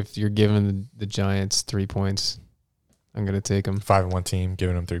think if you're giving the Giants 3 points, I'm going to take them. 5-1 team,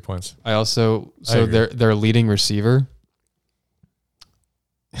 giving them 3 points. I also their leading receiver.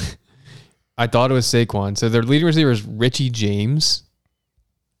 I thought it was Saquon. So their leading receiver is Richie James.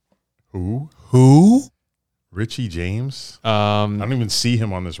 Who? Richie James? I Um, don't even see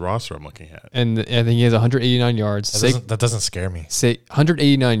him on this roster I'm looking at. and I think he has 189 yards. That doesn't scare me.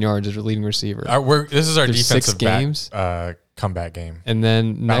 189 yards as a leading receiver. This is our There's 6 defensive games. comeback game. And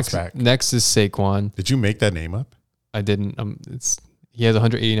then Bounce back. next is Saquon. Did you make that name up? I didn't. He has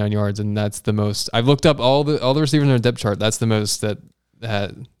 189 yards, and that's the most. I've looked up all the receivers on their depth chart. That's the most that's We're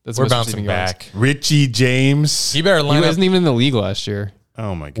the most bouncing receiving yards. back. Richie James? He better He line up. wasn't even in the league last year.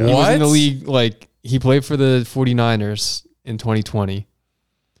 Oh, my He God. was in the What? league, like, he played for the 49ers in 2020.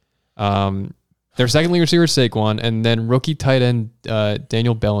 Their second league receiver is Saquon, and then rookie tight end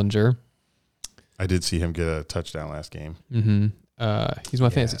Daniel Bellinger. I did see him get a touchdown last game Mm-hmm. He's my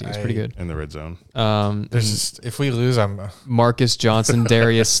fantasy team. He's pretty good. in the red zone. There's just, if we lose, I'm Marcus Johnson,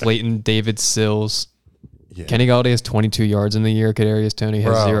 Darius Slayton, David Sills. Yeah. Kenny Galladay has 22 yards in the year. Kadarius Toney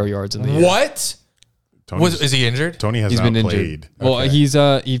has Bro. 0 yards in the year. what? Is he injured? Tony has He's not been played. injured. Well,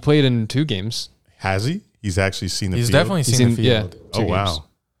 Okay. he played in 2 games. Has he? He's actually seen the He's field? definitely He's seen in the field. yeah, Oh, 2 wow. games.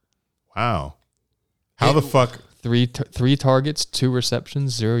 Wow. How the fuck? 3 targets, 2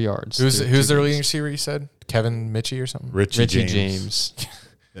 receptions, 0 yards. Who's through their 2 leading games. receiver? You said Kevin Mitchell or something. Richie Richie James.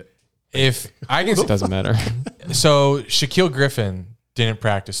 James. If I can, It doesn't matter. so Shaquille Griffin didn't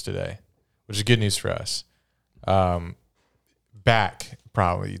practice today, which is good news for us. Back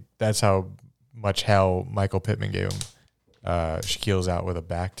probably. That's how much hell Michael Pittman gave him. Shaquille's out with a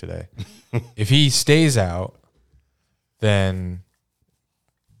back today. If he stays out, then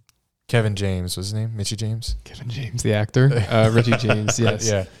Kevin James, what's his name? Mitchie James? Kevin James, the actor. Richie James, yes.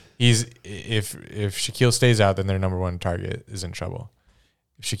 Yeah. If Shaquille stays out, then their number one target is in trouble.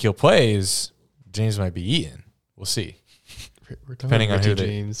 If Shaquille plays, James might be eaten. We'll see. We're talking Depending on Richie who they-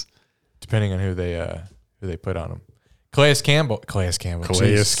 James. Depending on who they put on him. Calais Campbell. Calais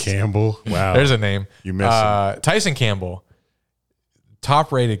Campbell. Wow. There's a name. You missed him. Tyson Campbell,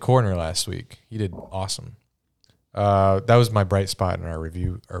 top rated corner last week. He did awesome. That was my bright spot in our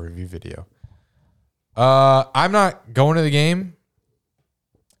review video. I'm not going to the game.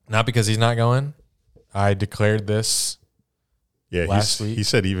 Not because he's not going. I declared this. Yeah, last week. he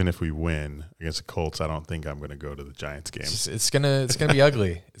said even if we win against the Colts, I don't think I'm going to go to the Giants game. It's gonna be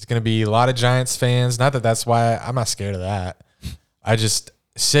ugly. It's gonna be a lot of Giants fans. Not that that's why I'm not scared of that. I just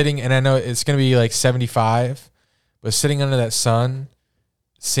sitting, and I know it's gonna be like 75, but sitting under that sun,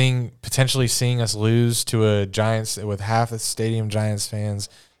 potentially seeing us lose to a Giants with half the stadium Giants fans,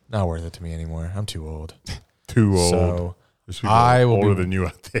 not worth it to me anymore. I'm too old. Too old. So There's people I will older be than you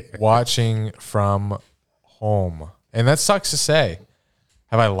out there. watching from home. And that sucks to say.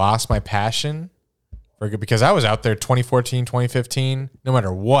 Have I lost my passion? Because I was out there 2014, 2015, no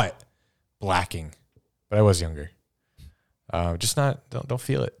matter what, blacking. But I was younger. Just not, don't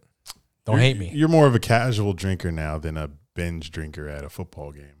feel it. Don't hate me. You're more of a casual drinker now than a binge drinker at a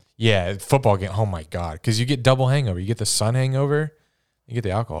football game. Yeah, football game. Oh my God. Because you get double hangover. You get the sun hangover, you get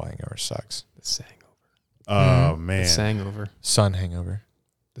the alcohol hangover. It sucks. The sangover. Oh, The man. sangover. Sun hangover.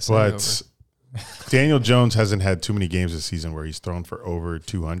 The sangover. But Daniel Jones hasn't had too many games this season where he's thrown for over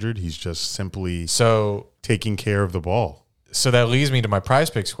 200. He's just simply So taking care of the ball. that leads me to my Prize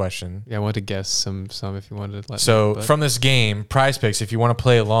Picks question. Yeah, I wanted to guess some if you wanted to let me So know, but from this game, Prize Picks, if you want to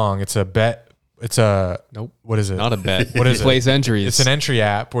play along, it's a bet It's a Nope. What is it? Not a bet. What is it? Place entries. It's an entry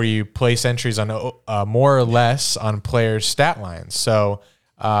app where you place entries on more or less on players' stat lines. So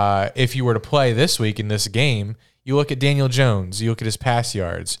if you were to play this week in this game, you look at Daniel Jones, you look at his pass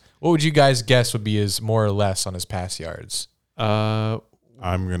yards. What would you guys guess would be his more or less on his pass yards? I'm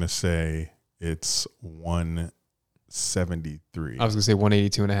gonna say it's 173. I was gonna say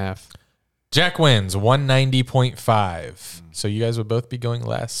 182.5. Jack wins 190.5. So you guys would both be going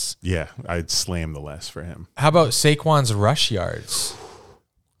less. Yeah, I'd slam the less for him. How about Saquon's rush yards?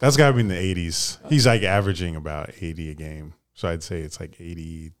 That's got to be in the 80s. He's like averaging about 80 a game. So I'd say it's like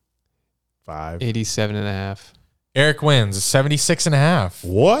 85. 87.5. Eric wins 76.5.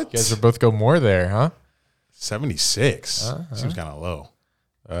 What? You guys would both go more there, huh? 76. Seems kind of low.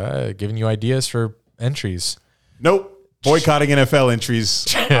 Giving you ideas for entries. Nope. Boycotting NFL entries.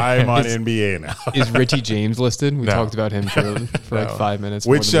 I'm on NBA now. Is Richie James listed? We No. talked about him for like 5 minutes.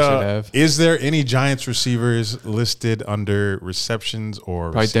 Which more than we should have. is there any Giants receivers listed under receptions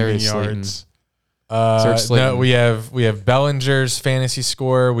or Probably receiving Darius yards? Search Slayton. No, we have Bellinger's fantasy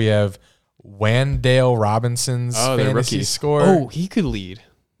score. We have Wandale Robinson's their fantasy rookie. score. Oh, he could lead.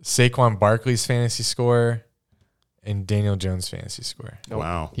 Saquon Barkley's fantasy score. And Daniel Jones' fantasy score. Nope.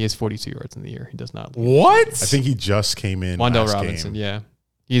 Wow. He has 42 yards in the year. He does not lead. What? I think he just came in. Wandale last Robinson, game. yeah.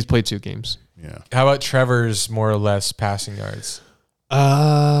 He's played 2 games. Yeah. How about Trevor's more or less passing yards?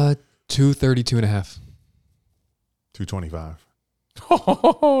 232.5. 225.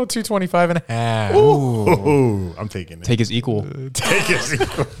 Oh, 225.5. Oh, I'm taking it. Take his equal. Take it.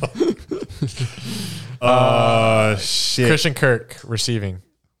 Shit. Christian Kirk receiving.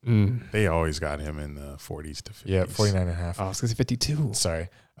 They always got him in the 40s to 50s. Yeah, 49.5. Oh, I was going to say 52. Sorry.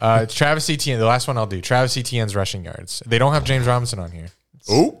 It's Travis Etienne. The last one I'll do. Travis Etienne's rushing yards. They don't have James Robinson on here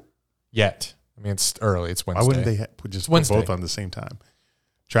Oh, yet. I mean, it's early. It's Wednesday. why wouldn't they just put Wednesday. both on the same time?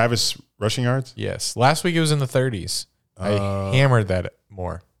 Travis rushing yards? Yes. Last week it was in the 30s. I hammered that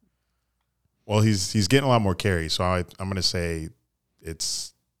more. Well, he's getting a lot more carries, so I'm going to say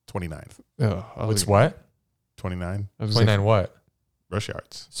it's 29. It's what? 29 29 what? rush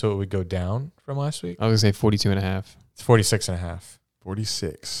yards. So it would go down from last week? I was going to say 42.5. It's 46.5.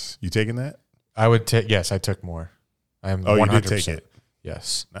 46. You taking that? I would take, yes, I took more. I'm 100%. You did take it.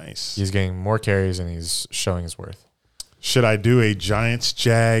 Yes. Nice. He's getting more carries and he's showing his worth. Should I do a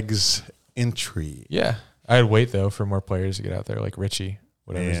Giants-Jags entry? Yeah. I'd wait, though, for more players to get out there, like Richie,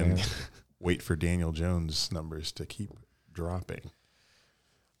 whatever his name And is. wait for Daniel Jones' numbers to keep dropping.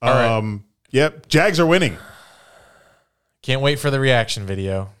 All right. Yep, Jags are winning. Can't wait for the reaction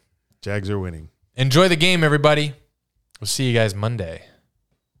video. Jags are winning. Enjoy the game, everybody. We'll see you guys Monday.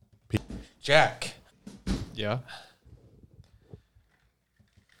 Jack, Yeah.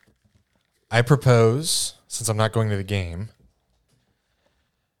 I propose, since I'm not going to the game,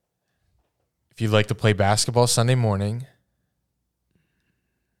 if you'd like to play basketball Sunday morning,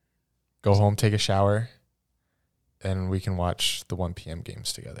 go home, take a shower, and we can watch the 1 p.m.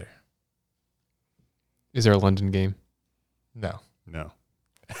 games together. Is there a London game? No. No.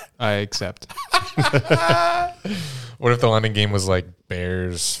 I accept. What if the London game was like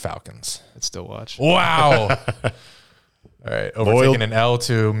Bears, Falcons? I'd still watch. Wow. All right. Overtaking an L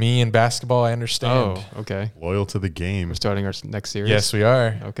to me in basketball, I understand. Oh, okay. Loyal to the game. We're starting our next series. Yes, we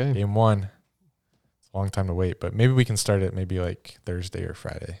are. Okay. Game 1. It's a long time to wait, but maybe we can start it maybe like Thursday or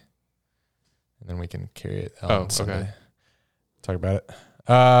Friday. And then we can carry it on Sunday. Okay. Talk about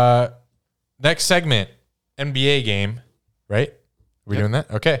it. Next segment, NBA game, right? Are we doing that?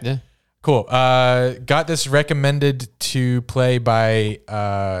 Okay. Yeah. Cool. Got this recommended to play by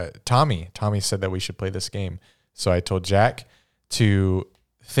Tommy. Tommy said that we should play this game. So I told Jack to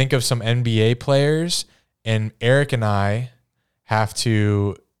think of some NBA players, and Eric and I have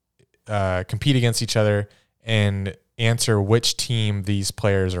to compete against each other and answer which team these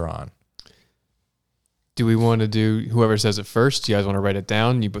players are on. Do we want to do whoever says it first? Do you guys want to write it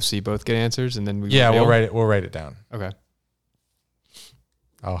down? You both get answers, and then we Yeah, reveal? we'll write it down. Okay.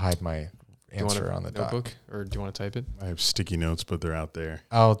 I'll hide my Do you want answer a on the doc. notebook, or do you want to type it? I have sticky notes, but they're out there.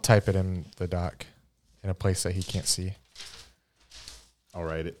 I'll type it in the doc in a place that he can't see. I'll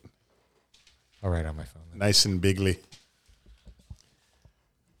write it. I'll write it on my phone. Nice and bigly.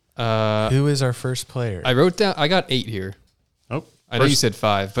 Who is our first player? I wrote down. I got 8 here. Oh, I know you said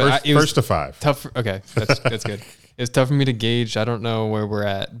 5, but it was first to 5. tough. Okay, that's good. It's tough for me to gauge. I don't know where we're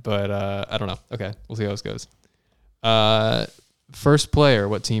at, but I don't know. Okay, we'll see how this goes. First player.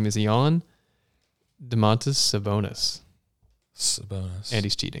 What team is he on? Domantas Sabonis, Sabonis. and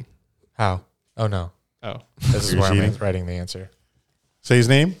he's cheating. How? Oh, no. Oh, This is You're where cheating? I'm writing the answer. Say his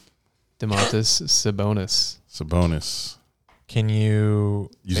name. Domantas Sabonis. Sabonis. Can you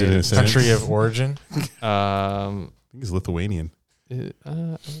Use it in a country sentence? of origin? I think it's Lithuanian. That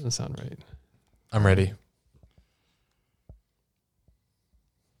doesn't sound right. I'm ready.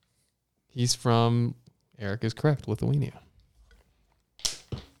 He's from, Eric is correct, Lithuania.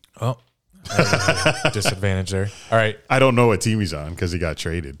 Oh, disadvantage there. All right. I don't know what team he's on because he got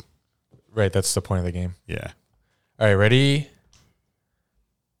traded. Right. That's the point of the game. Yeah. All right. Ready?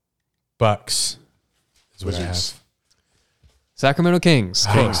 Bucks. Is what I Wizards. have. Sacramento Kings.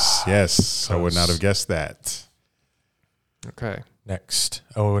 Close. Yes. I would Close. not have guessed that. Okay. Next.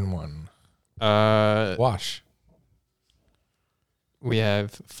 0-1. Uh, Wash. we have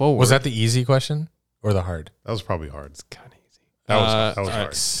forward. Was that the easy question or the hard? That was probably hard. kind of easy? That was all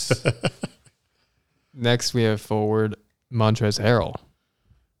hard. Next, we have forward Montrezl Harrell.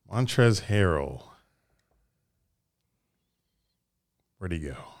 Montrezl Harrell. Where'd he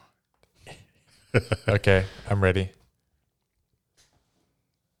go? Okay. I'm ready.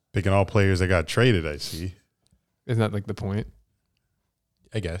 Picking all players that got traded, I see. Isn't that like the point?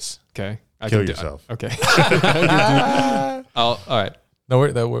 I guess. Okay. Kill yourself. Okay. All right. No,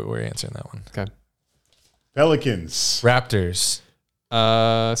 we're answering that one. Okay. Pelicans. Raptors.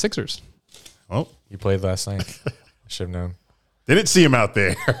 Sixers. Oh, You played last night. I should have known. didn't see him out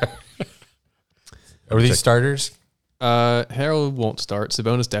there. Are these starters? Harrell won't start.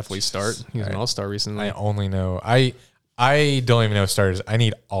 Sabonis definitely start. He was an all-star recently. I only know. I don't even know starters. I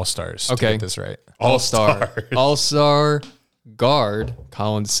need all stars. To Okay. get this right. All-star. All-stars. All-star guard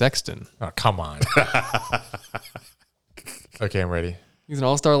Colin Sexton. Oh, come on. Okay, I'm ready. He's an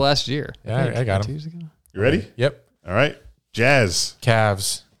all-star last year. Yeah, I got 2 him. years ago. You ready? Yep. All right. Jazz.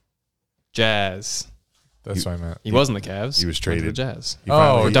 Cavs. Jazz. That's what I meant. He wasn't the Cavs. he was Went to traded. The Jazz. He Oh,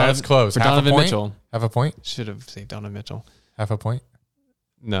 finally- that's close. For Half a Donovan point? Mitchell. Half a point? Should have saved Donovan Mitchell. Half a point?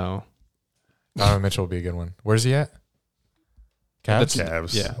 No. Donovan Mitchell would be a good one. Where's he at? Cavs?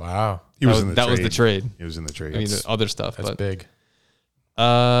 Cavs. Yeah. Wow. He was in the that trade. was the trade. He was in the trade. I mean, the other stuff. That's But big.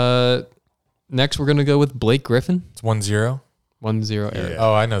 next, we're going to go with Blake Griffin. It's 1-0. 1-0 Eric. Yeah.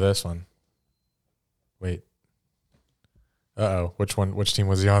 Oh, I know this one. Wait. Uh-oh. Which team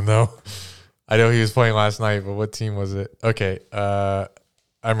was he on, though? I know he was playing last night, but what team was it? Okay.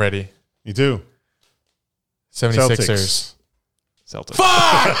 I'm ready. Me too. 76ers.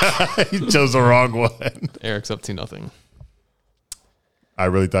 Celtics. He chose the wrong one. Eric's up to nothing. I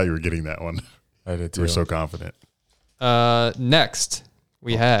really thought you were getting that one. I did You too. were so confident. Next,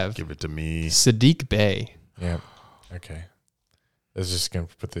 we have Give it to me. Sadiq Bey. Yeah. Okay. I was just going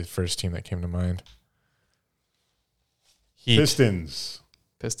to put the first team that came to mind. Heat. Pistons.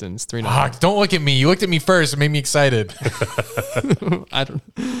 Pistons 3-0. Fuck, don't look at me. You looked at me first. It made me excited. I don't.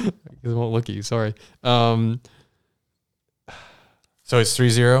 I won't look at you. Sorry. So it's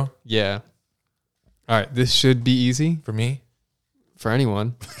 3-0 Yeah. All right. This should be easy for me. for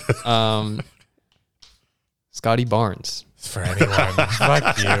anyone. Scotty Barnes. It's for anyone.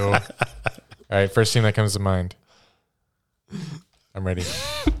 Fuck you. All right. First team that comes to mind. I'm ready.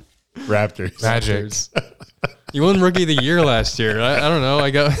 Raptors. Magic. You won Rookie of the Year last year. I don't know.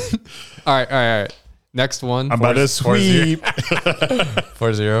 I got. All right. Next one. I'm about to sweep.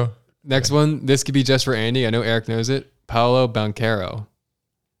 4-0. Next one. This could be just for Andy. I know Eric knows it. Paolo Banchero.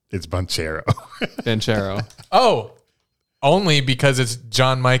 It's Banchero. Banchero. Oh, only because it's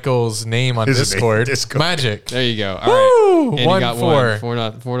John Michael's name on His name, Discord. Discord. Magic. There you go. All right. Woo! Andy 1-4.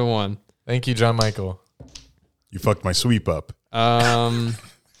 got 4-1. Thank you, John Michael. You fucked my sweep up.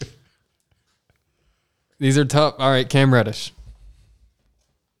 These are tough. All right, Cam Reddish.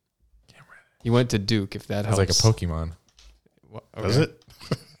 He went to Duke, if that It's helps. like a Pokemon. Okay. Does it?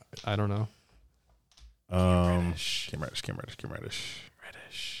 I don't know. Cam Reddish.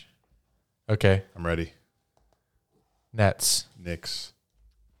 Okay. I'm ready. Nets. Knicks.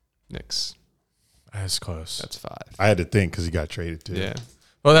 Knicks. That's close. That's 5. I had to think because he got traded too. Yeah.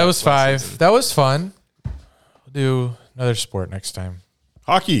 Well, that was last 5. season. That was fun. We'll do another sport next time.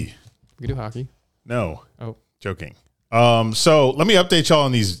 Hockey. We can do hockey. No. Oh. Joking. So let me update y'all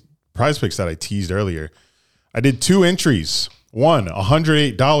on these prize picks that I teased earlier. I did 2 entries. One,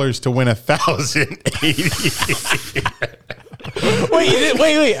 $108 to win $1,080.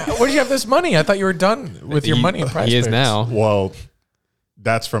 Wait. Where do you have this money? I thought you were done with your money. And prize He is picks. now. Well,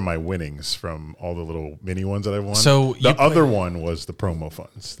 that's from my winnings from all the little mini ones that I won. So the you play- other one was the promo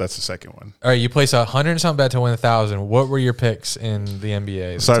funds. That's the second one. All right, you place 100 and something bet to win 1,000. What were your picks in the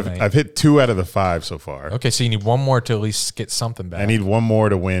NBA? So tonight? I've hit 2 out of the 5 so far. Okay, so you need one more to at least get something back. I need one more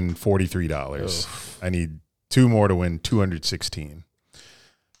to win $43. I need 2 more to win $216.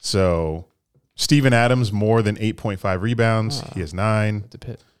 So Steven Adams more than 8.5 rebounds. He has 9. To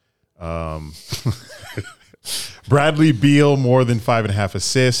pit. Bradley Beal, more than 5.5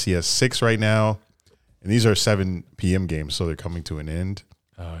 assists. He has 6 right now. And these are 7 p.m. games, so they're coming to an end.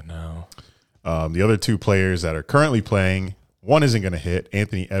 Oh, no. The other 2 players that are currently playing, one isn't going to hit.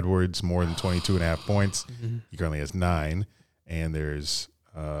 Anthony Edwards, more than 22.5 points. He currently has 9. And there's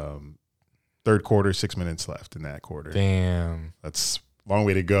third quarter, 6 minutes left in that quarter. Damn. That's a long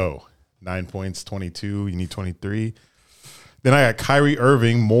way to go. 9 points, 22. You need 23. Then I got Kyrie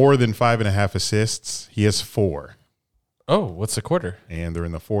Irving, more than 5.5 assists. He has 4. Oh, what's the quarter? And they're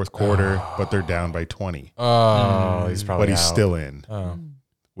in the fourth quarter, but they're down by 20. Oh, he's probably But he's out. still in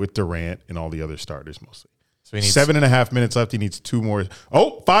with Durant and all the other starters mostly. So he needs 7.5 minutes left. He needs 2 more.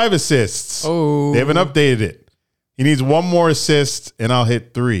 Oh, 5 assists. Oh. They haven't updated it. He needs 1 more assist, and I'll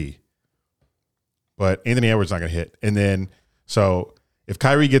hit 3. But Anthony Edwards not going to hit. And then, so if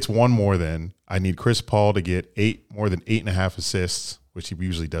Kyrie gets 1 more, then I need Chris Paul to get more than 8.5 assists, which he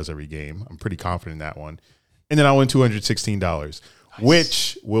usually does every game. I'm pretty confident in that one. And then I'll win $216,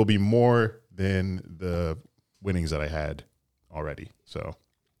 which will be more than the winnings that I had already. So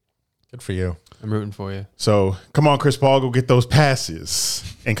Good for you. I'm rooting for you. So come on, Chris Paul, go get those passes.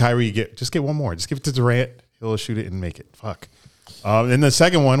 And Kyrie, just get 1 more. Just give it to Durant. He'll shoot it and make it. Fuck. And the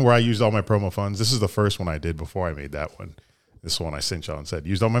second one where I used all my promo funds, this is the first one I did before I made that one. This one I sent y'all and said,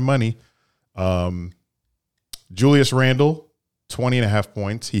 used all my money. Julius Randle, 20.5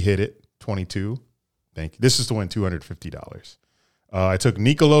 points. He hit it, 22. Thank you. This is to win $250. I took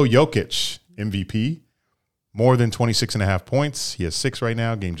Nikola Jokic, MVP, more than 26.5 points. He has 6 right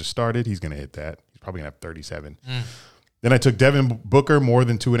now. Game just started. He's going to hit that. He's probably going to have 37. Then I took Devin Booker, more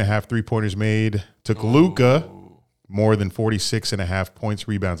than 2.5 3-pointers made. Took Luka, more than 46.5 points,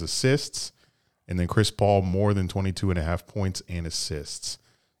 rebounds, assists. And then Chris Paul, more than 22.5 points and assists.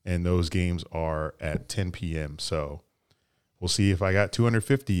 And those games are at 10 p.m. So we'll see if I got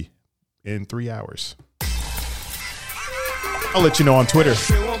 250 in 3 hours. I'll let you know on Twitter.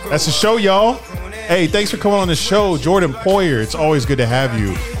 That's the show, y'all. Hey, thanks for coming on the show, Jordan Poyer. It's always good to have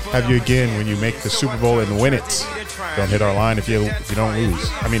you again when you make the Super Bowl and win it. Don't hit our line if you don't lose.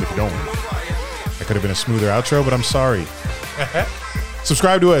 I mean, if you don't win. That could have been a smoother outro, but I'm sorry.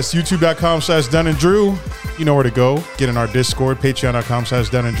 Subscribe to us, youtube.com/DunandDrew. You know where to go. Get in our Discord,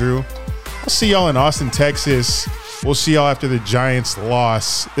 patreon.com/DunandDrew. I'll see y'all in Austin, Texas. We'll see y'all after the Giants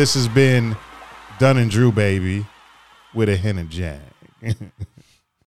loss. This has been Dun and Drew, baby, with a hint of Jang.